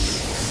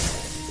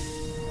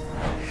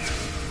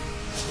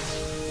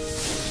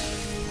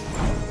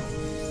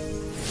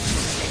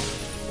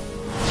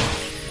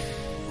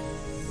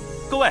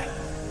各位，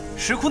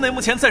石窟内目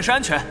前暂时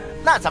安全，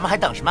那咱们还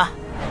等什么？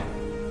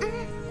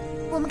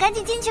我们赶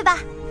紧进去吧。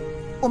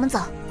我们走。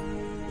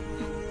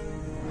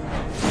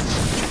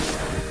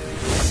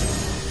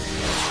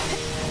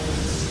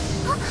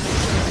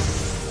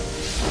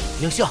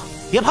优秀，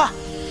别怕。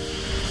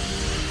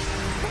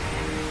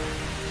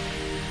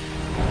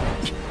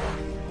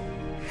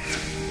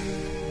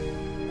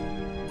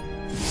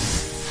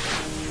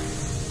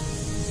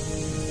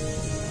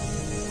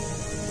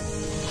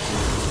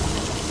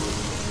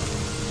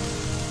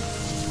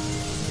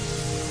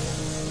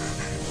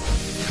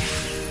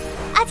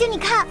阿姐，你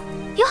看，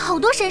有好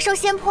多神兽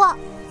仙魄。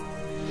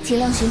尽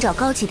量寻找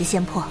高级的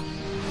仙魄，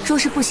若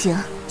是不行，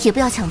也不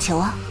要强求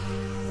啊。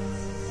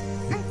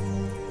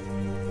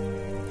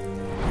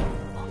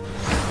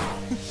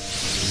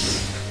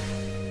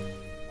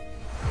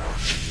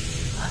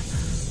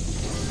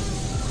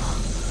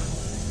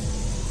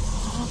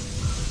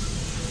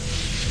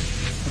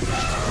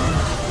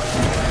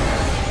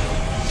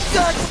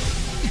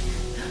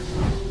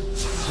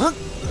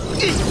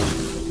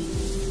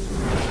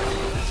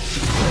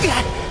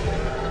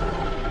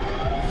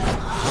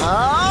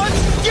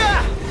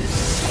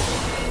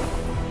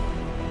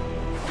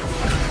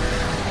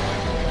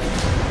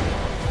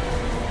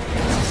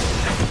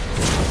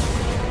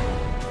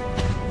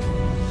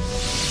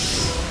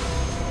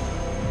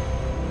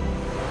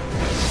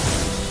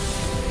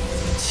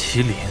麒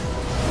麟、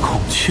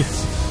孔雀、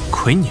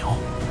魁牛，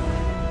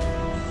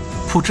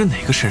不知哪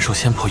个神兽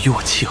仙魄与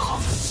我契合。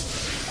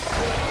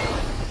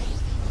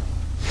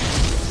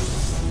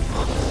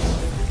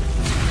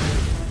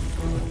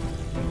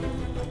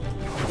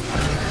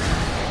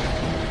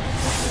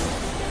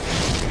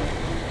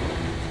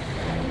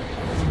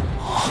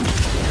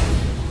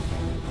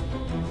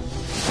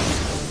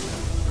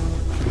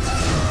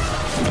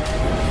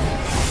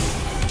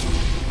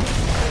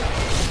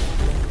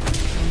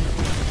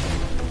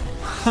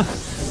哼，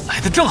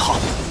来得正好。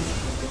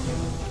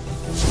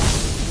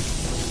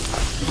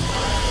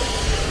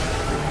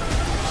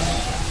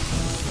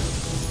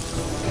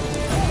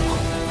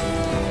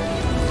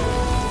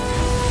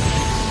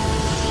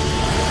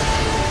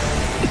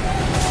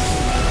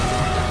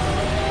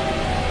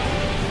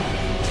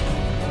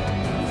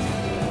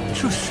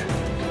这是？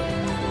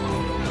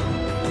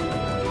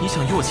你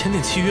想与我签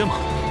订契约吗？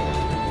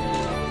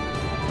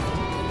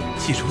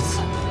既如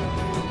此。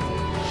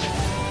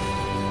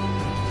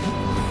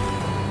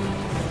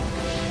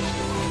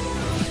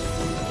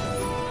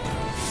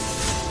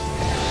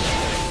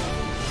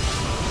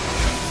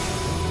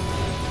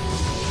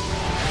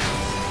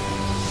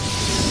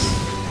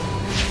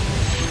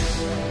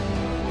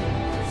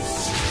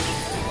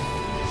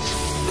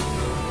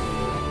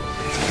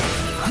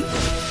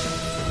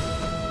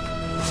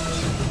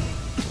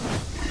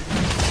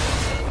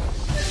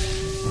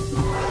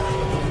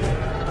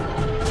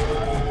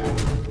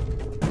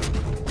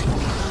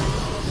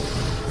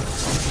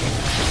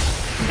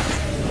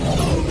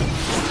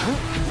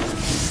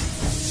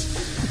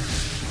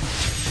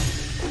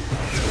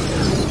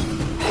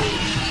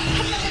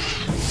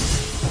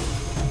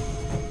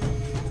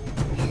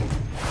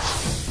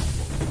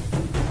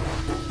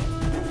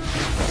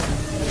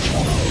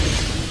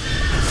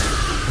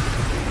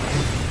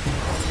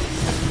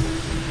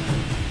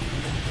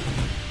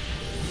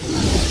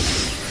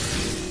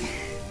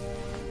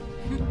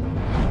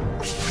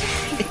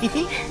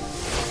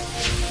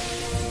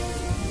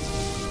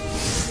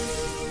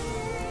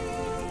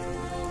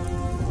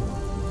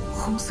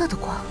红色的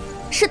光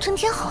是吞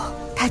天吼，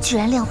他居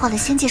然炼化了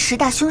仙界10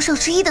大凶兽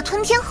之一的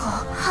吞天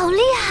吼，好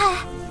厉害！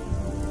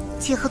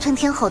结合吞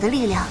天吼的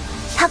力量，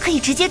他可以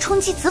直接冲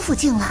击子府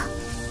境了。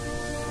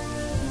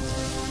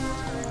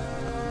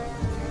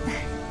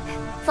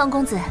方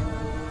公子，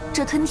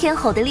这吞天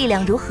吼的力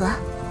量如何？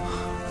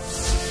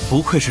不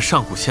愧是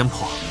上古仙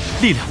魄，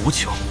力量无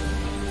穷。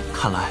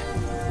看来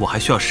我还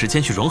需要时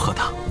间去融合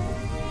它。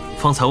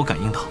方才我感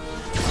应到，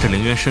这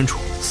陵园深处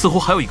似乎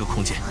还有一个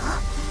空间。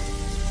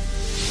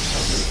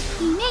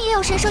里面也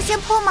有神兽仙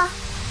魄吗？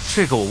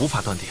这个我无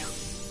法断定。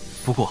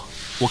不过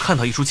我看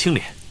到一株青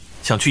莲，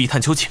想去一探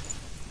究竟。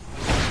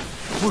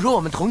不如我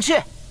们同去。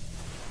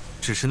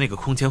只是那个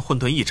空间混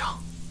沌异常，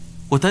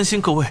我担心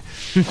各位。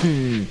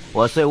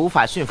我虽无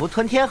法驯服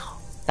吞天吼，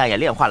但也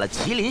炼化了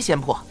麒麟仙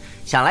魄，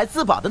想来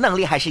自保的能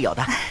力还是有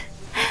的。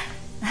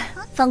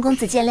方公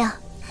子见谅，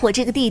我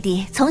这个弟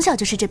弟从小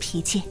就是这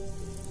脾气。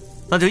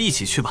那就一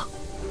起去吧。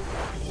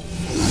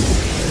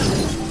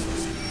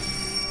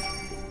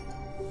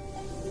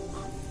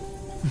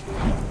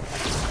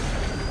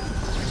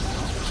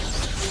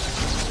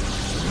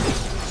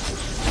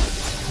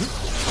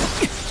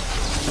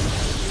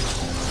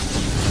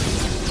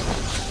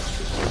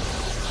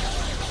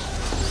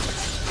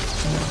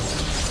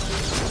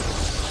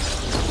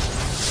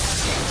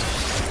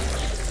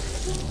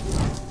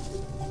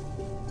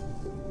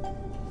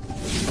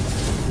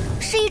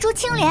是一株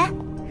青莲。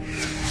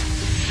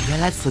原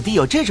来此地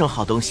有这种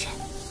好东西。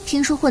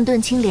听说混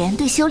沌青莲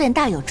对修炼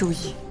大有助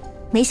益，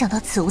没想到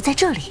此物在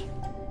这里。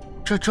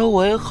这周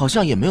围好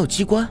像也没有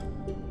机关。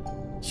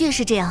越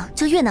是这样，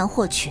就越难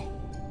获取。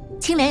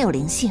青莲有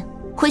灵性，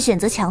会选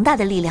择强大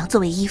的力量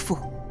作为依附。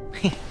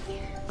嘿，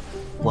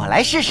我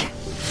来试试。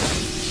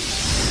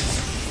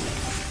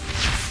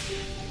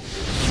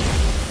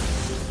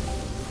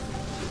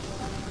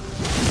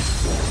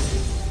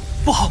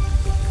不好！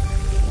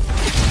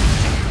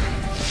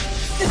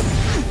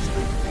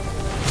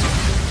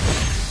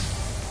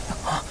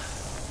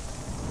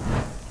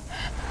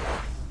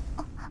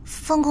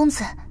方公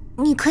子，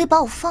你可以把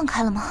我放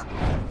开了吗？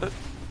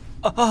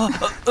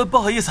不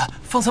好意思，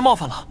方才冒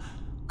犯了。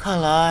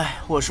看来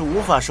我是无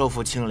法收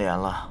服青莲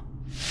了。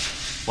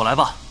我来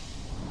吧，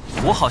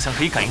我好像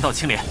可以感应到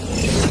青莲。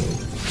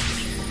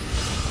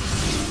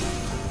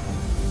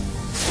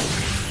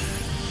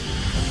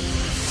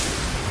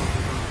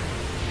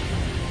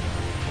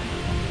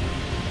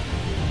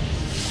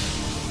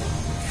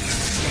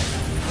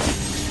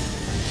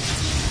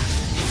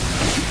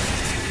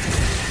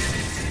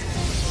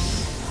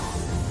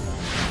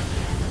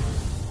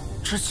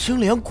这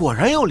青莲果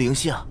然有灵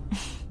性。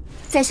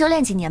再修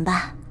炼几年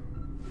吧。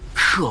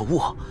可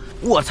恶！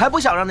我才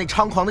不想让那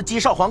猖狂的姬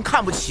少皇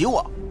看不起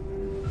我。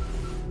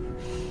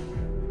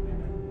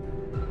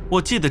我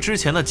记得之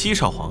前的姬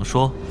少皇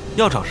说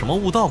要找什么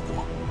悟道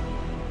果，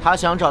他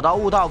想找到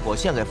悟道果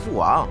献给父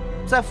王，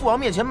在父王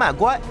面前卖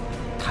乖。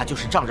他就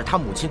是仗着他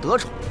母亲得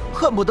宠，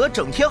恨不得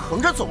整天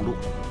横着走路。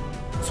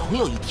总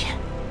有一天，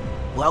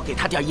我要给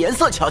他点颜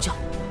色瞧瞧。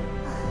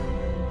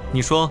你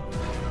说，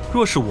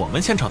若是我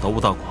们先找到悟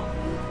道果，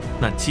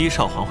那姬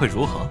少皇会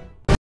如何？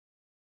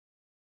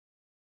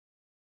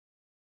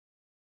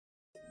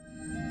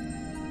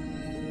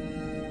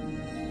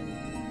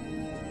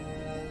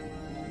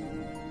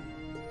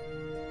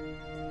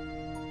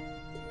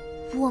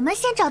我们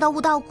先找到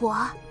悟道果，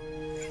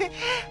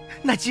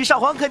那姬少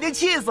皇肯定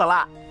气死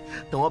了。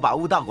等我把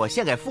悟道果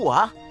献给父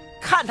王，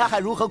看他还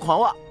如何狂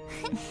妄。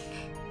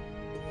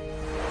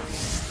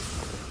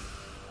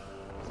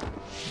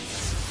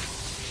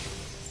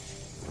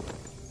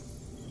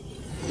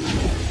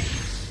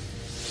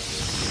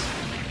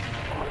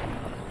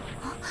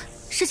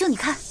师兄，你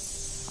看，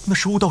那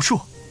是悟道树，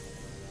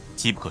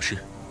机不可失，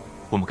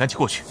我们赶紧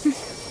过去。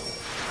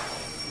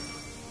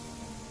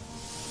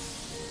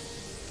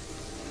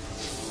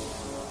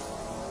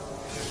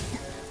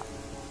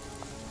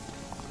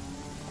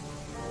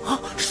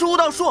是悟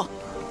道树，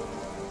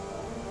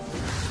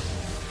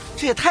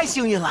这也太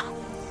幸运了。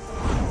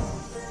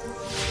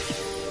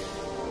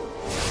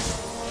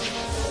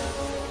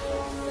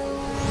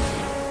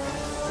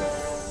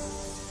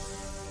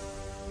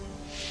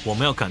我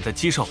们要赶在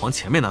姬少皇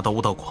前面拿到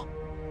悟道果。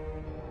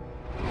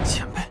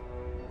前辈，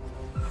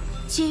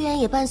机缘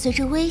也伴随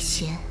着危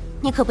险，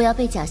你可不要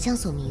被假象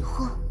所迷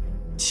惑。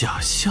假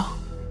象？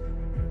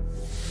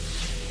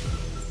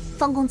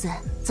方公子，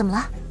怎么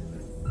了？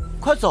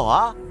快走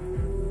啊！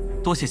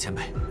多谢前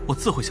辈，我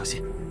自会小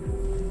心。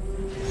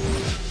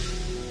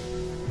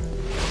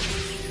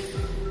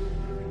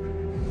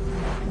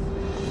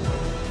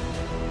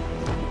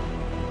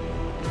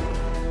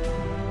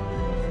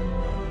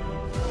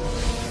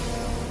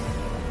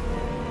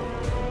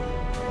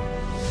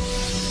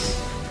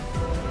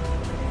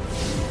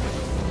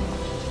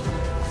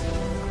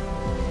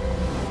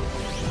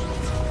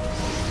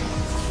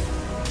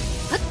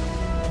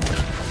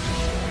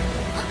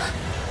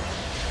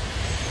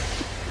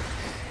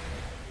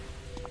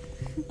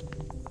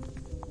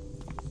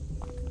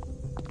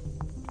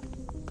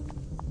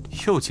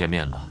又见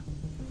面了。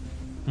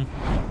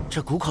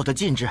这谷口的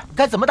禁制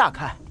该怎么打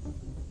开？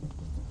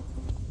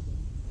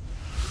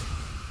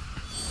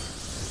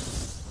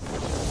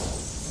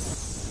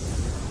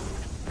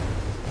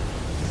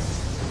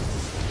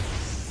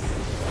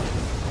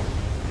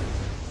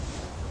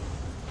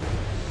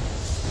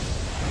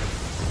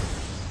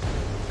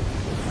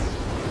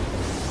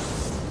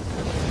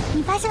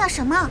你发现了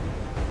什么？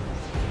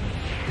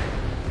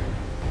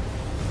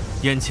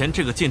眼前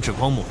这个禁制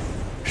光幕，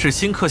是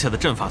新刻下的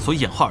阵法所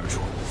演化而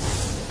出。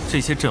这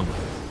些阵纹，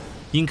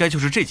应该就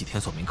是这几天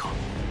所铭刻。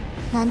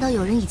难道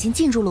有人已经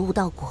进入了悟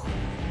道谷，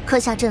刻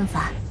下阵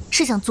法，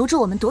是想阻止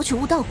我们夺取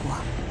悟道谷？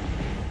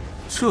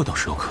这倒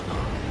是有可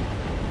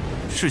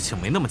能。事情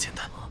没那么简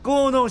单。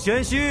故弄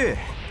玄虚。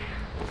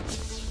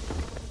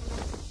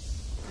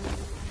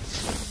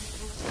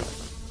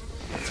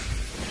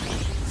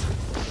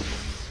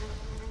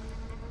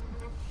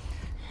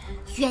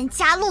冤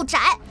家路窄。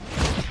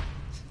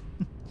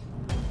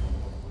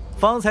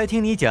方才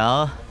听你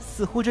讲，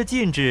似乎这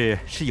禁制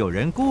是有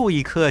人故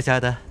意刻下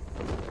的。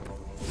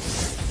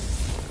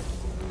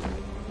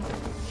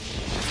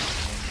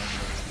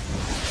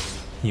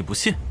你不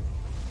信？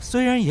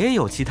虽然也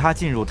有其他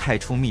进入太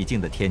初秘境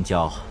的天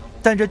骄，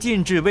但这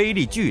禁制威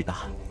力巨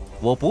大，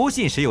我不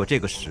信谁有这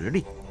个实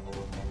力。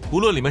无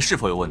论里面是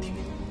否有问题，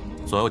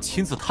总要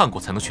亲自探过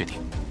才能确定。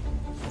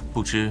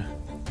不知，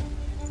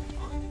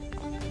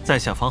在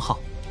下方浩。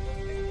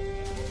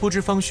不知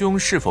方兄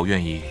是否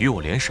愿意与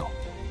我联手，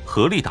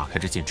合力打开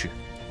这禁制？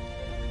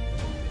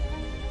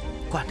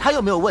管他有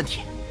没有问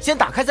题，先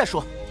打开再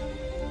说。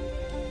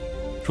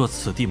若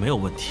此地没有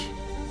问题，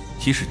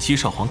即使姬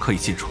少皇可以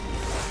进入，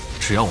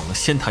只要我能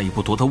先他一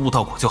步夺得悟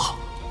道果就好。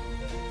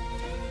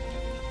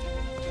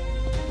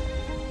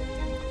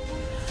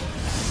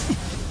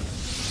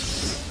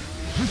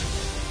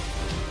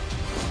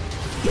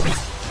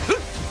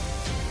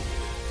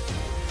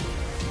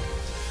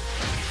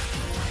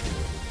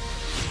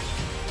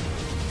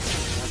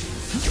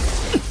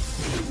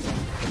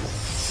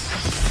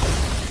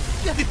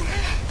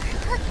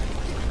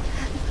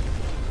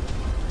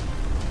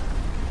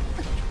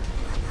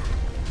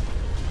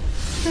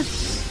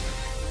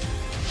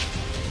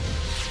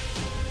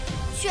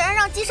居然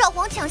让姬少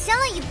皇抢先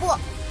了一步，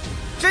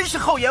真是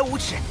厚颜无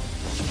耻！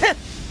哼！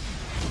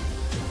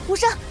无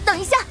伤，等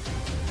一下。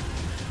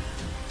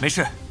没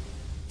事，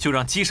就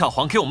让姬少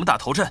皇给我们打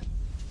头阵。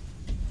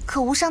可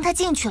无伤他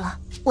进去了，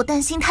我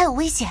担心他有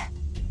危险。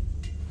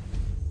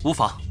无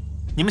妨，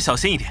你们小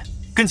心一点，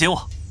跟紧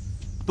我。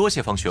多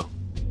谢方兄。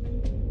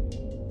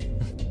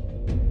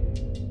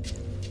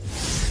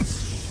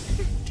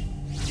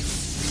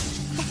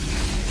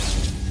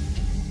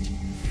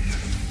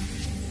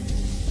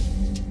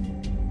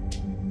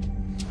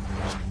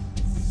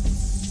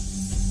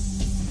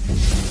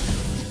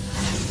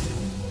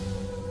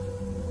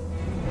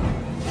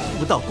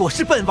悟道果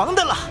是本王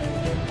的了。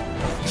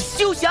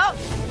休想！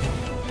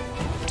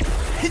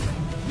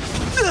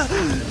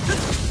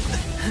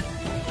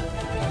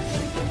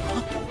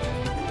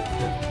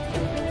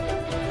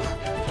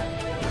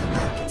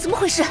怎么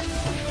回事？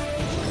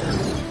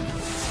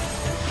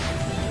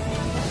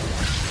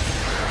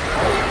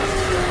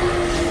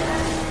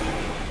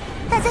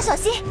大家小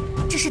心，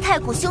这是太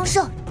古凶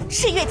兽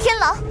赤月天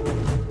狼。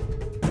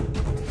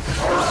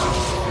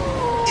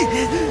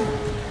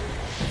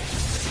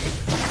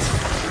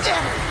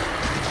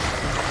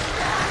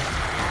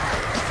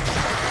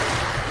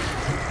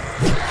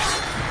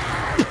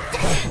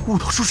悟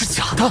道术是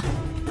假的，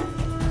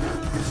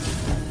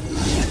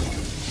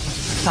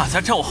大家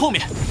站我后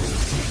面。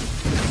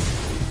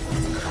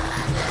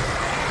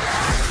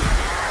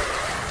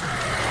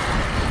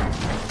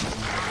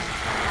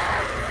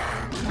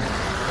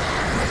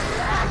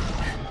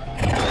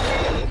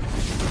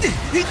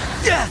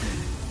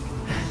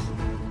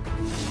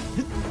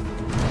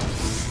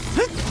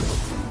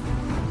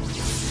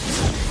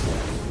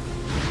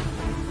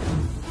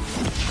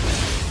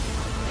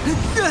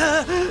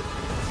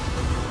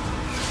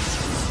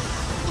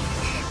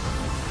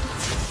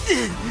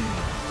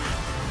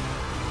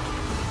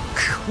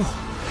可恶！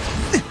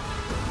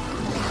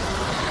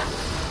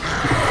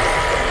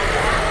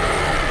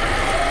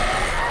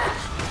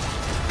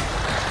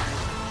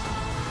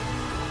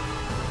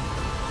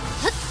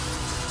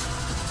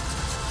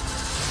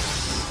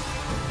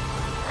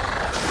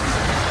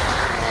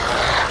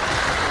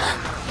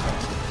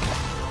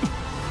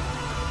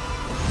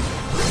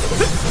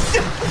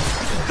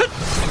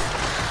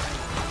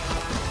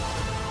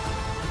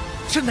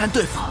真难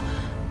对付。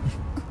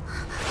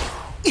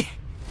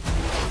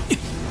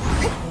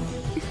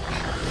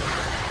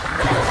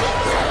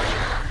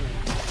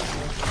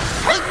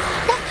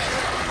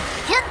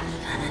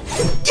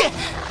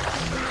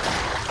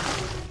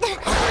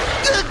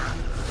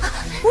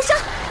无伤。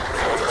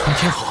苍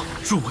天好，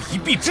助我一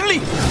臂之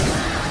力。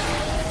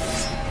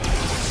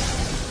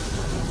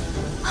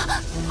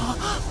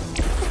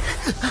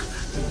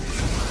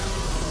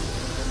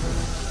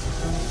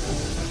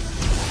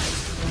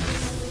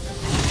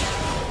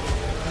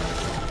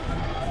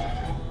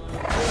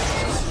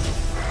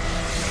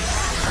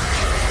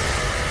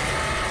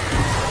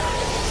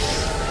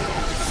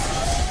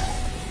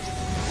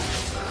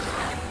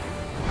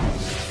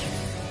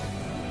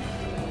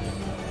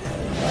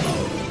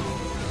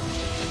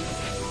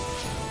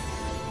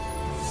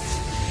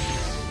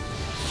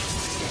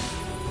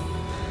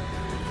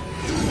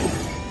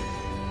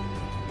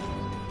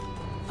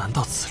难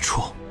道此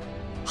处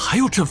还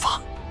有阵法？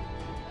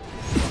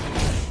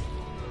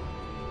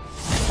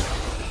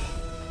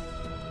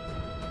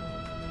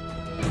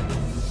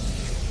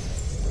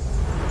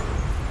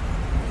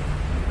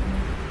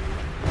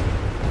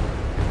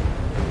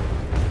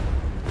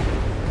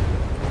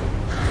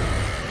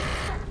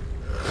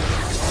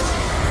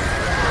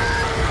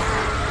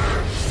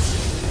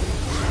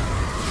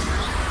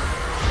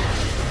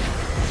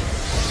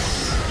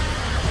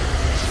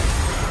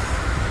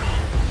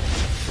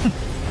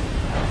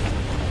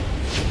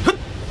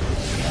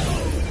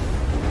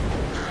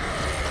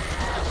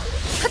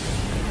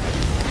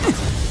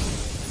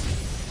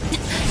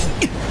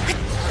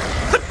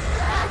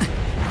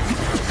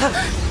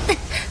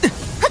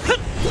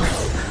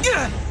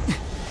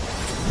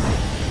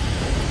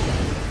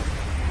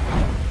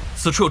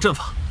此处有阵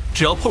法，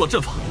只要破了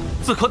阵法，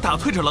自可打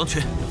退这狼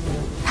群。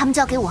他们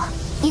交给我，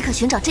你可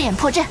寻找阵眼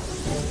破阵。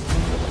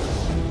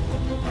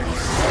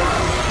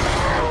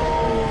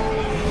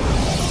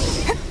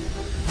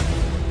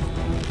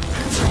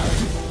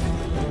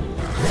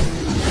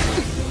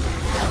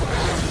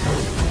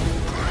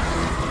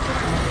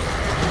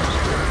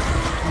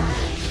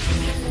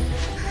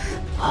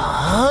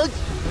啊！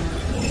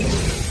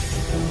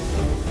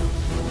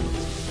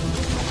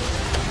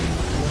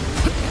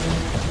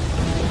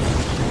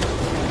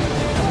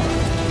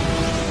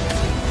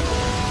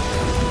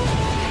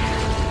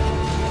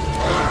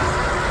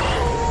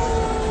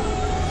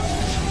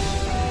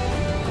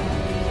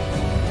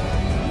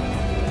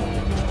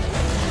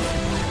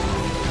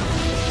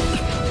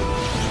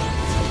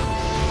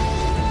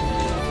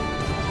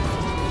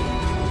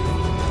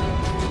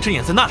阵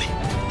眼在那里。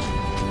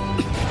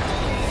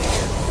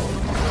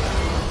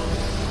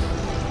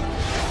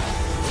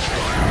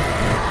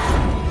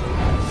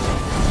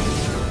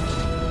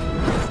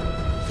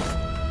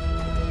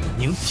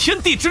凝天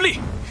地之力，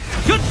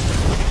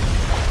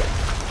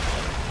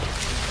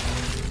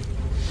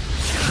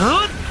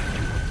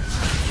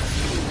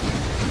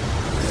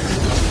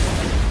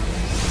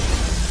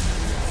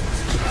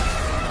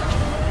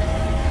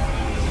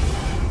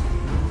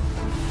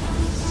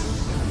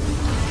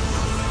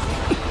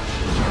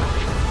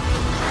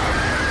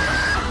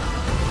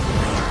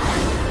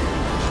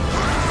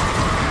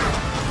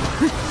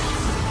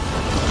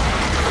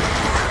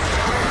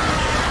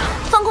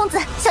方公子，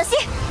小心！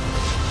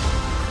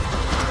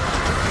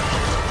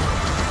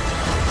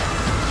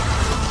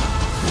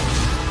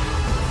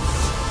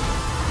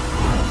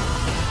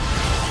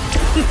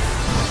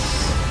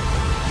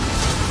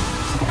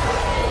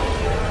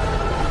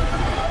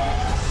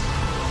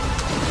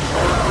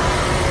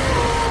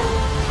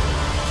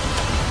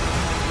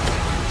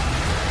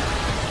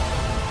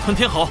吞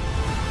天好，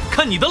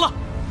看你的了！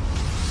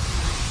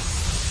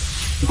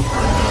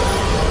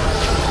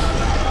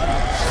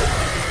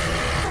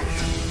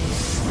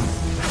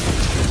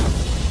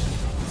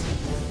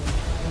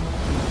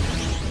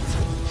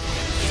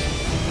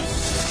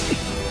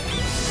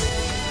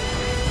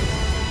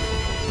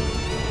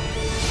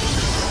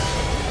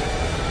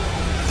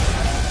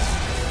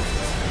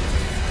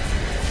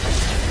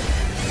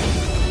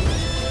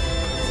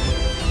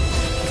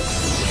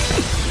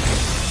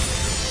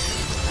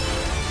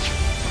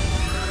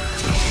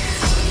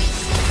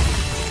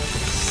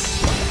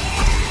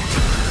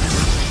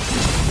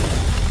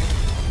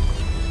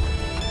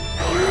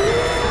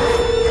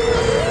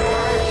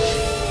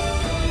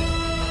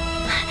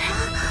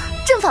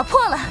阵法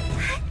破了，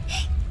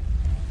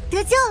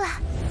得救了！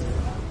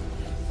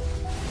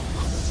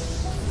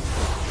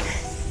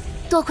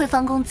多亏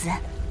方公子，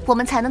我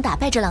们才能打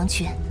败这狼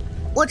群。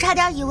我差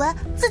点以为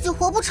自己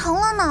活不成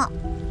了呢。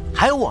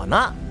还有我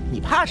呢，你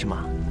怕什么？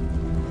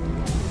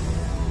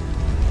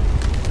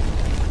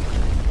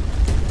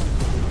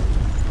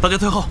大家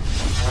退后。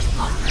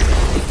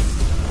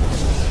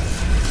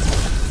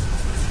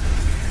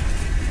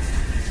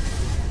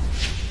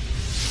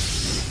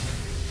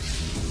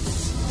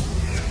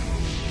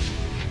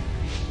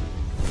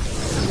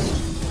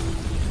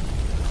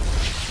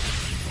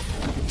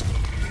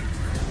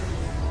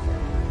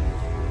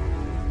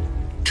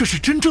这是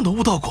真正的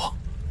悟道果，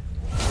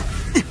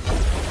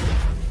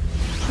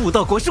悟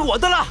道果是我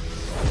的了。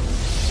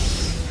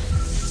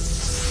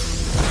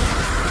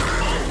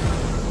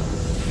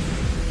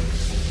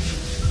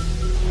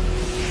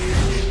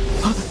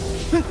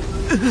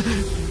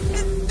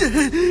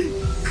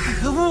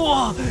可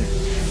恶！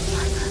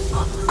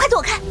快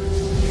躲开！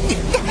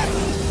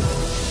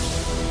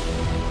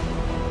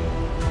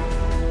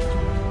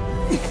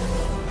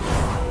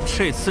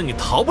这次你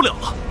逃不了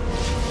了。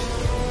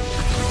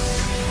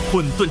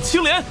混沌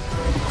青莲，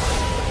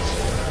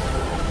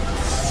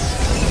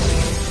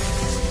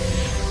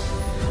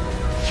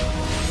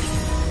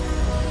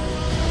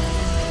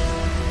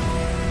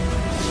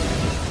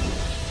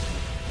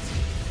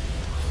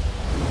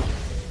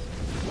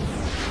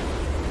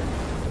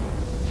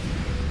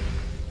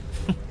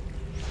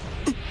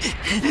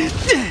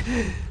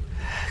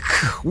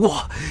可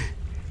恶，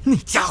你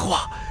家伙！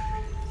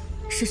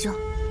师兄，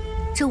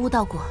这悟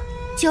道果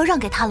就要让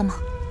给他了吗？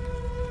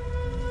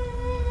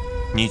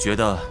你觉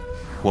得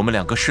我们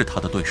两个是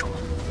他的对手吗？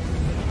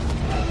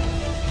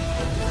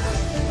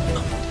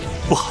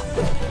不好，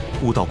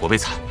悟道果被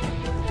踩，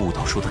悟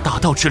道树的大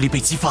道之力被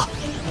激发。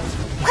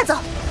快走！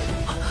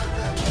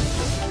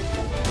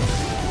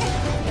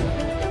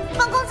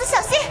方公子小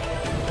心！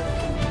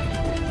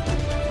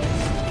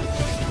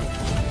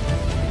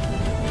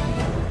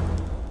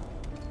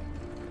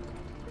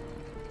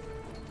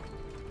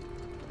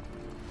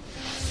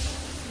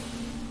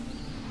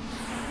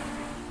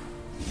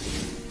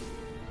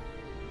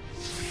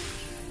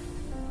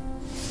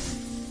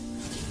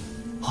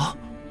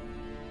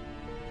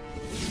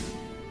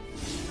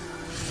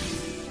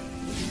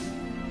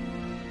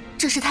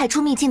这是太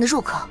初秘境的入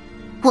口，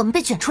我们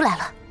被卷出来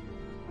了。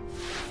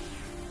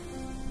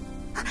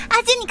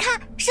阿姐，你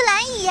看，是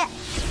蓝蚁。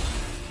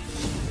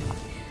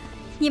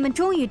你们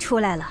终于出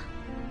来了，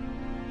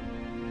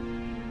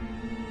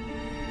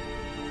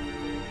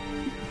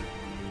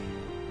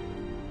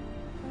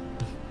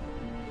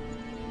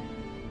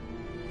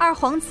二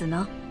皇子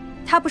呢？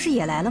他不是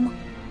也来了吗？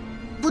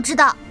不知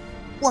道，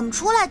我们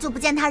出来就不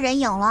见他人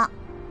影了。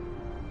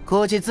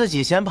估计自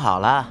己先跑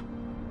了。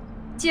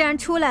既然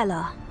出来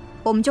了，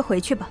我们就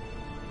回去吧。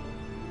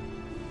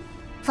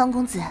方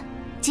公子，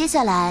接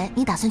下来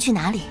你打算去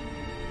哪里？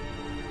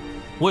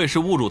我也是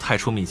误入太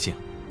初秘境，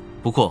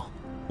不过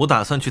我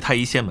打算去太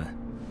一仙门，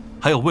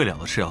还有未了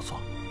的事要做。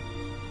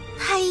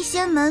太一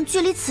仙门距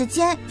离此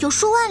间有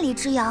数万里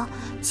之遥，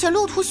且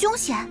路途凶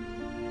险。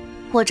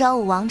我昭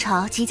武王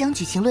朝即将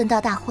举行论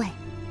道大会，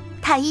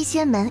太一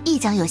仙门亦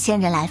将有仙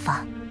人来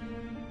访。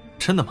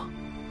真的吗？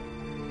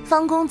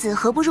方公子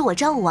何不入我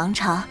昭武王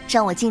朝，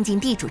让我尽尽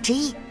地主之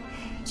谊，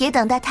也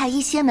等待太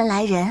一仙门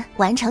来人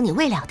完成你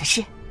未了的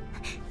事。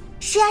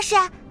是啊是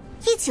啊，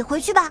一起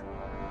回去吧。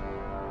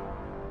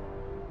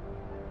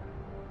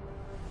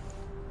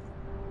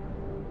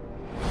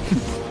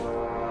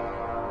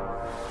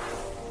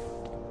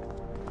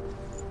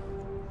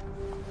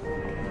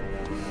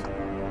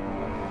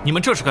你们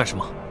这是干什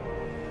么？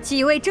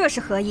几位这是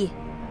何意？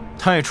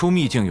太初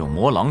秘境有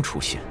魔狼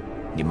出现，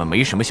你们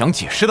没什么想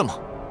解释的吗？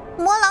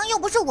魔狼又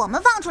不是我们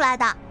放出来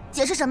的，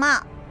解释什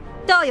么？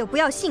道友不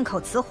要信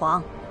口雌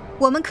黄，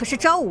我们可是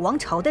昭武王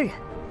朝的人。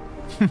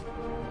哼，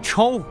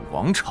昭武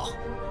王朝，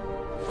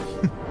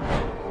哼，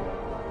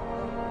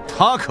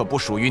他可不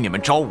属于你们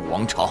昭武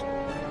王朝。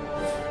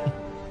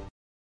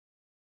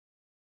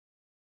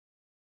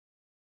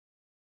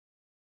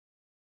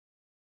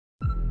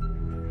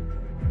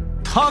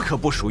他可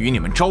不属于你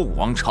们昭武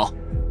王朝。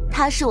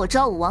他是我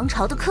昭武王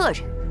朝的客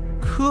人。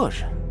客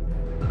人？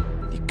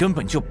你根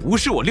本就不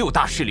是我6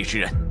大势力之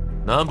人。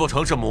难不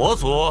成是魔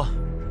族？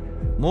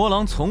魔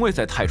狼从未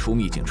在太初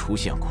秘境出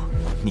现过，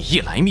你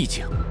一来秘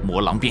境，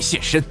魔狼便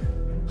现身，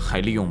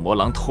还利用魔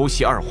狼偷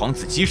袭二皇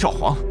子姬少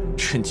皇，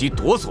趁机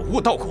夺走悟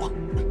道果。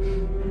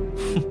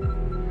哼，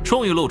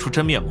终于露出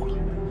真面目了，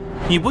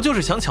你不就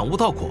是想抢悟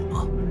道果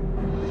吗？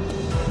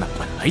那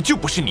本来就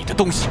不是你的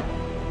东西。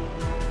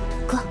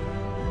哥，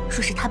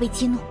若是他被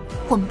激怒，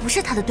我们不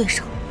是他的对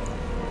手。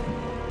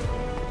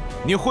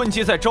你混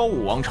迹在昭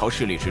武王朝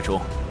势力之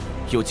中，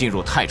又进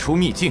入太初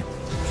秘境，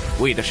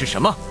为的是什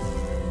么？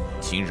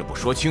今日不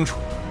说清楚，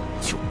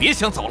就别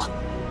想走了。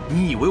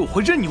你以为我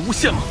会任你诬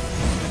陷吗？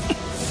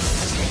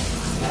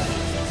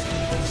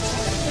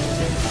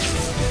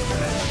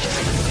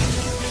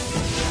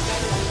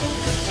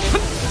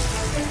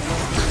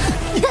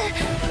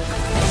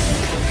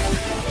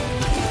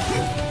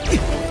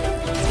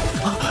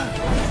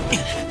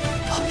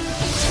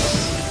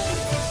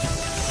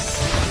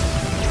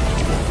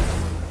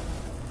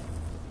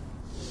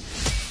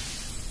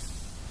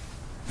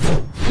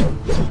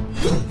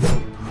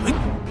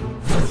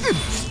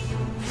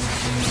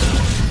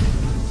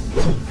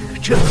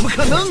这怎么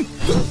可能？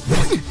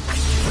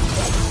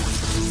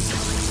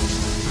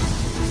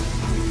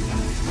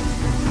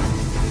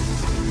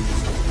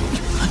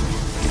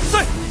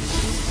在，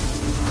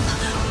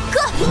哥，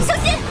小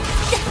心！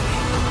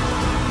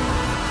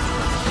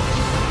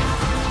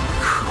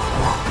可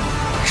恶，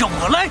让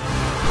我来！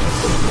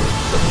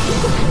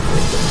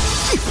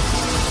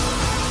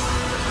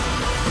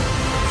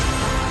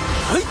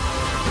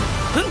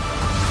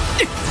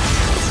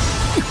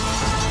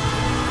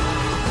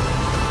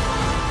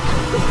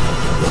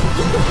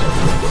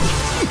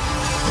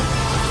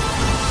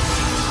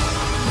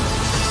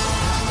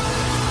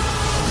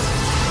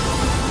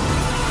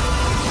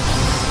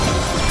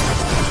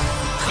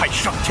太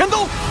上天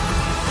刀！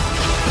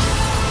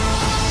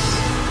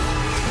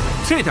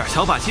这点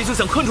小把戏就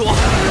想困住我？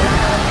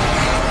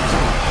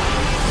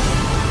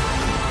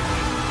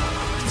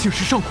竟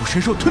是上古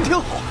神兽吞天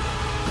好！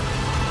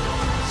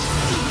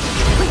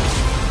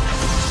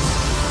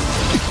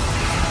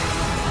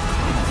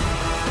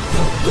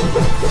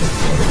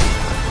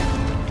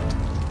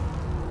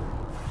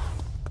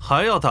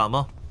还要打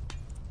吗？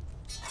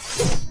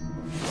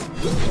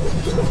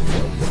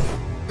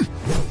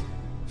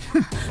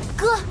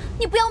哥，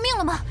你不要命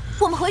了吗？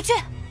我们回去。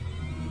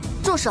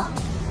住手！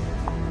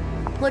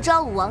我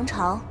昭武王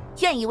朝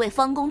愿意为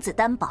方公子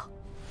担保。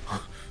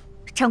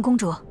长公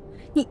主，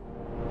你……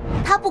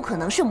他不可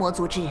能是魔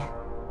族之人。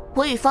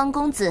我与方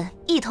公子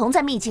一同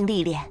在秘境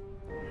历练，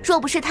若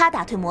不是他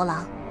打退魔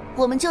狼，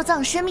我们就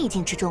葬身秘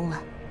境之中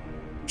了。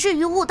至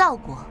于悟道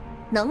果，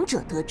能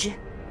者得之。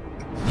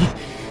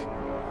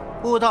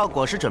悟道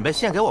果是准备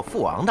献给我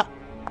父王的，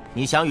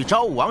你想与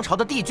昭武王朝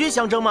的帝君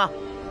相争吗？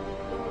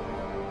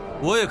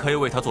我也可以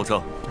为他作证。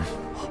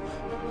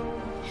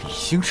李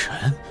星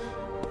辰，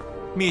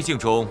秘境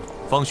中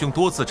方兄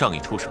多次仗义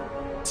出手，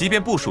即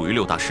便不属于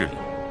6大势力，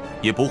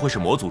也不会是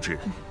魔族之人。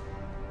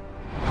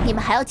你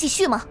们还要继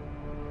续吗？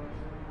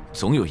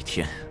总有一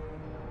天，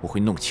我会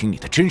弄清你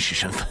的真实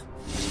身份。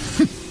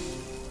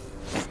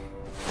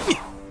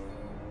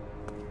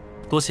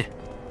多谢，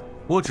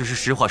我只是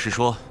实话实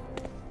说。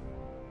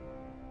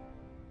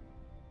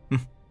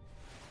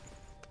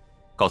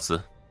告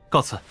辞，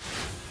告辞。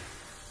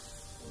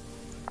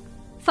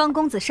方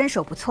公子身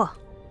手不错，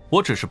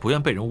我只是不愿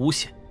被人诬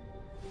陷。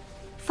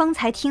方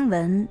才听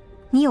闻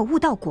你有悟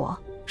道果，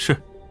是。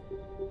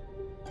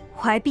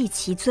怀璧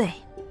其罪，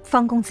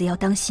方公子要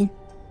当心。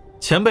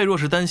前辈若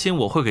是担心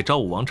我会给昭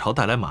武王朝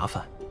带来麻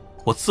烦，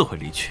我自会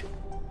离去。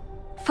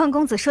方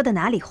公子说的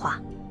哪里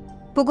话？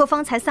不过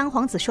方才三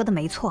皇子说的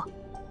没错，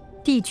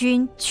帝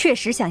君确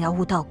实想要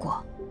悟道国。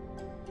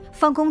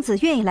方公子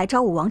愿意来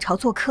昭武王朝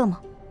做客吗？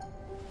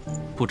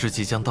不知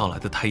即将到来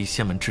的太一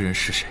仙门之人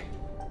是谁？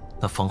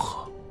那方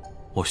盒，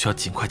我需要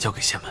尽快交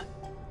给仙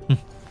门。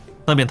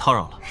那便叨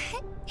扰了。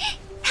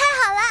太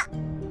好了，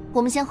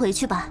我们先回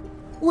去吧，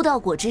悟道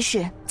果之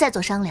事再做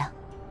商量。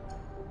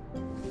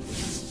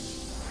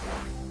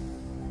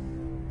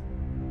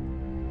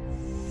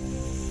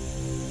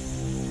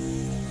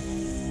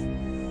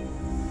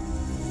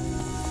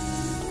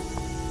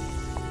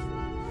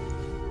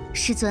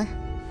师尊，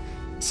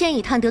现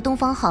已探得东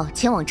方浩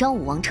前往昭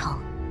武王朝，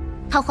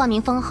他化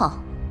名方浩，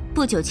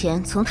不久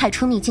前从太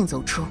初秘境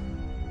走出。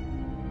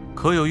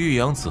可有玉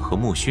阳子和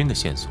木勋的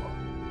线索？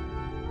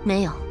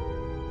没有，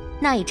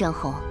那一战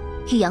后，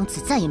玉阳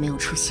子再也没有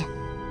出现。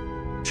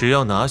只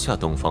要拿下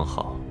东方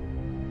浩，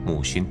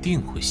木勋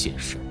定会现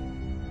身。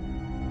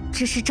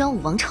只是昭武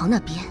王朝那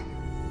边，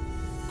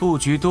布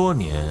局多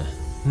年，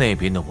那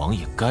边的王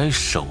也该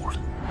收了。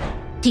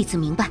弟子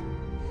明白。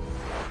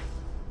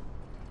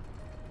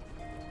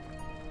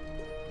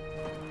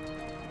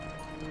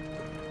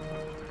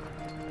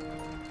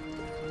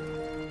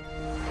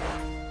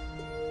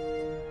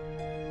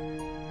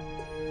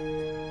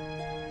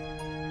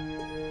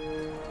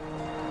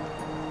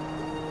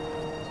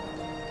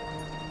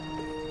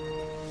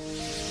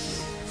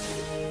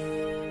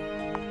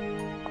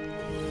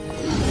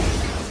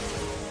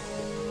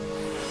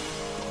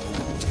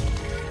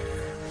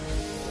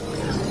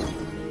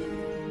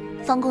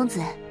方公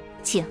子，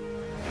请。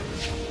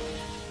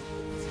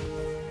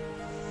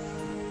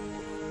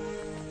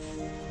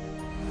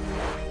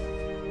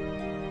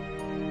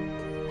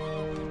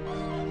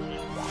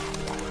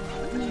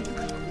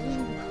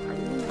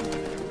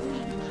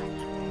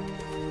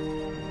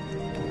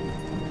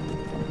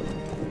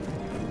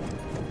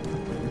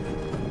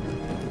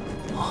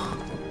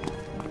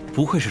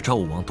不愧是昭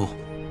武王都。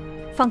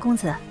方公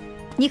子，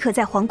你可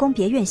在皇宫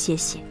别院歇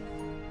息，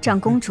长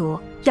公主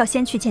要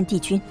先去见帝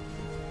君。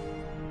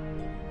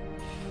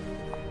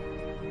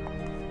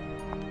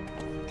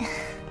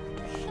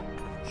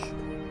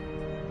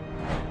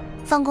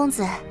方公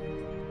子，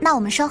那我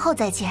们稍后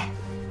再见。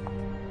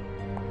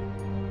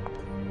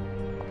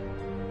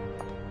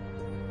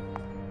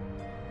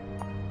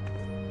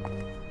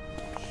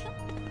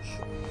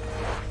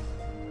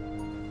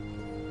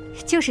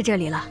就是这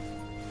里了。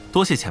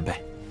多谢前辈。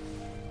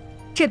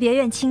这别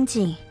院清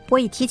静，我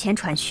已提前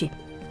传讯，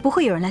不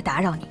会有人来打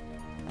扰你。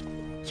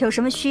有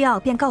什么需要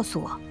便告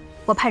诉我，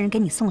我派人给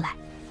你送来。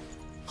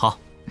好。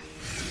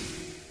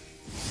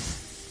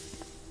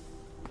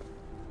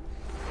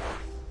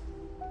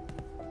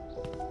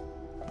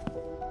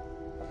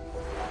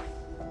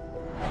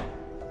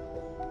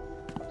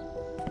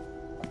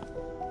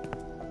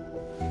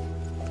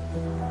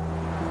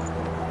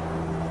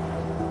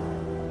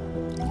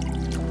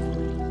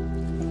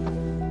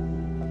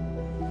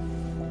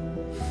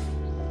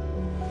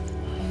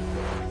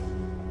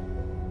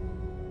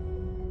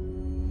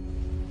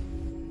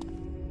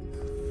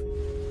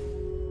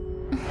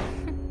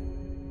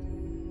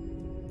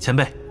前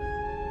辈，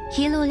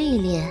一路历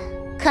练，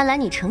看来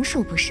你成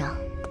熟不少。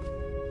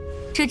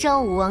这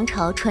昭武王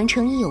朝传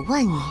承已有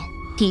万年，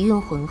底蕴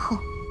浑厚，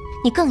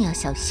你更要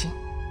小心。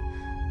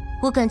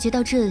我感觉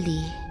到这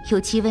里有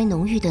极为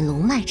浓郁的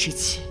龙脉之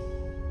气。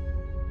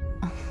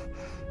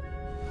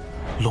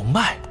龙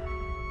脉，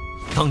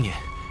当年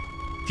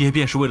爹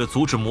便是为了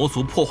阻止魔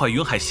族破坏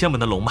云海仙门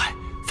的龙脉，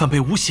反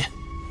被诬陷。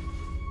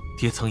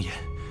爹曾言，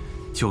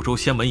九州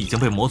仙门已经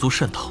被魔族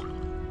渗透，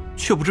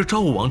却不知昭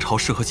武王朝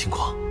是何情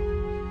况。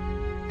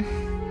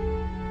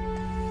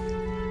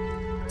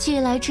既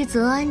来之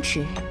则安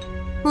之，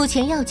目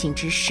前要紧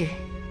之事，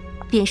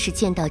便是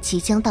见到即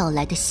将到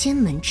来的仙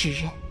门之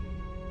人。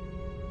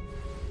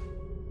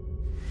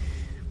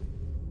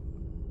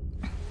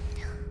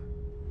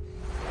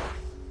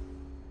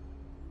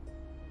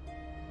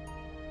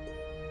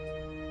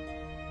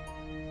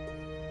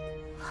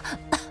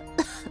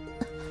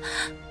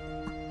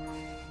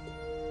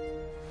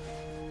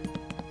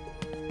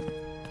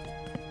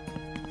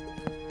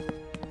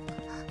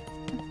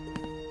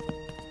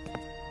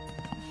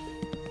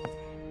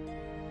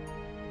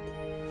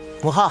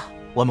母后，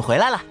我们回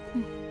来了。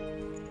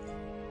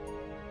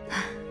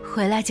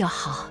回来就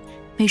好，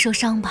没受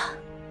伤吧？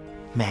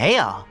没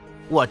有，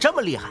我这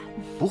么厉害，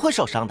不会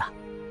受伤的。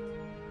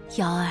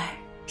瑶儿，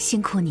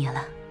辛苦你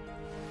了。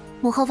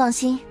母后放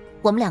心，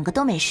我们两个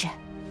都没事。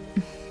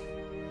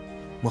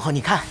母后，你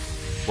看，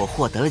我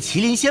获得了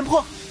麒麟仙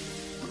魄。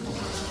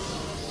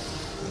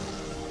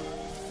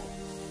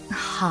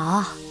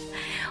好，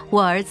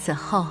我儿此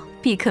后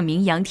必可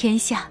名扬天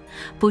下，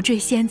不坠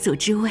先祖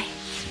之位。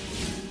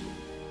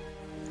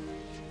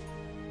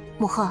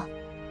母后，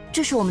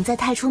这是我们在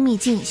太初秘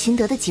境寻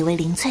得的几味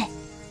灵粹。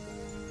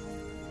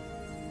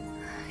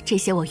这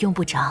些我用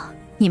不着，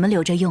你们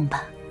留着用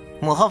吧。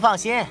母后放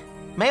心，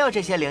没有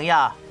这些灵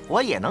药，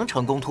我也能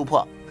成功突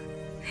破。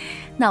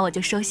那我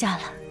就收下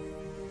了。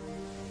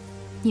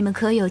你们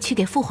可有去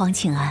给父皇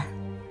请安？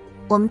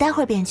我们待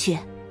会儿便去，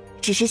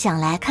只是想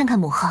来看看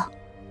母后。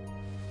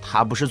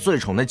他不是最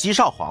宠的姬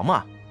少皇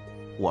吗？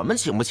我们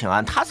请不请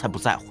安，他才不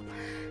在乎呢。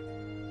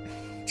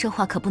这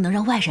话可不能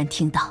让外人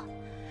听到。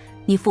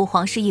你父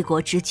皇是一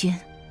国之君，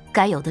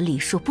该有的礼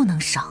数不能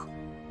少。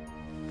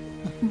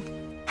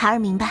孩儿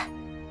明白。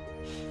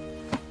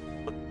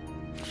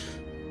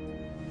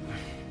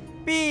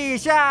陛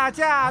下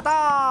驾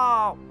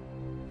到！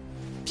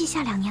陛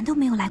下2年都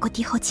没有来过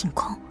帝后寝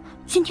宫，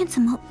今天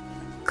怎么？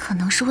可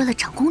能是为了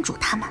长公主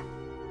他们。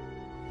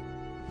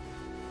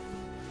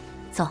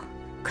走，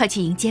快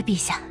去迎接陛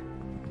下。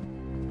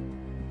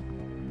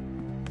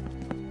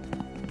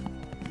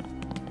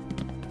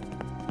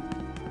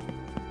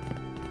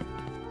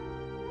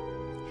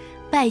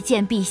拜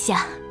见陛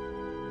下。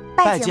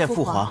拜见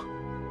父皇。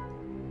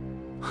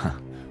哼，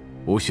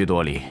无需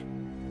多礼。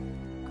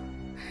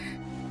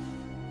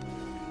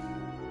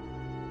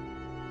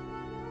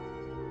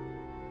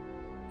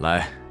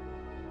来，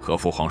和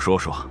父皇说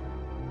说，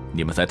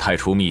你们在太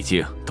初秘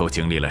境都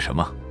经历了什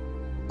么？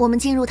我们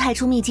进入太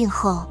初秘境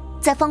后，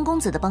在方公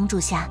子的帮助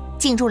下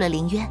进入了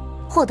灵渊，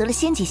获得了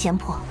仙级仙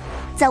魄。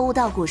在悟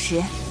道谷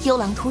时，幽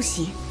狼突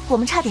袭，我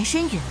们差点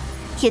身陨，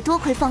也多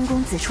亏方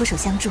公子出手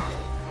相助。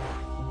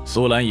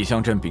苏兰已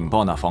向朕禀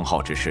报那方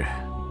浩之事，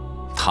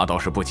他倒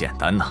是不简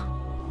单呐。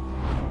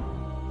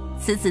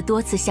此子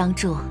多次相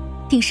助，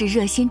定是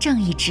热心正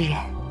义之人。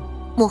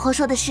母后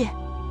说的是，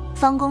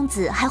方公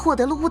子还获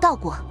得了悟道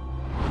果。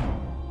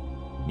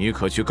你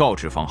可去告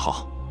知方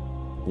浩，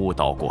悟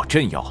道果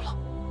朕要了，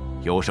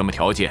有什么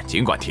条件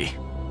尽管提。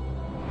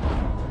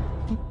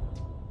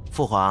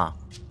父皇，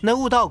那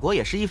悟道果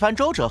也是一番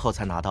周折后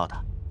才拿到的，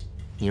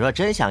你若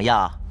真想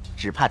要，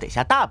只怕得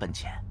下大本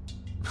钱。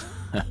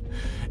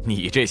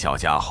你这小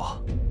家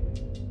伙，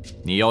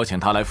你邀请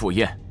他来赴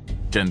宴，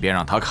朕便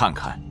让他看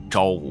看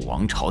昭武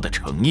王朝的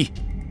诚意。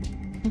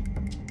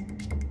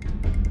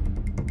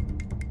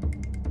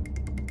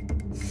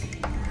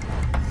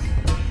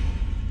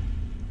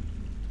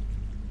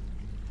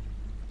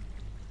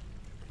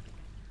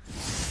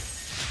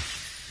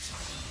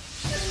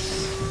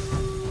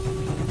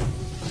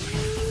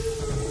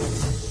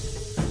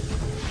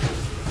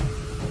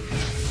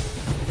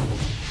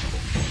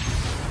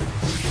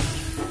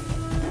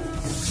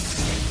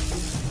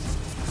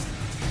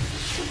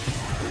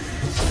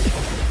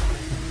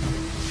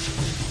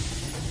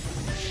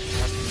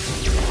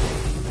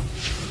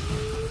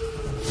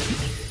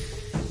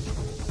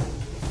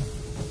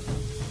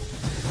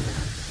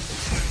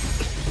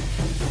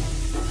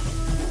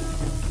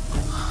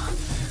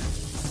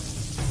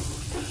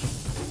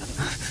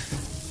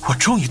我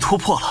终于突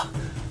破了。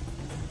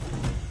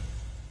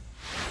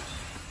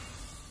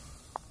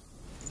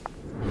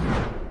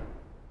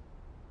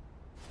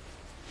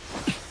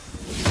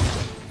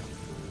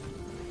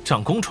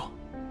长公主，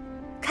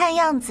看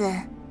样子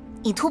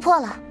你突破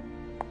了。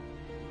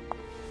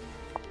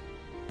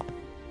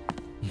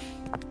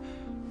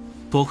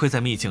多亏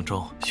在秘境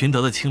中寻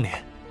得了清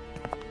廉。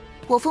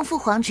我奉父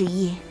皇旨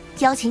意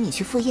邀请你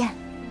去赴宴。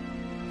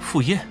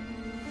赴宴？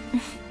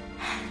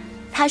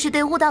他是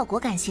对悟道果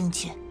感兴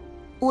趣，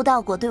悟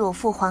道果对我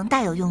父皇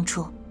大有用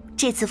处。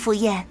这次赴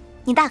宴，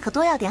你大可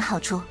多要点好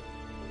处。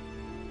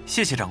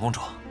谢谢长公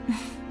主。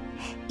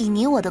以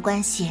你我的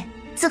关系，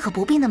自可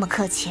不必那么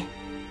客气。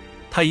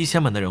太一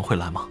仙门的人会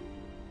来吗？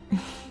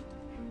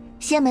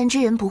仙门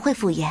之人不会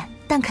赴宴，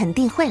但肯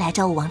定会来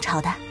昭武王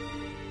朝的。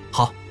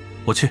好，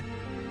我去。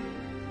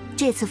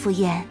这次赴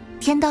宴，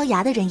天刀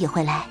崖的人也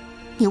会来，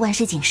你万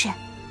事谨慎。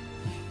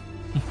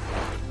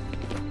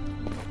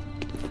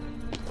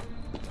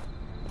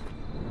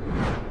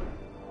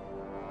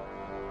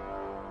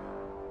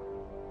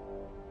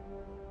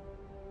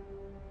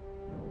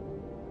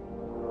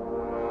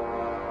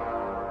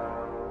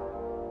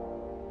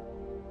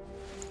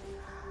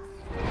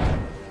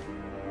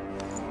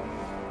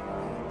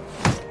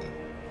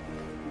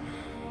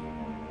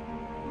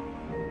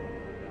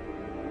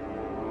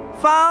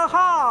方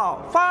浩，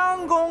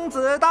方公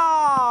子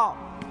到。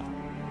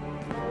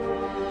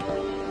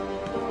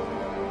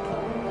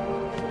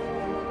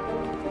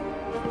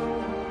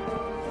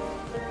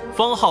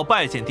方浩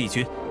拜见帝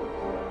君。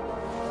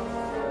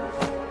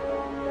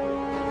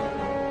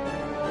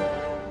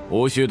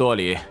无需多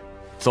礼，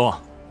坐。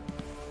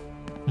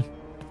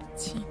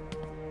请。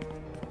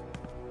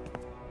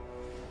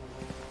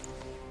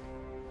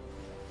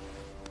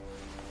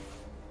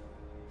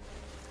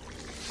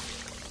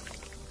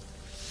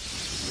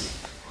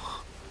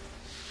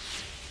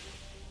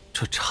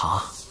这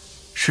茶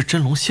是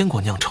真龙仙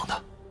国酿成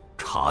的，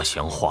茶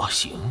香花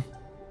形。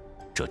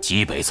这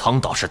极北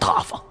仓倒是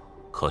大方，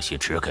可惜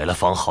只给了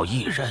方浩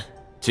一人。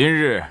今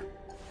日，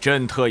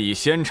朕特以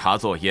仙茶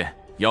作宴，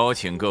邀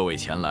请各位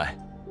前来。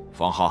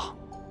方浩，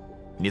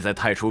你在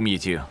太初秘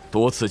境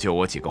多次救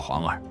我几个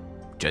皇儿，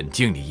朕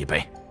敬你一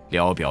杯，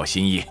聊表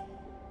心意。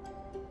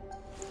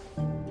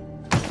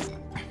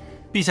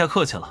陛下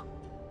客气了，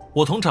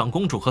我同长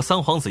公主和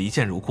三皇子一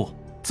见如故，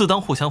自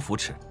当互相扶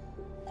持。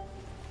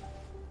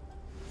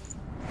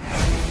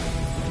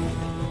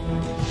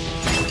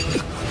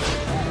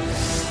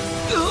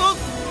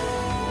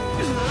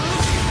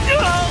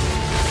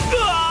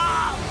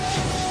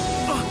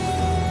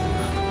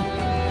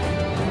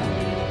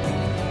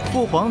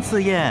父皇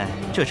自验，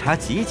这茶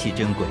极其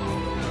珍贵，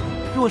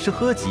若是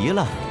喝急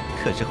了，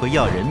可是会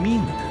要人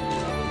命的。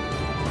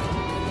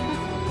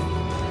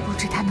不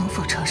知他能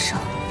否承受。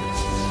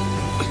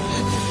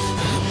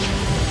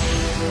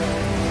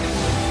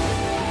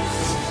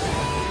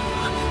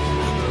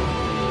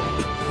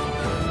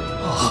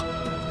啊，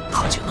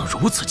他竟能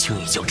如此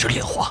轻易将之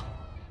炼化，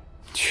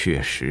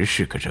确实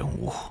是个人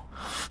物。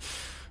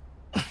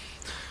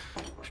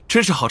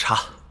真是好茶，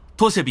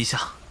多谢陛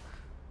下。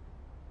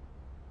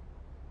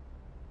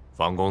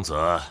方公子，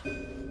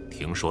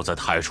听说在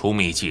太初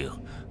秘境，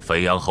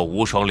飞扬和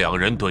无双两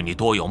人对你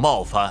多有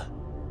冒犯。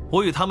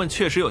我与他们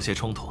确实有些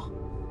冲突。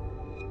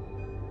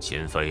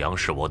秦飞扬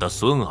是我的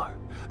孙儿，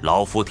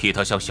老夫替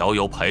他向小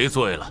友赔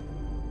罪了。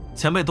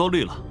前辈多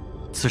虑了，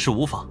此事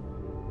无妨。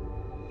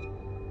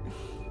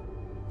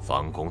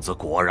方公子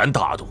果然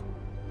大度，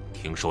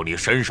听说你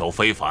身手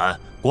非凡，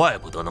怪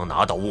不得能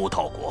拿到悟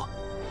道果。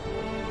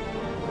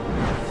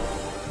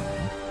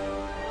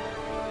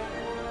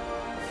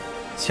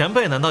前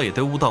辈难道也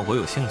对悟道果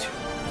有兴趣？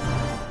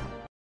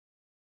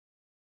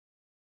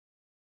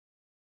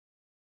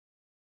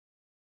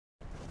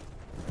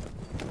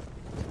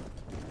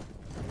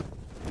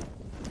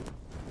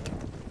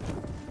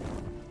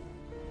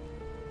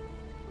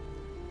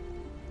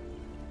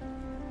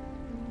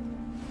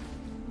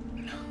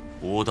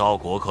悟道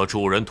果可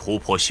助人突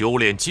破修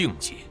炼境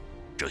界，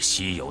这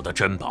稀有的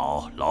珍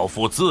宝，老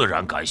夫自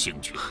然感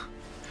兴趣。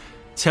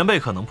前辈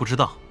可能不知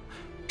道，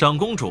长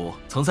公主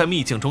曾在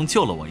秘境中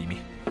救了我一命，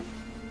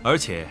而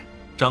且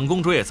长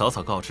公主也早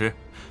早告知，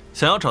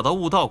想要找到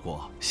悟道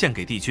果献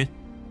给帝君。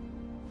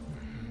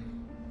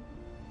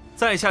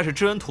在下是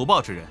知恩图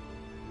报之人，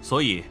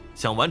所以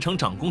想完成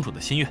长公主的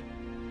心愿。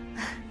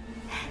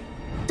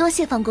多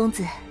谢方公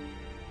子。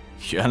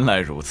原来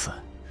如此，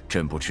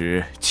真不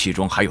知其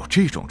中还有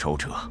这种周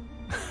折。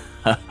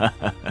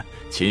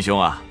秦兄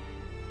啊，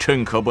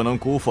朕可不能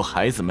辜负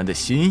孩子们的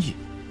心意，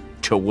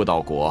这悟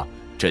道果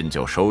朕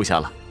就收下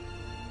了。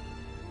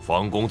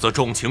方公子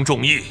重情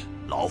重义，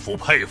老夫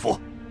佩服。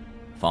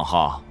方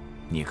浩，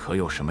你可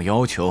有什么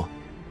要求？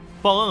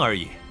报恩而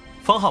已，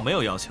方浩没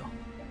有要求。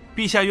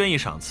陛下愿意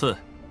赏赐，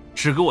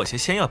只给我些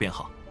仙药便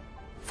好。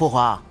父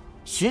皇，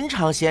寻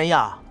常仙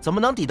药怎么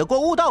能抵得过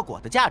悟道果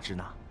的价值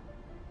呢？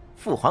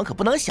父皇可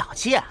不能小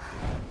气啊！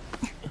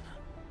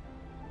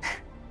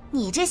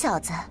你这小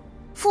子，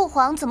父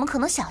皇怎么可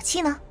能小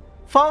气呢？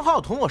方浩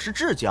同我是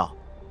至交，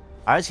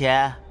而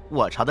且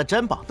我朝的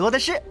珍宝多的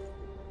是。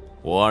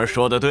我儿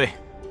说的对，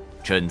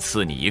朕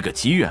赐你一个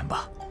机缘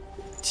吧。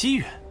机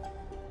缘？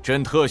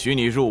朕特许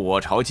你入我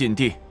朝禁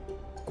地，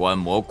观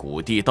摩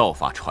古地道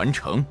法传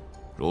承，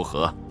如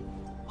何？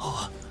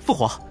哦，父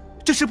皇，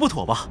这事不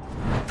妥吧？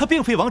他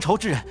并非王朝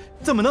之人，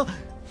怎么能……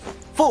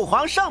父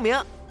皇圣明！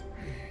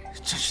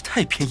真是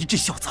太便宜这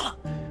小子了。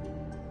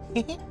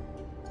嘿嘿。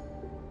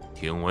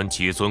听闻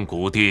几尊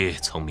古帝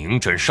曾名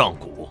震上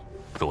古，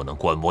若能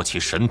观摩其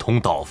神通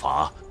道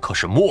法，可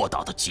是莫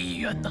大的机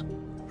缘呢。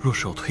若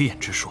是有推演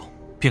之术，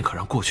便可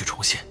让过去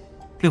重现，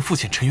令父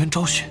亲沉冤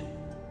昭雪。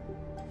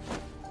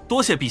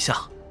多谢陛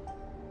下。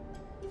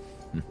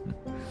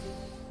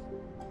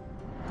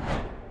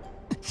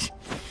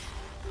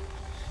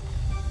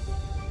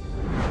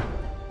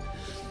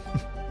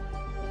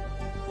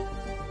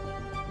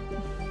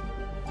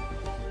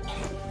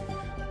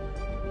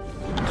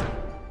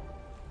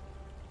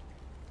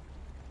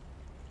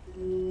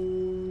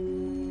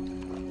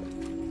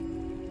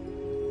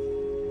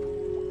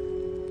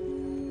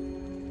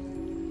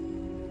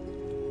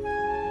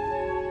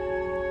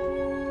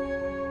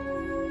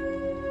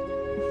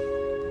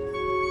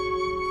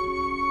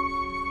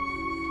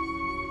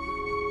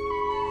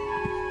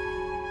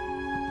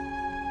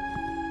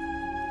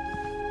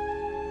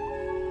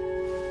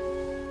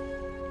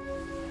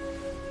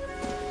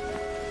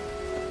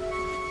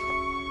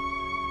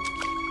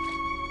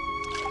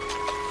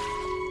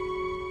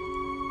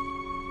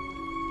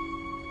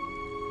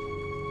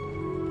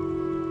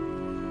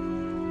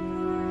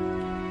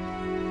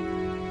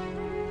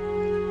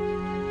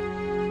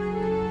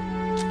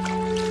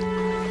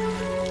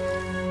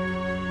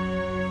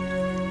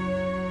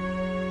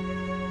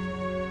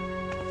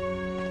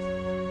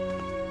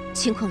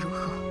情况如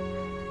何？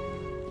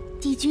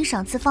帝君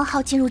赏赐方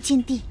浩进入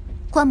禁地，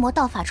观摩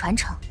道法传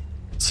承，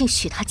竟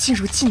许他进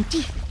入禁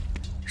地。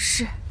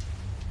是。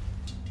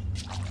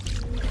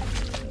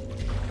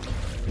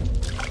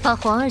把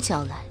皇儿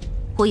叫来，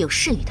我有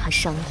事与他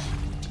商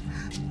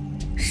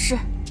议。是。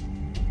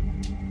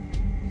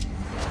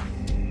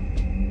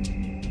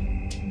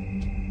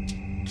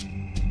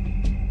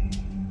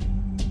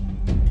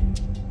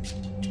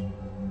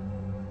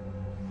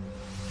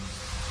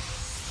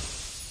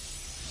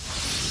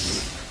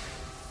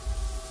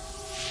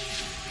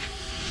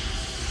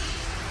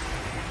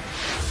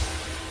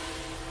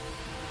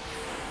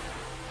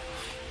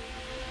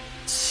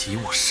起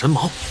我神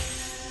矛！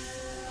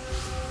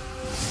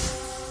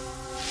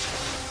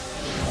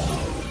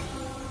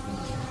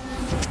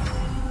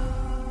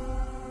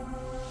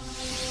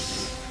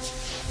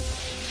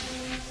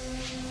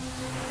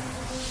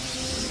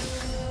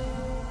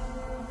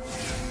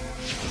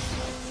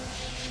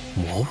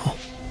物？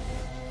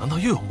难道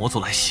又有魔族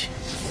来袭？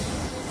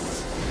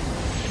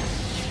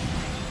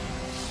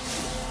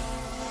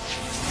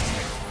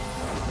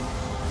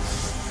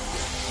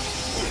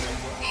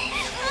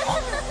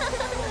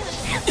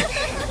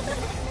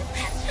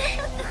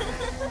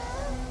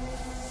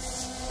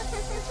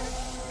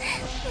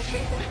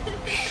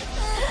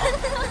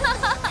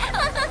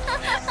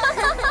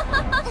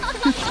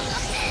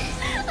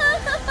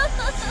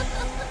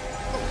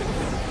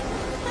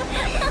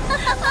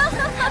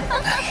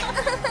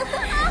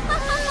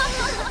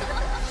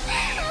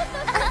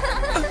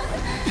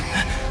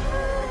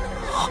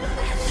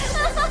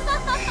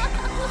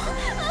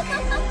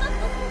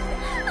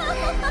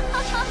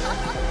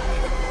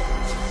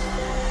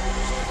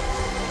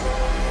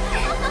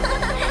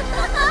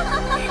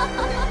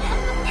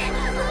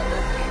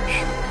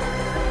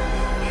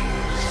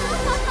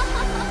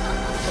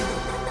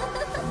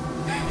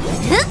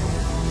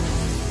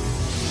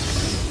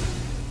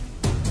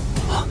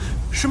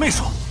是妹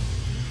叔。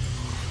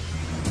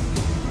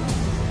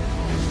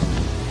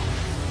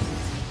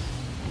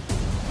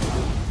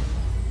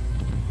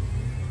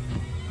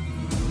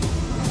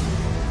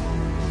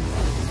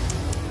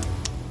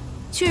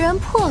居然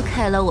破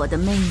开了我的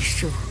媚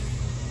术，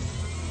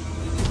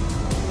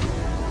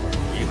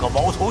一个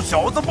毛头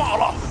小子罢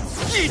了，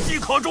一击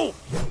可中，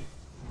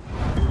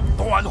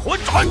断魂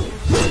斩！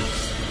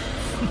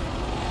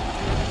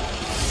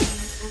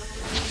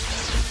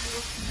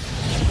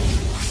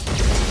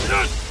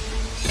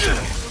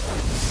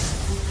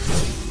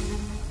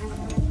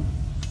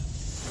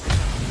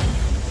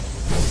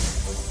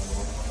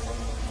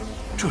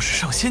这是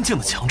上仙境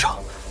的强者，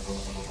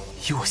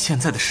以我现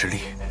在的实力，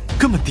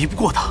根本敌不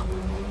过他。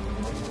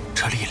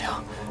这力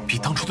量比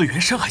当初的元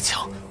神还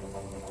强。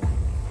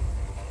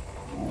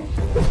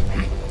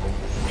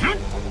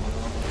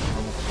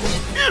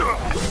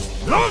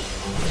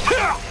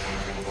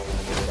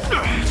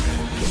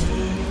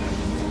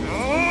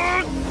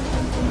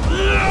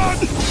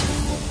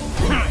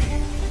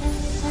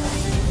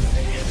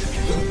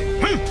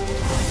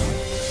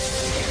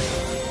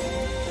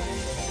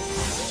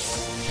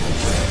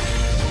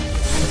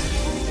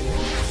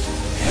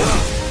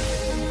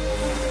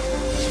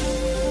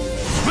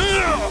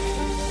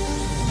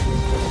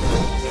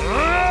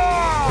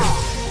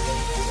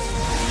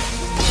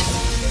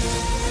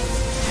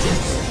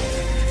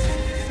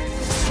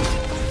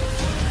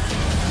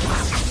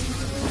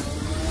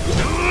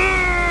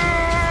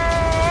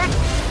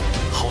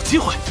机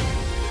会！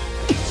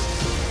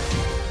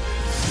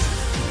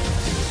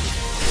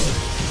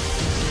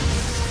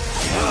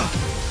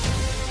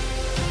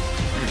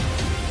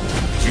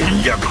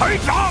今夜开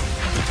闸，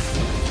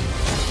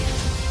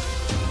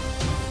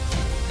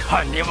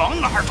看你往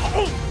哪儿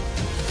逃！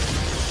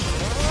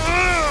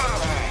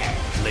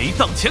雷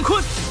荡乾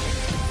坤！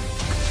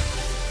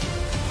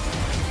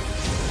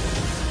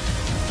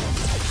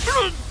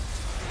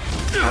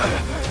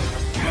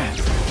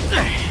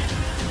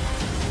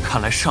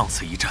看来上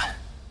次一战，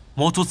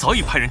魔族早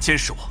已派人监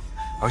视我，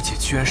而且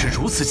居然是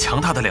如此强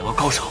大的两个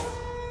高手。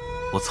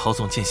我操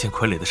纵剑仙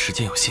傀儡的时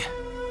间有限，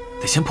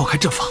得先破开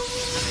阵法。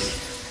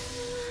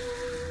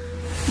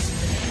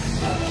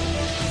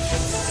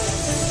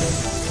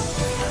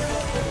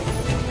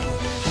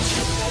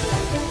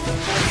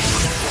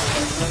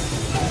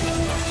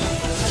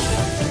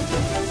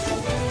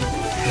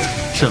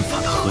阵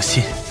法的核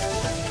心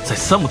在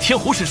三木天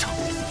狐身上。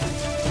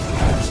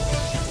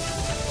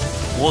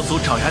魔族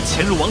爪牙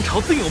潜入王朝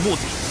定有目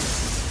的，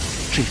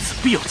这次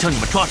必要将你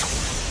们抓住，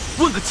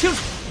问个清楚。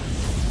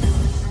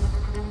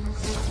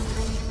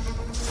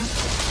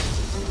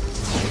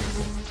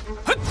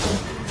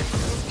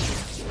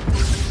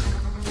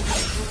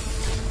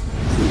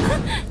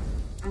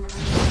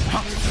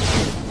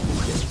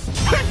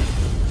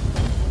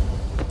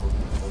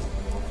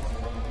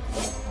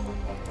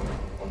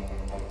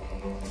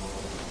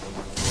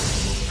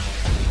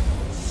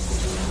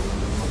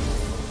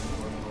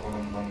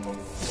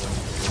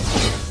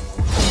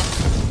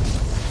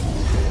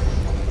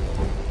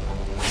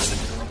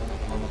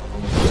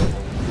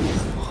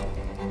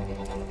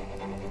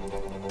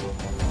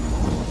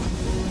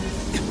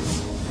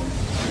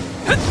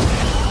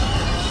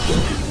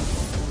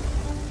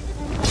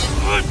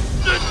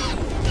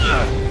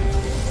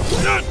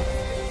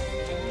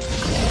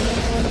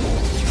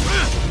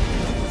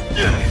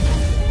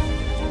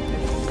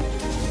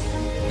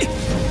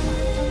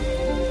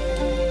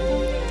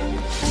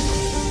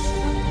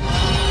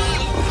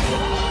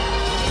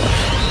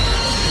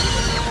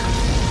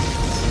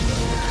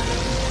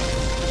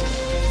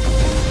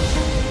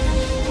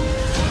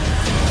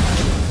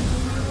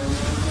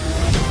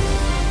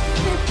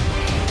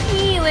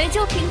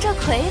就凭这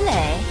傀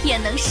儡也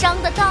能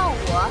伤得到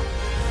我？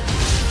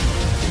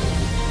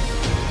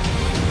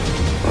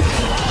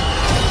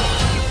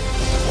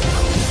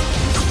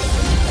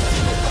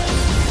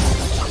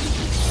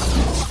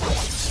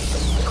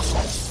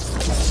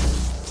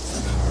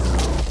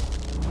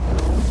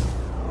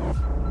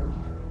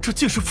这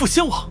竟是副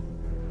仙王！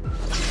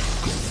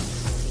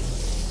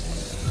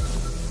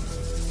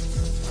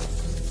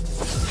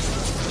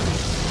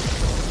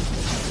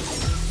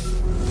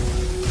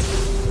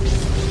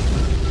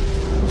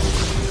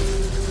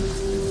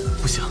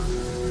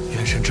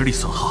实力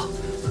损耗，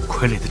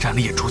傀儡的战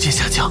力也逐渐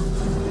下降。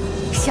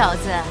小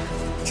子，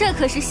这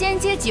可是仙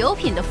阶9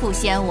品的副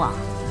仙网，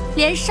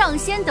连上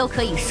仙都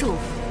可以束缚，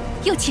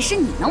又岂是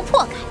你能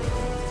破开？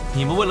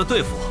你们为了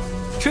对付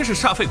我，真是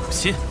煞费苦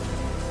心。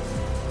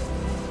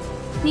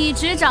你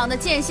执掌的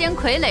剑仙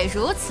傀儡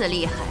如此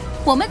厉害，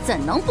我们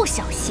怎能不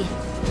小心？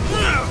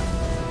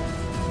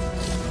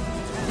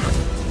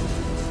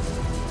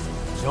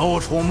交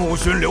出木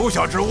勋留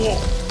下之物，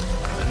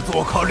本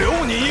座可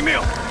留你一命。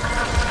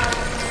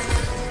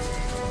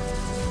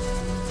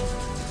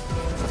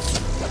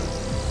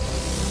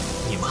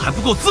你们还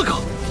不够资格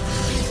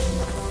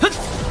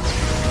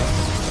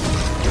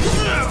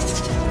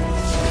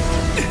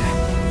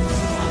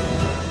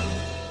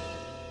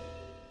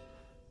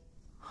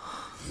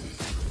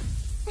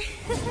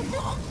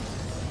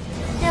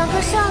！2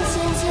个上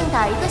仙境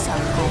打一个小孩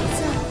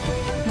子，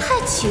太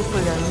欺负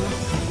人了。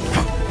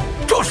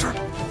这是。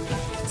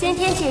今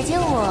天姐姐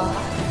我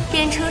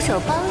便出手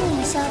帮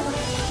你一下吧。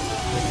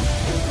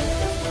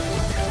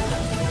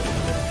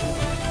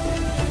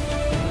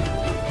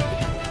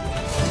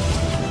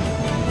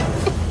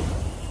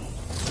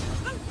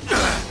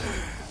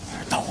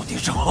到底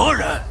是何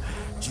人？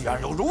居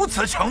然有如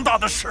此强大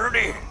的实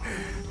力，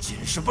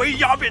仅是威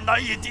压便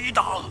难以抵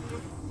挡。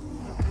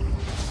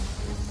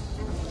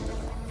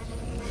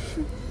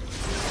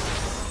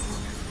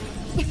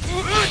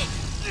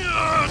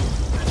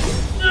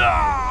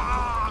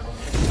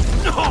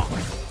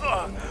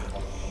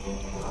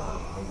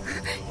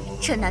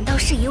这难道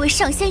是一位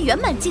上仙圆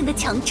满境的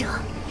强者？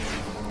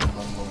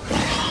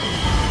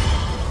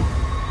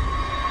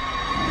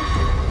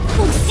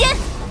副仙，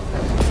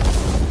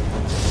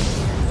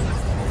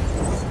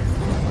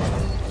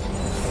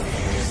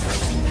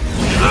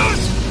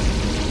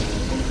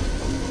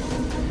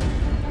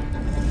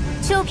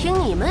就凭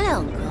你们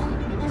2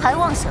个，还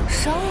妄想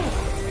伤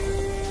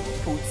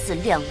我，不自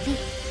量力！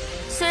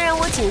虽然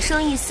我仅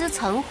剩一丝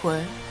残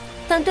魂，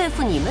但对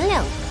付你们2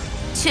个，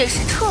却是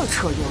绰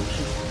绰有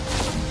余。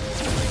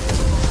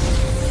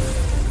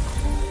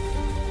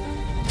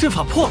阵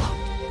法破了，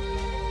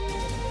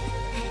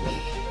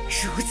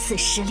如此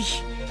实力，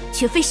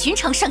绝非寻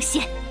常上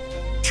仙。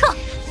撤！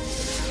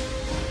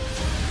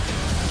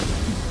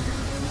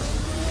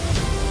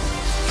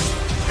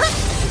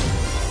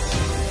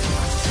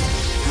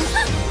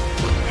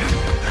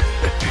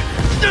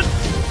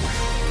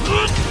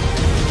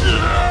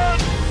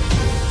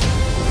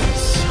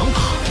想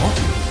跑？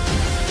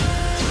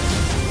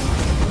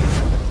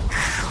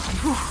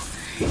可恶！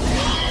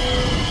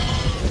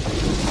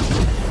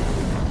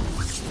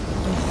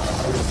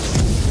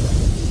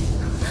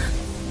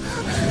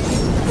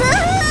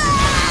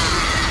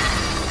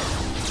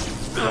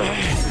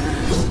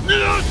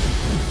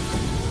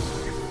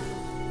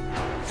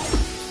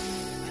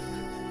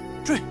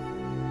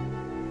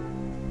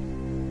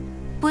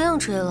不用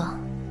追了，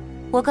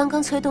我刚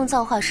刚催动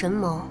造化神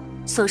眸，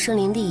所剩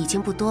灵力已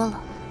经不多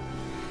了。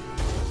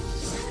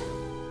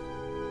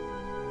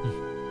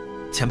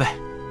前辈，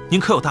您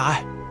可有大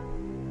碍？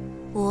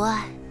无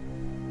碍。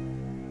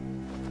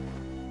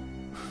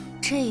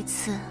这一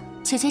次，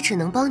姐姐只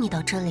能帮你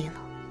到这里了。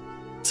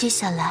接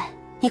下来，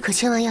你可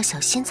千万要小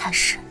心才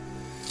是。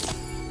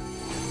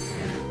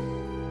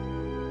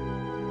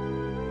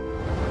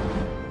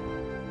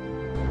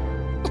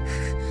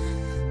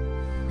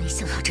没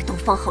想到这东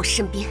方浩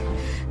身边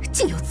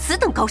竟有此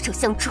等高手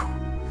相助，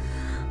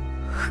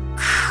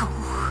可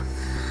恶！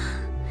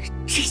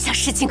这下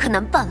事情可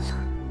难办了。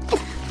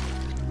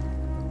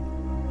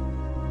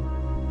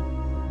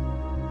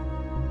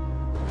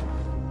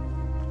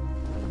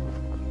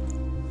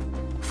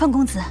方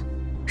公子，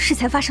适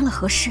才发生了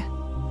何事？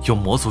有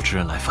魔族之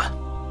人来犯。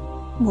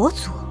魔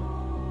族？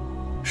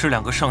是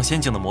2个上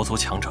仙境的魔族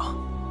强者，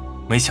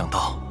没想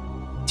到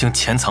竟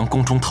潜藏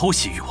宫中偷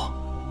袭于我。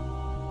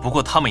不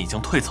过他们已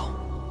经退走。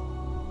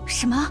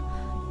什么？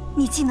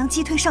你竟能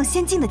击退上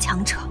仙境的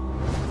强者？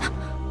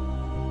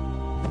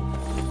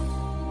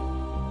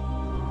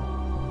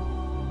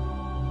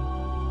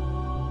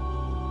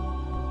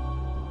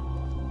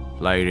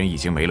来人已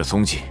经没了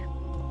踪迹。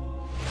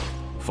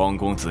方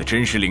公子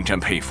真是令朕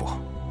佩服，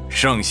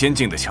上仙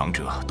境的强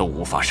者都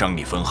无法伤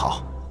你分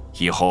毫，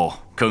以后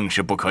更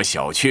是不可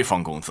小觑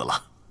方公子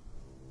了。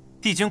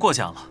帝君过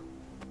奖了。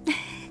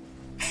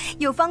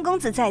有方公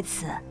子在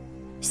此，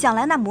想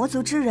来那魔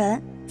族之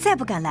人再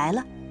不敢来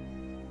了。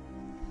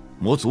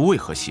魔族为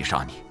何袭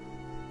杀你？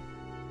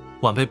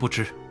晚辈不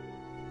知。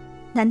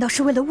难道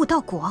是为了悟道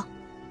果？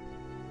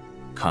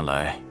看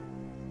来，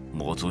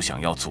魔族想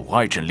要阻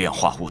碍朕炼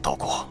化悟道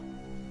果，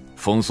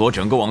封锁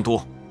整个王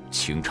都，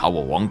清查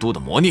我王都的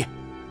魔孽。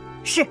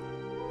是。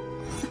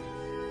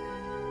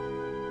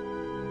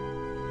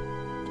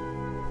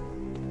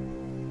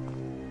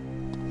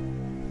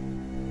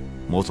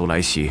魔族来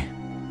袭，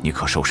你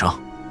可受伤？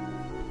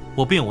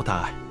我并无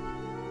大碍。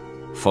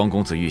方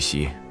公子遇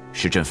袭，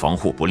是朕防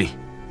护不力，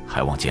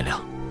还望见谅。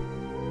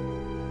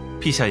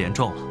陛下言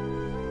重了，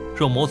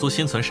若魔族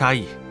心存杀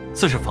意，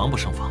自是防不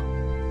胜防。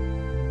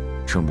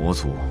这魔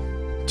族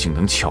竟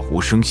能悄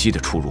无声息地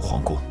出入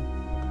皇宫，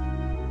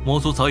魔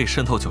族早已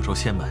渗透九州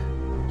仙门，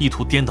意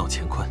图颠倒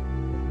乾坤。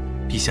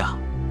陛下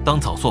当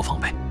早做防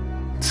备。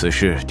此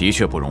事的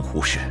确不容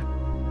忽视，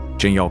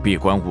朕要闭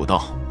关悟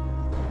道，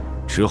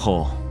之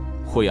后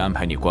会安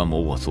排你观摩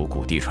我族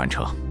古地传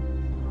承。